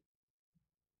see.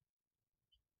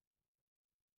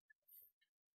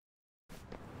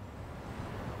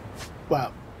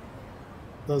 Wow.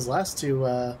 Those last two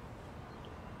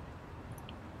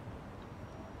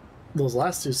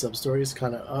sub stories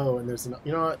kind of, oh, and there's an,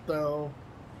 you know what though?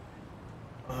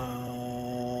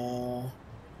 Oh,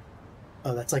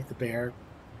 that's like the bear.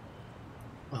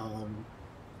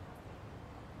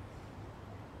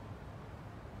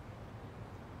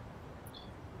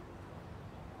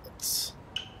 Let's,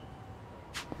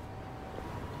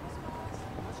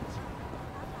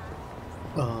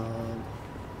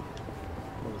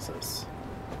 what is this?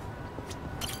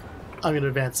 I'm gonna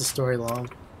advance the story along.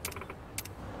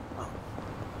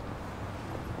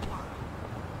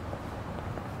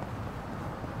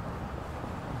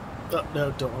 Oh,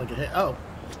 no, don't want to get hit. Oh,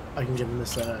 I can give him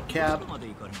this cab.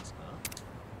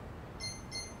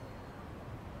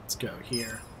 Let's go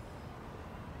here.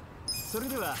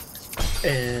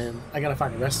 And I gotta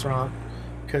find a restaurant,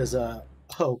 because,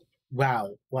 oh, wow,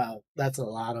 that's a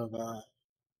lot of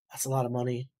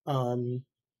money.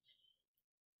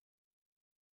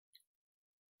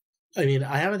 I mean,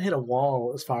 I haven't hit a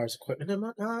wall as far as equipment and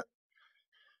whatnot.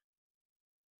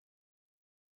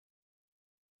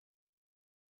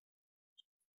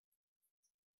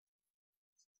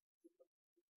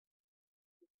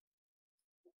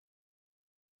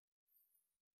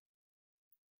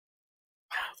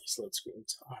 Wow, these load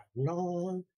screens are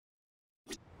long.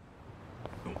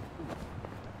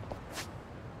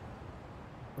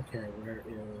 Okay, where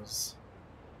is...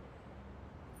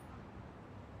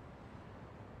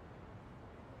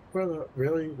 Brother,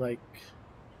 really? Like,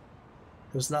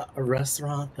 there's not a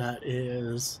restaurant that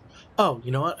is... Oh,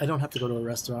 you know what? I don't have to go to a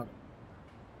restaurant.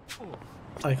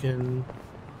 I can...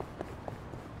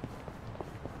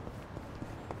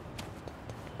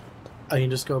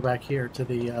 just go back here to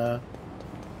the,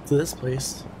 to this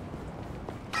place.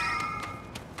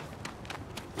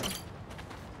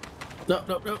 No.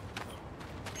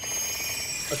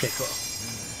 Okay, cool.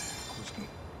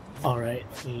 Alright,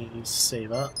 let me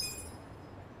save up.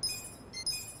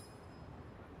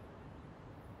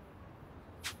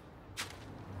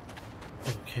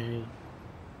 Okay.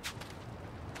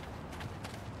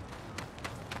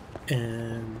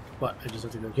 And what? I just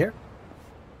have to go here?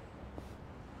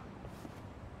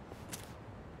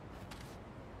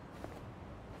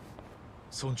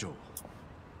 Sonjo.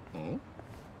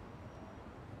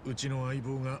 うちの相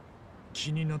棒が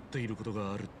気になっていること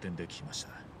があるってんで来ました。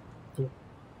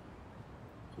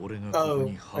俺がここ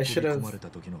に運び込まれた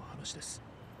時の話です。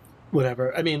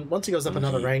Whatever. I mean, once he goes up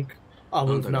another rank, I'll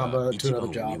move Namba to another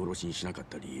job. 見殺しにしなかっ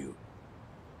た理由。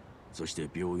そして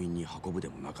病院に運ぶで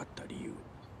もなかった理由。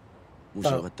も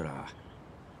しよかったら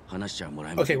話しちゃも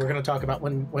らえますか。Okay, we're going to talk about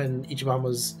when Ichiban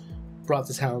was brought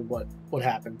to town, what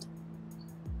happened.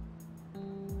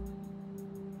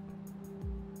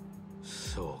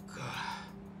 そうか。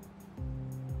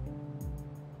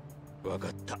わか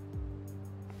った。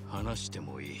話して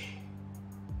もいい。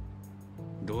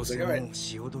どうせもう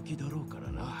潮時だろうか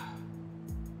らな。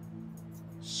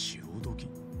潮時？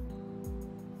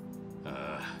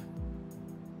ああ。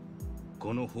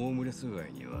このホームレス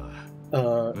街には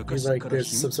he's like this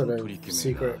some sort of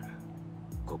secret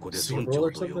ここで村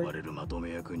長と呼ばれるまと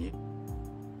め役に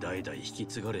代々引き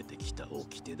継がれてきた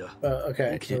掟だ。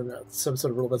Okay, so some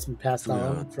sort of rule that's been passed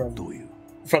on from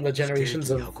the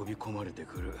generations of. 運び込まれて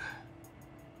くる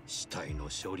死体の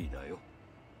処理だよ。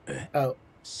Oh,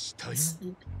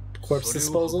 corpse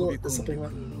disposal or something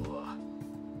like that.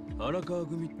 荒川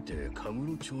組ってカム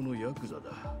ロ町のヤクザ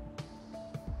だ。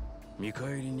見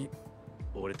返りに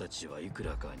俺たちはいく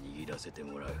らか握らせて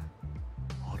もらう。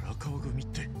荒川組っ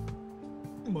て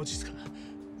マジっすか。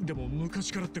でも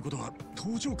昔からってことは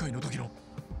登場会の時の。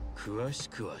詳し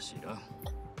くは知らん。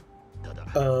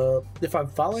 if I'm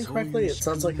following correctly, it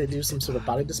sounds like they do some sort of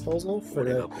body disposal for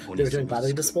the. They were doing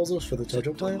body disposals for the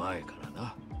Tojo clan.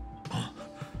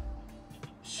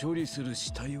 処理する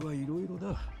死体はいろいろ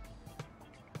だ。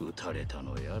撃たれた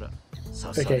のやら。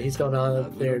 Okay, he's going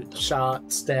on there, shot,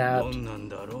 stabbed, どんなん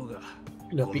だろうが、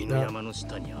 beaten ゴミの up. 山の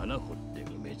下に穴掘って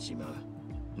埋めちまう。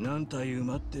何体埋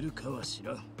まってるかは知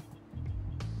らん。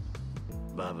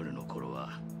バブルの頃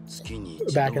は月に一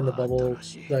度 Back in the はあった bubble, ら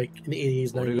しい。 like in the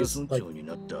 80s, 俺が 90s, 村 like 長に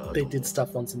なった後 they did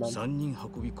stuff once a month. 3人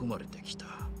運び込まれてきた。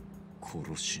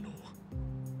殺しの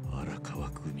荒川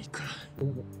組か。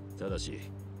ただし、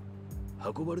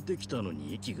運ばれてきたの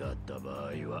に息があった場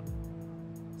合は、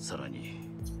さらに。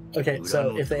 Okay,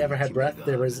 so if they ever had breath,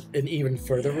 there was an even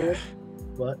further rule.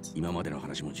 What? 今までの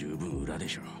話も十分裏で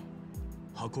しょ。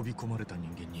運び込まれた人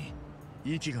間に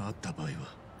息があった場合は。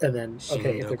 And then,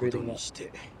 okay, if they're breathing well.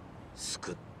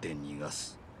 救って逃が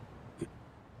す。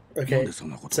 Okay,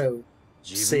 so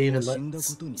save and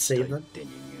let's save them.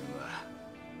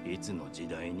 いつの時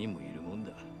代にもいるもん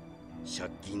だ。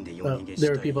借金で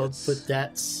There are people with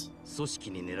debts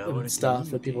and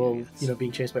stuff, with people, you know,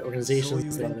 being chased by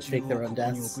organizations that want to fake their own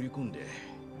deaths.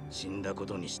 死んだこ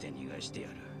とにして逃がしてや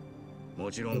る。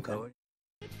もちろん代わり。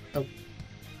 Oh,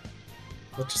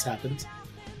 what just happened?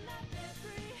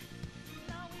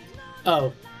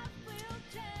 Oh,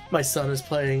 my son is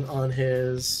playing on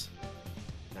his.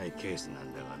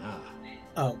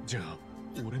 Oh,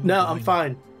 no, I'm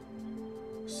fine.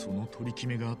 その取り決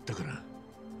めがあったから、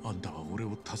あんたは俺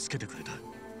を助けてくれた。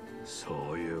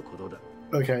そういうことだ。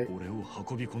Okay. 俺を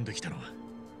運び込んできたのは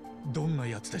どんな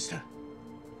やつでした？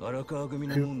荒川組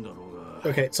のもんだろう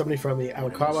が。 Okay, somebody from the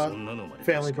Awakawa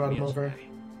family brought him over,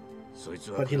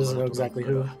 but he doesn't know exactly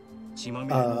who.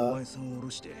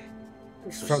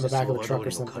 From the back of the truck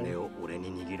or something,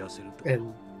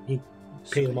 and he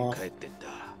paid him off. And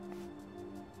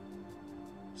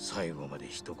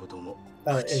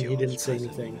he didn't say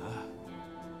anything.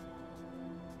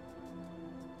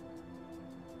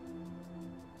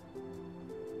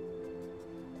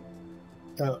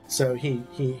 Oh, so he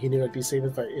knew I'd be safe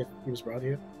if he was brought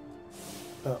here.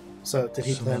 Oh, so did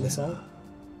he plan this all?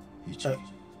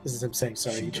 This is him saying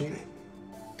sorry, Ichi.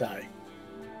 Die.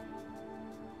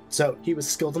 So he was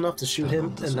skilled enough to shoot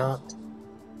him and not.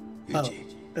 Oh,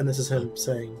 and this is him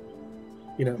saying,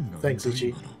 you know, thanks,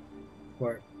 Ichi.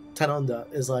 Or Tenonda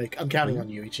is like, I'm counting on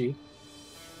you, Ichi.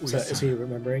 So is he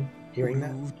remembering hearing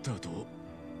that?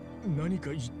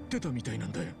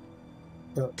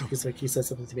 Oh, he's like, he said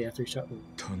something to me after he shot me.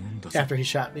 After he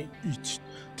shot me.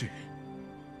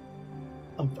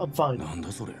 I'm fine.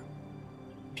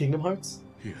 Kingdom Hearts?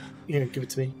 Yeah. Here, give it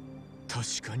to me.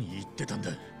 確かに言ってたん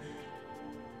だ。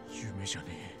夢じゃね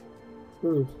え。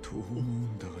Ooh. と思う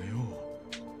んだがよ。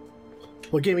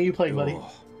What game are you playing, buddy?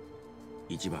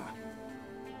 1番。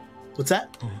 What's that?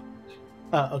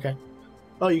 Okay.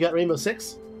 Oh, you got Rainbow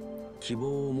Six? 希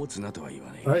望を持つなとは言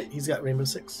わない。 Alright, he's got Rainbow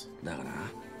Six. だがな、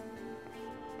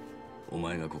お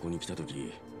前がここに来た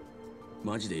時、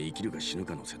マジで生きるか死ぬ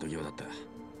かの瀬戸際だった。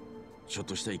ちょっ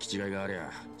とした行き違いがあり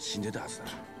ゃ死んでたはずだ。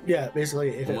Yeah,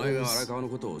 basically, if it お前が was 荒川の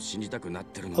ことを信じたくなっ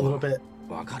てる a の little は bit,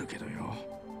 わかるけどよ。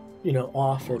you know,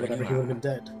 off or whatever, he would have been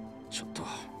dead. ちょっと。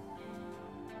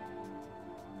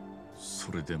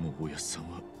それでもおやっさん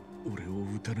は俺を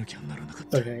撃たなきゃならなかっ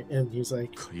た。 Okay, and he's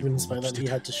like, even despite that, he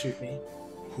had to shoot me.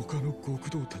 他の極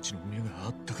道たちの目があ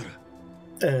ったか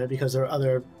ら。Because there are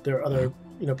other,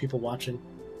 you know, people watching.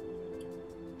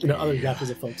 You know, other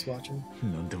Yakuza folks watching.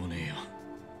 なんでもねえよ。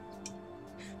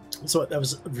 So that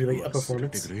was really a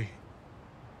performance.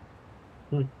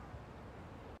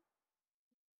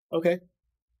 Okay.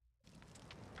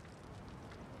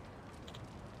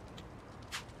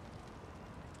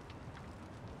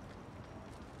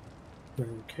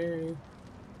 Okay.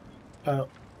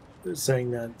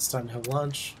 Saying that it's time to have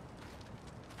lunch.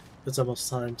 It's almost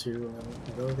time to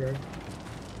get over.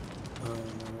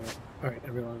 Alright,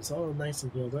 everyone's all nice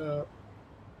and healed up.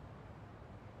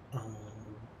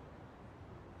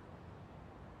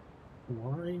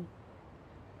 Why?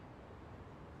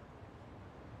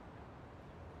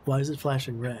 Why is it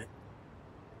flashing red?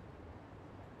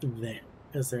 There.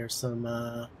 Is there some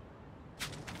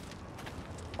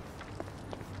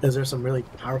really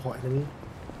powerful enemy?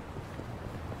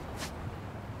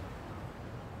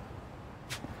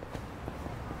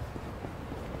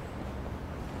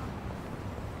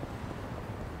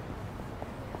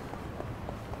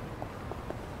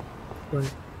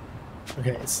 Right.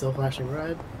 Okay, it's still flashing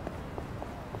red.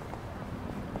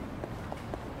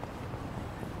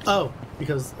 Oh,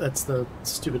 because that's the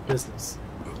stupid business.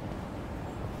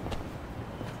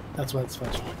 That's why it's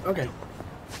flashing red. Okay.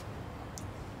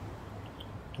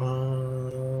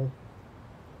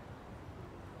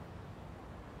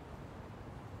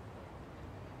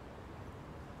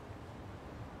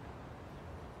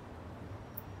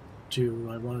 Do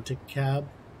I want to take a cab?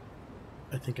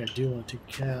 I think I do want to take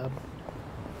a cab.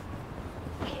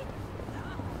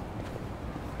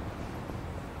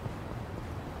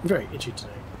 I'm very itchy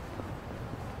today.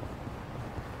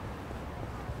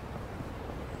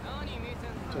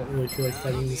 Don't really feel like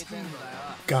fighting these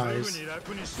guys.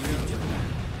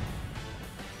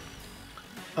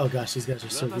 Oh gosh, these guys are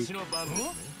so weak.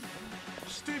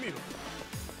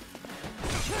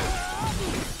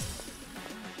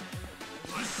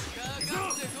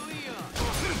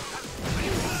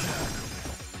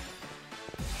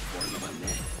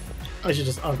 I should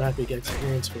just automatically get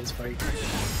experience for this fight.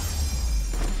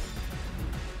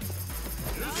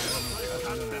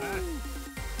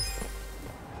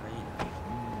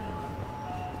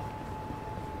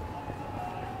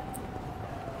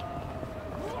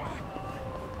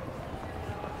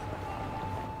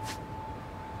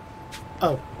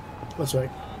 Oh, that's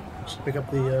right. Should pick up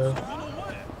the,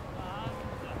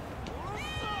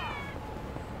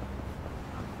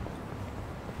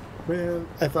 Man,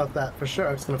 I thought that for sure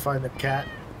I was gonna find the cat.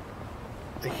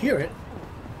 I hear it.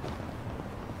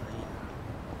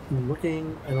 I'm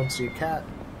looking, I don't see a cat.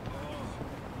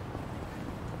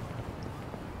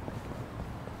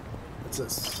 What's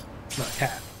this? It's not a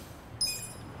cat.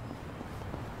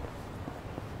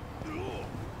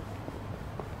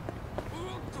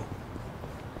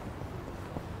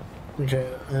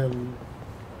 Okay, I'm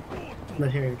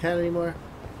not hearing a cat anymore.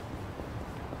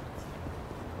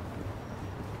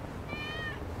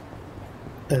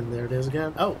 And there it is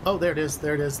again. Oh, there it is,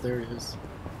 there it is, there it is.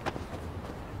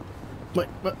 Wait,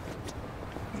 what?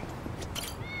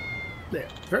 There,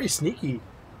 very sneaky.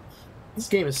 This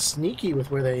game is sneaky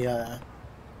with where they,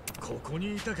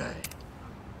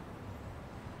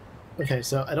 Okay,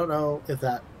 so I don't know if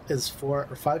that is 4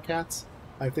 or 5 cats.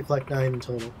 I have to collect 9 in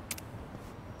total.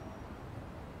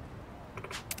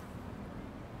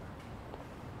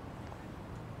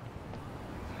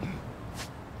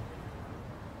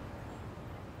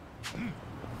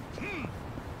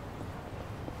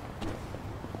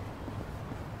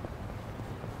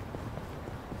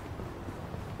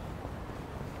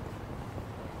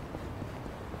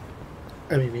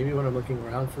 I mean, maybe when I'm looking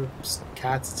around for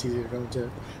cats, it's easier to go into.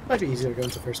 Might be easier to go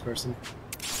into first person.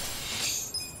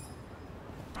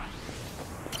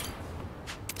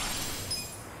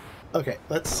 Okay,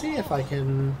 let's see if I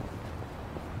can.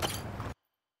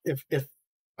 If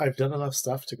I've done enough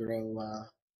stuff to grow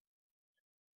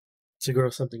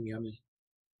something yummy.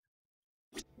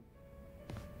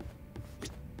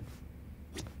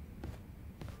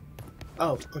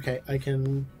 Oh, okay. I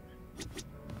can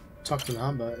talk to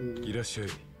Namba and.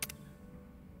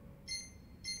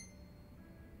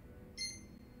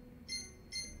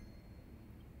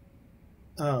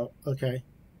 Oh, okay.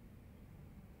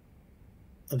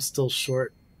 I'm still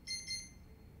short.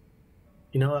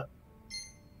 You know what?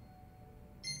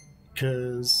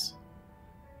 Because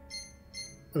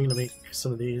I'm gonna make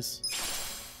some of these.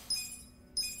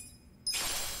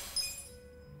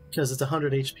 Because it's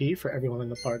 100 HP for everyone in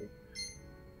the party.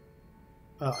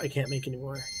 Oh, I can't make any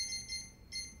more.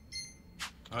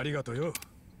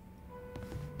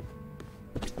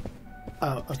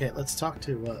 Oh, okay. Let's talk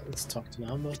to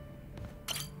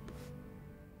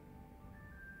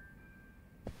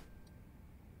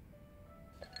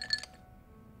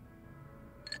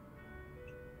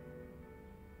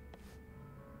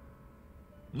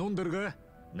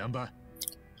Namba.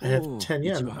 I have 10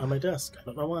 yen on my desk. I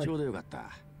don't know why.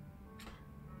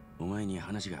 お前に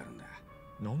話があるんだ。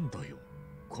なんだよ、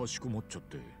かしこまっちゃっ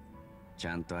て。ち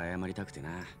ゃんと謝りたくて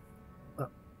な。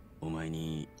お前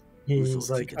に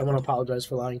He's like, I want to apologize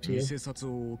for lying to you. 偽札を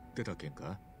追ってた件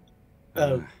か？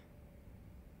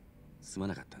すま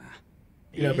なかったな。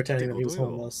You know, pretending that he was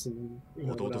homeless and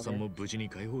弟さんも無事に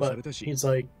解放されたし。He's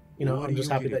like, you know, I'm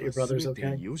just happy that your brother's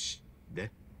okay. よし。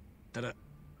で、ただ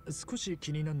少し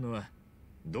気になるのは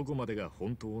どこまでが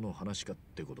本当の話かっ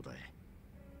てことだ。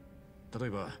例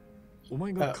えば。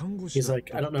He's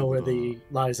like, I don't know where the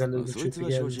lies end and the truth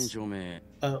begins. You know,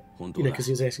 because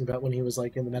he was asking about when he was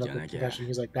like in the medical profession.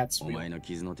 He's like, that's real.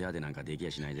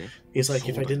 He's like,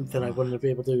 if I didn't, then I wouldn't be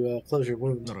able to close your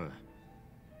wound.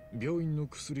 病院の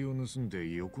薬を盗んで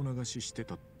横流しして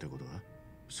たってことだ。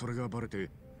それがバレて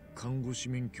看護師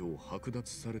免許を剥奪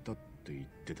されたって言っ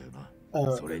てたよな。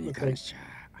それに関しちゃ、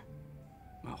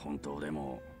まあ本当で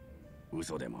も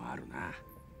嘘でもあるな。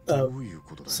どういう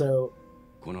ことだ。So,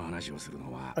 この話をする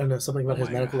のは、I don't know, something about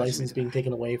his medical license being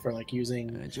taken away for like using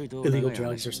illegal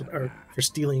drugs or something, or for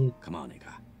stealing.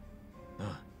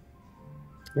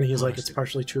 And he's like, it's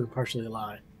partially true and partially a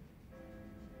lie.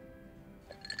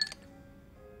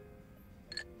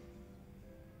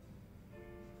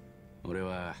 俺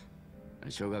は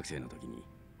小学生の時に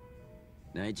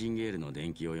ナイチンゲールの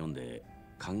伝記を読んで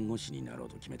看護師になろう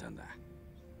と決めたんだ。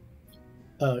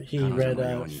He read,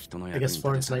 I guess,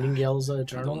 Florence Nightingale's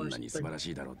journal or something.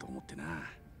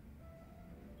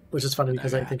 Which is funny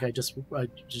because I think I just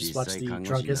watched the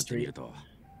drunk history thing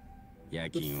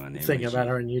about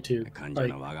her on YouTube like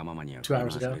 2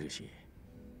 hours ago.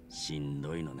 しん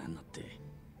どいのなんのって。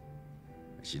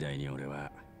次第に俺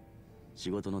は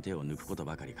仕事の手を抜くこと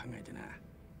ばかり考えてな。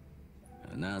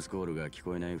ナースコールが聞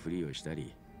こえないふりをした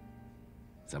り、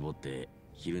サボって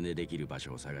昼寝できる場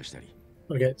所を探したり。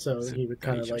Okay, so he would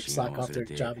kind of like slack off their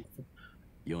job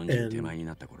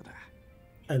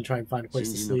and try and find a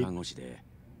place to sleep.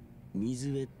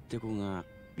 水江って子が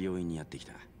病院にやってき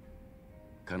た。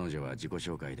彼女は自己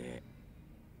紹介で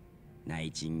ナ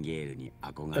イチンゲールに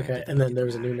憧れてた。Okay, and then there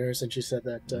was a new nurse and she said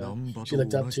that she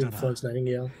looked up to Florence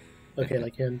Nightingale. Okay,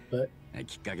 like him, but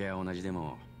きっかけは同じで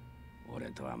も俺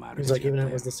とはまる it was like even if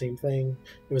it was the same thing,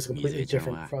 it was completely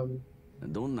different from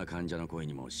どんな患者の声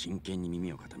にも真剣に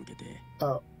耳を傾けて、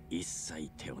一切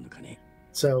手を抜かねえ。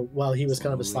So while he was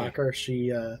kind of a slacker,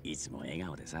 she, いつも笑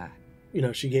顔でさ、you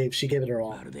know, she gave it her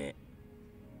all. まるで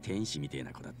天使みたい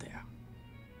な子だったよ。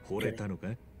惚れたのか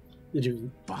Did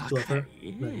you love her?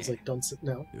 No, he's like, don't sit,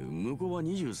 no. 向こうは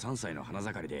23歳の花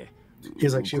盛りで、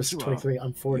He's like, she was 23,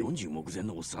 I'm 40. 40目前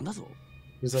のおっさんだぞ。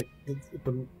He's like,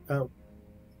 oh,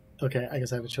 okay, I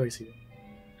guess I have a choice here.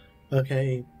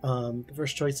 Okay, the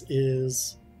first choice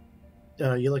is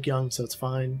you look young, so it's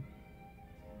fine.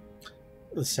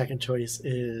 The second choice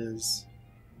is,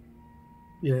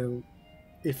 you know,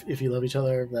 if you love each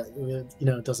other, that, you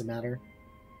know, it doesn't matter.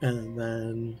 And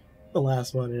then the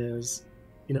last one is,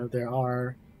 you know, there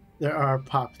are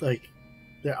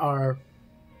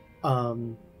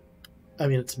I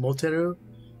mean, it's moteru,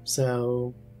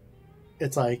 so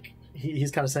it's like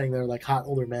he's kind of saying they're like hot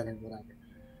older men or whatever.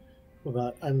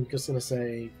 But I'm just gonna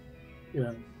say, you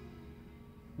know,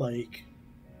 like,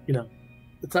 you know,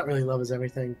 it's not really love is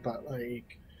everything, but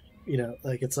like, you know,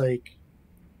 like it's like,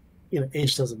 you know,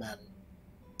 age doesn't matter.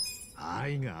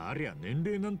 愛がありゃ年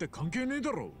齢なんて関係ねえ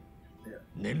だろ。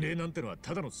年齢なんてのは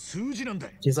ただの数字なんだ。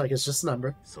He's like, it's just a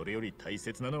number. それより大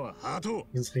切なのはハート。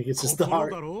He's like, it's just the heart. 心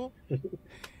だろ。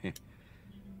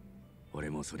俺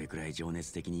もそれくらい情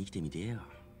熱的に生きてみてよ。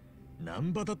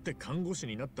難波だって看護師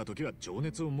になった時は情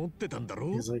熱を持ってたんだろ。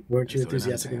He's like, weren't you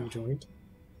enthusiastic when you joined?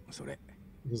 それ。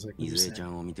He's like, 水江ちゃ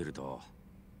んを見てると、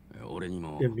俺に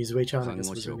も Mizuei-chan, 看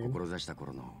護師を志した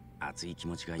頃の熱い気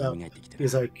持ちが蘇ってきて。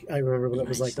He's like, I remember what it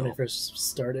was like when I first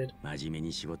started. 真面目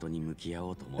に仕事に向き合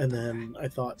おうと思った。And then I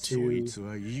thought to, you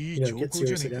know, get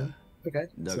serious again. Okay.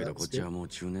 だけどこっちはもう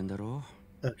中年だろ。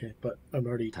Okay, but I'm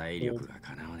already 体力が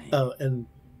かなわねえ。Oh, and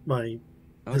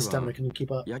his stomach couldn't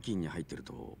keep up. 夜勤に入ってる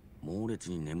と猛烈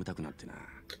に眠たくなってな。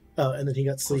Oh, and then he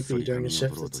got sleepy during his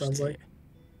shift, it sounds like.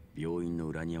 病院の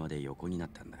裏庭で横になっ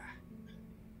たんだ。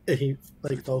And he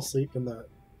like fell asleep in the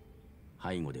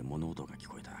背後で物音が聞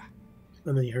こえた。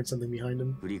And then he heard something behind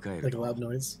him, 振り返る like と a loud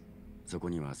noise. そこ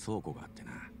には倉庫があって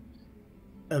な。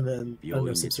 And then I don't 病 know,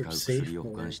 院で some 使 sort う of safe 薬を保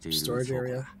or 管している storage 倉庫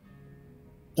area.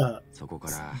 だ。そこか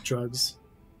ら Drugs.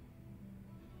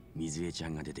 水江ちゃ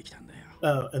んが出てきたんだよ。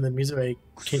Oh, and then Mizuei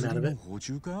came out of it. 補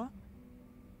充か？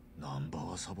ナンバー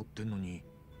はサボってんのに、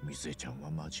水江ちゃん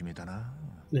は真面目だな。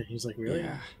Yeah, he's like, い really?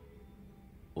 や、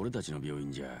俺たちの病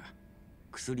院じゃ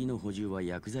薬の補充は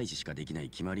薬剤師しかできない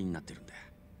決まりになってるんだ。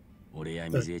俺や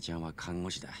水江ちゃんは看護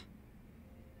師だ。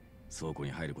倉庫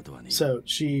に入ることはね。So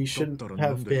she shouldn't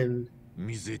have been.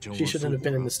 She shouldn't have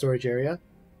been in the storage area.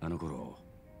 あの頃、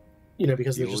You know,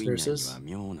 because they're 病 just 院内に nurses. は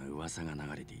妙な噂が流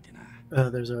れていてな。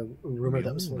There's a rumor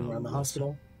that was floating around the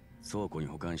hospital. 倉庫に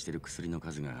保管している薬の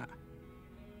数が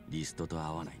リストと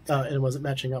合わないんだ。 And it wasn't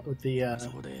matching up with the そ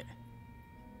こで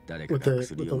誰かが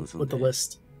薬を盗ん with the で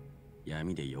list.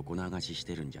 闇で横流しし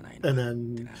てるんじゃないの And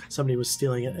then somebody was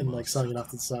stealing it and like selling it off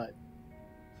to the side.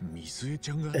 水江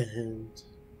ちゃんが And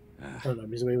I don't know,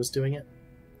 Mizuei was doing it?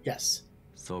 Yes.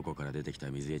 倉庫から出てき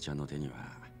た水江ちゃんの手には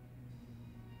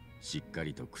しっか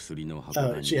りと薬の箱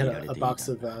が She 握 had られ a ていた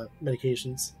box of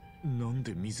medications. なん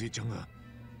で水江ちゃんが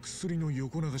薬の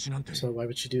横流しなんて。 So why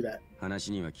would she do that?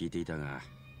 話には聞いていたが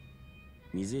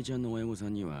水江ちゃんの親御さ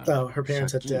んには her parents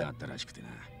had 借金があったらしくてな。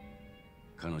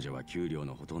彼女は給料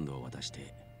のほとんどを渡し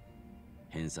て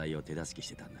返済を手助けし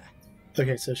てたんだ。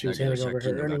Okay, so she was handing over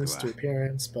her earnings to her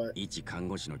parents, but 一看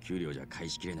護師の給料じゃ返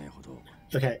しきれないほど。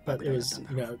Okay, but it was,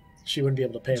 she wouldn't be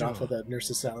able to pay it off with a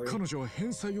nurse's salary. 彼女は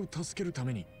返済を助けるた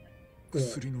めに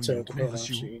So to pay it off,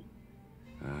 she.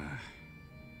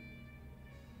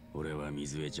 俺は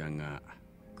水江ちゃんが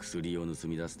薬を盗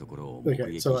み出すところを目 Okay,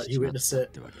 撃 so し he ちまった witnessed っ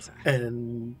it, てわけさ。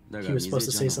 and he was supposed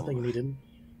to say something and he didn't.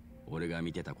 俺が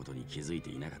見てたことに気づいて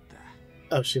いなかっ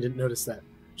た。Oh, she didn't notice that.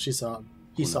 He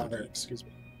saw her, excuse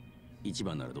me. 一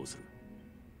番ならどうする？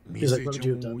水江ち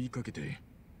ゃんを追いかけて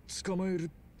捕まえるっ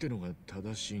てのが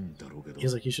正しいんだろうけど。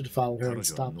He's like, you should follow her and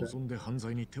stop her. 望んで犯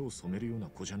罪に手を染めるような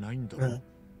子じゃないんだろう。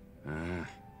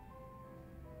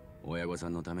親御さ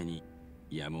んのために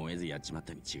やむを得ずやっちまっ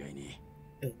たに違いね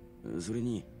え。それ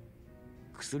に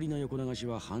薬の横流し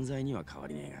は犯罪には変わ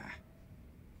りねえが、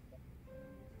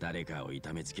誰かを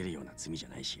痛めつけるような罪じゃ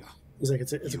ないしよ。He's like,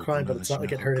 it's a crime, but it's not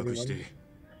like it hurt anyone.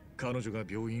 彼女が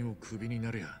病院をクビに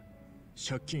なれや、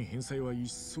借金返済は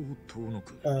一層遠の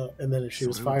く。And then if she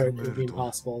was fired, it would be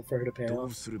impossible for her to pay ど off.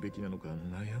 うするべきなのか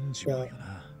悩んじまうよ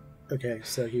な。Okay,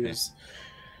 so he was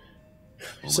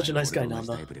such a nice guy now,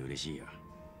 though.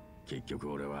 結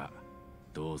局俺は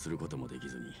どうすることもでき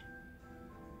ずに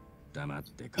黙っ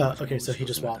て。Okay, so he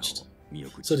just watched.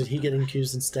 So did he get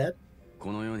accused instead?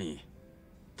 この世に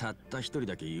たった一人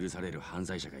だけ許される犯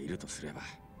罪者がいるとすれば。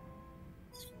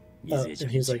And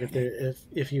he was like,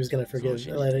 if he was gonna forgive,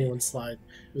 let anyone slide,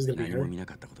 it was gonna be her.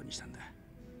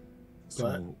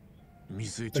 But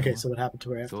okay, so what happened to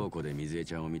her after? 倉庫で水江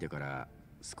ちゃんを見てから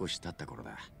少し経った頃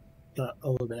だ。A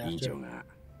little bit 院長 after. が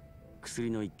薬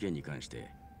の一件に関し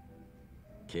て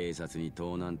警察に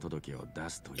盗難届を出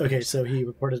すという。Okay, so he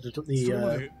reported it to the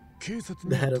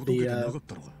head of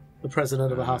the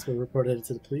president of the hospital reported it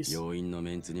to the police 病院の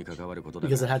メンツに関わることだ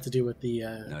because it had to do with the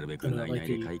なるべく内々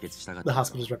で解決したかっ the た。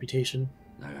 hospital's reputation.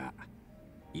 だが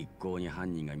一向に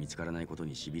犯人が見つからないこと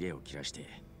に痺れを切らして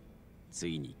つ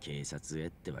いに警察へっ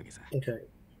てわけさ。Okay.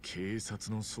 警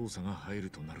察の捜査が入る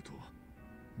となると、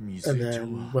 And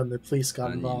then when the police got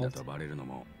犯人だ involved, とバレるの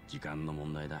も時間の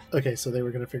問題だ。 okay, so they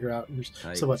were going to figure out.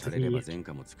 逮 So 捕 what さ did れれば he 前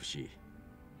科もつくし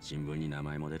新聞に名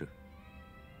前も出る。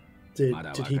 did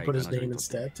he put his name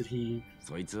instead? Did he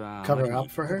そいつは cover up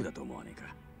for 僕 her? だと思わねえ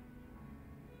か。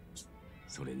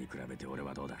それに比べて俺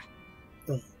はどうだ。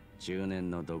中年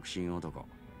の独身男。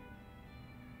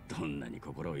どんなに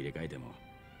心を入れ替えても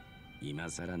今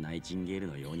さらナイチンゲール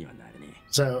のようにはなれねえ。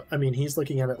 So I mean, he's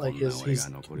looking at it like he's he's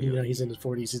in his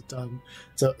 40s. He's done.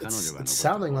 So it's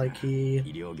sounding like he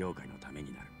医療業界のため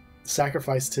になる。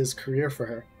 sacrificed his career for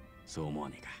her. そう思わ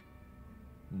ねえか。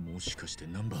もしかして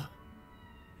ナンバ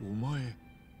ー、お前。あ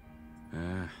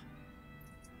あ、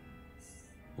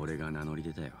俺が名乗り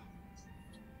出たよ。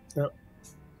 Yep.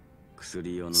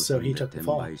 薬を So 盗ん he で took the 転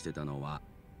fall. 売してたのは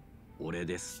俺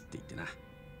ですって言ってな。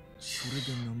それ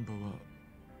でナンバーは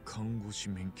看護師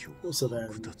免許を So then,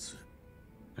 剥奪。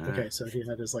 okay, so he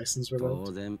had his license 当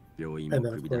revoked, 然病院 and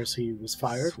も then ク of ビだ。 course he was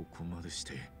fired. そこまでし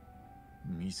て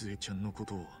水江ちゃんのこ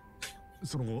とを、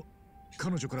その後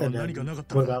彼女からは And 何か then なかっ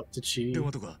た what のか。 about did she 電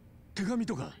話とか手紙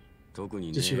とか。特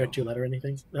に did ね she えよ write you a letter or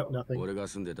anything? No, nothing. 俺が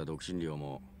住んでた独身寮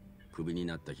もクビに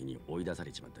なった日に追い出さ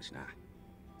れちまったしな。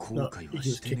後 No, 悔 he は was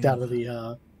してね kicked え out の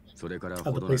of か。 the それから of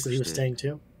ほ the どなく place that he was して staying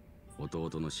to.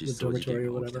 弟の失踪事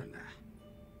件が起きたんだ。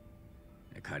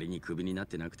仮にクビになっ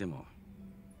てなくても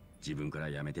自分か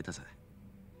ら辞めてたさ。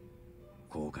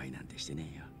後悔なんてして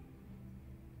ねえよ。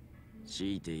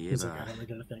強いて言え He's ば like, I don't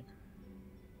regret a thing.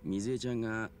 水江ちゃん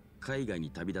が海外に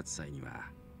旅立つ際に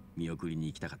は見送りに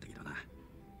行きたかったけどな。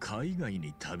海外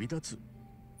に旅立つ。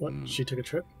 What? She took a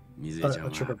trip? 水江ちゃん A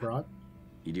trip は abroad?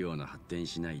 医療の発展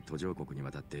しない途上国に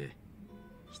渡って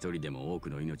一人でも多く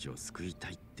の命を救いた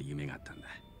いって夢があったんだ。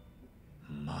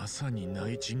まさにナ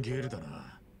イチンゲールだ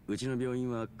な。うちの病院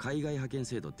は海外派遣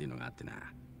制度っていうのがあってな。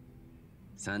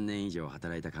3年以上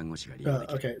働いた看護師が利用で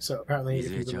きる。 Okay, so apparently if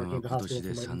水江 you've ち been ゃん working は at the 今 hospital 年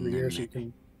で for 3 like 3 years,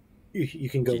 年 you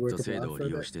can go きっ work と制度 abroad を for 利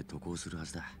a 用 bit. して渡航するは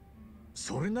ずだ。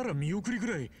それなら見送りぐ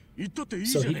らい行ったっていい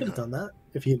じ So ゃ he ね could え have か。 done that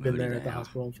if he had been there at the 無理だよ。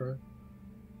 hospital for.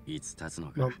 いつ経つ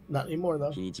のか Well, not anymore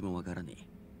though. 日にちもわからねえ。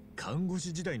看護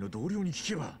師時代の同僚に聞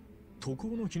けば渡航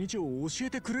の日にちを教え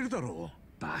てくれるだろ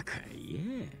う。バカ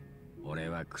言え。俺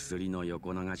は薬の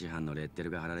横流し犯のレッテ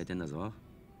ルが貼られてんだぞ。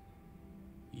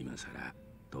今さら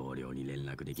同僚に連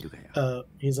絡できるかよ。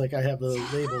He's like, I have a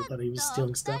label that he was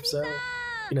stealing stuff, so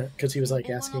because he was like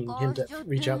asking him to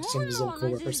reach out to some of his old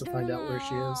coworkers to find out where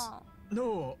she is.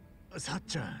 のさっ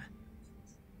ちゃん、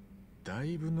だ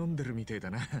いぶ飲んでるみてえだ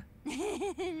な。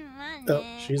Oh,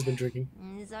 she's been drinking.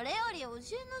 それより教えなさ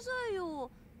い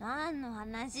よ。何の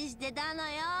話してたのよ。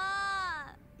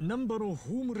難波の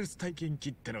ホームレス体験記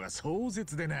ってのが壮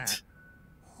絶でな。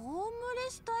ホームレ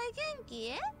ス体験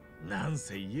記？なん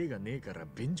せ家がねえから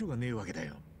便所がねえわけだ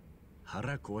よ。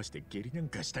腹壊して下痢なん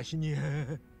かした日にゃ。汚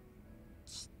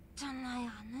い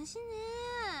話ね。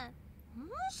もう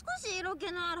少し色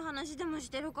気のある話でもし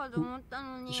てるかと思った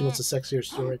のに。She wants a sexier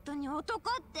story. 本当に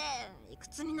男っていく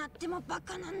つになってもバ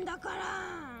カなんだから。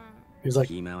He's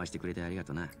like, 気回してくれてありが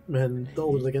とな。 man, the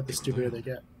older they get, the stupider they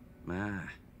get. まあ、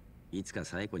いつか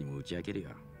最後にも打ち明けるよ。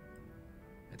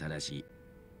ただし、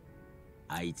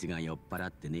あいつが酔っ払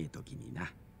ってねえ時にな。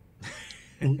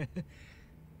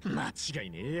間違い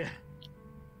ねえや。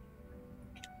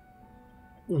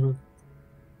Mm-hmm.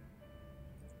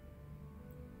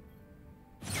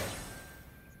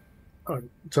 Oh,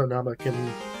 so Nama can.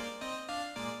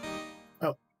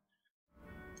 Oh,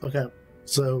 okay.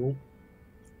 So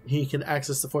he can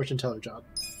access the fortune teller job.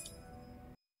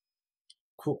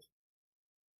 Cool.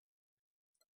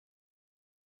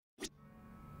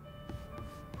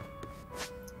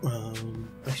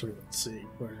 Actually, let's see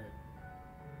where.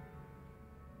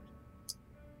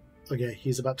 Okay,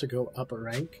 he's about to go up a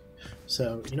rank.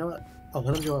 So you know what? I'll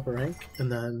let him go up a rank,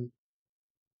 and then.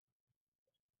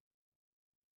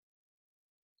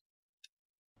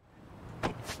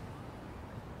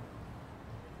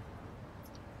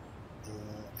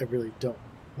 I really don't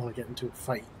want to get into a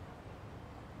fight.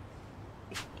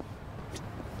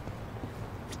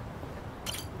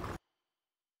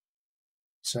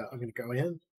 So I'm going to go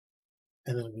in, and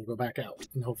then I'm going to go back out,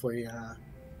 and hopefully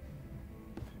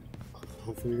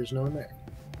there's no one there.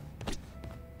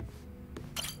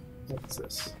 What's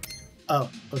this? Oh,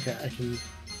 okay, I can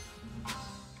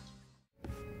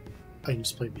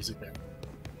just play music there.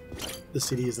 The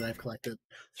CDs that I've collected.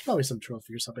 There's probably some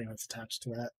trophy or something that's attached to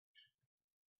that.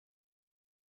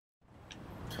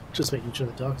 Just making sure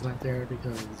the dog's not there,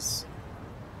 because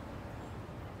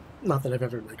not that I've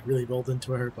ever like really rolled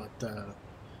into her, but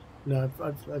no,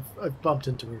 I've bumped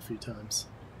into her a few times.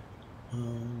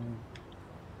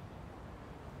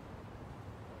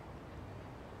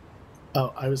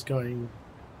 Oh, I was going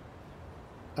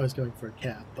for a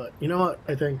cat, but you know what?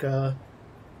 I think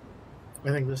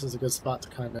this is a good spot to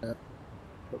kind of.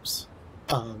 Oops.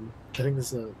 I think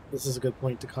this is a good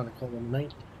point to kind of call it a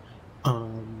night.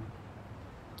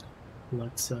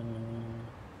 Let's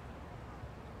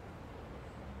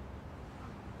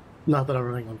not that I'm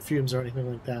running on fumes or anything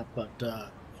like that, but you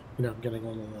know, I'm getting a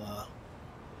little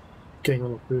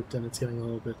pooped, and it's getting a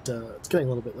little bit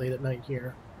late at night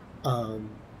here.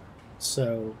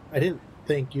 So I didn't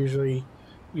think usually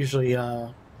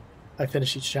I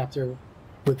finish each chapter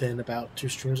within about 2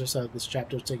 streams or so. This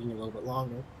chapter is taking a little bit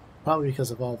longer, probably because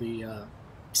of all the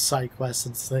side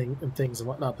quests and things and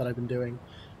whatnot that I've been doing.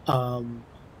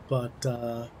 But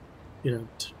you know,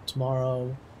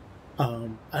 tomorrow, I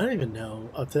don't even know.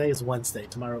 Today is Wednesday.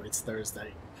 Tomorrow it's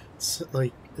Thursday. It's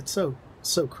like it's so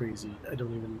crazy. I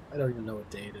don't even know what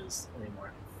day it is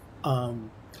anymore.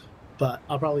 But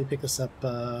I'll probably pick this up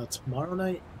tomorrow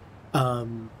night.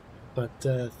 But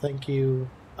thank you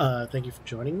for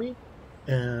joining me,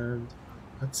 and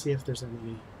let's see if there's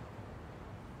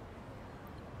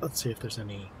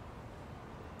any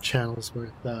channels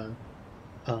worth.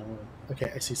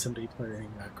 Okay, I see somebody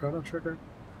playing Chrono Trigger,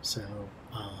 so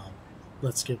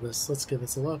let's give this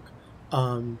a look.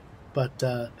 But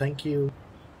thank you,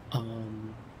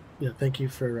 thank you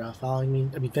for following me.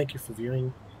 I mean, thank you for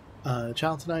viewing the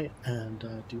channel tonight,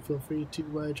 and do feel free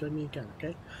to join me again.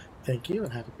 Okay, thank you,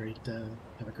 and have a great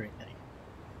night.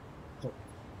 Oh,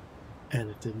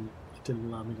 and it didn't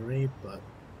allow me to raid, but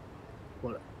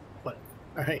what? All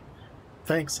right,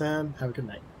 thanks, and have a good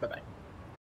night. Bye bye.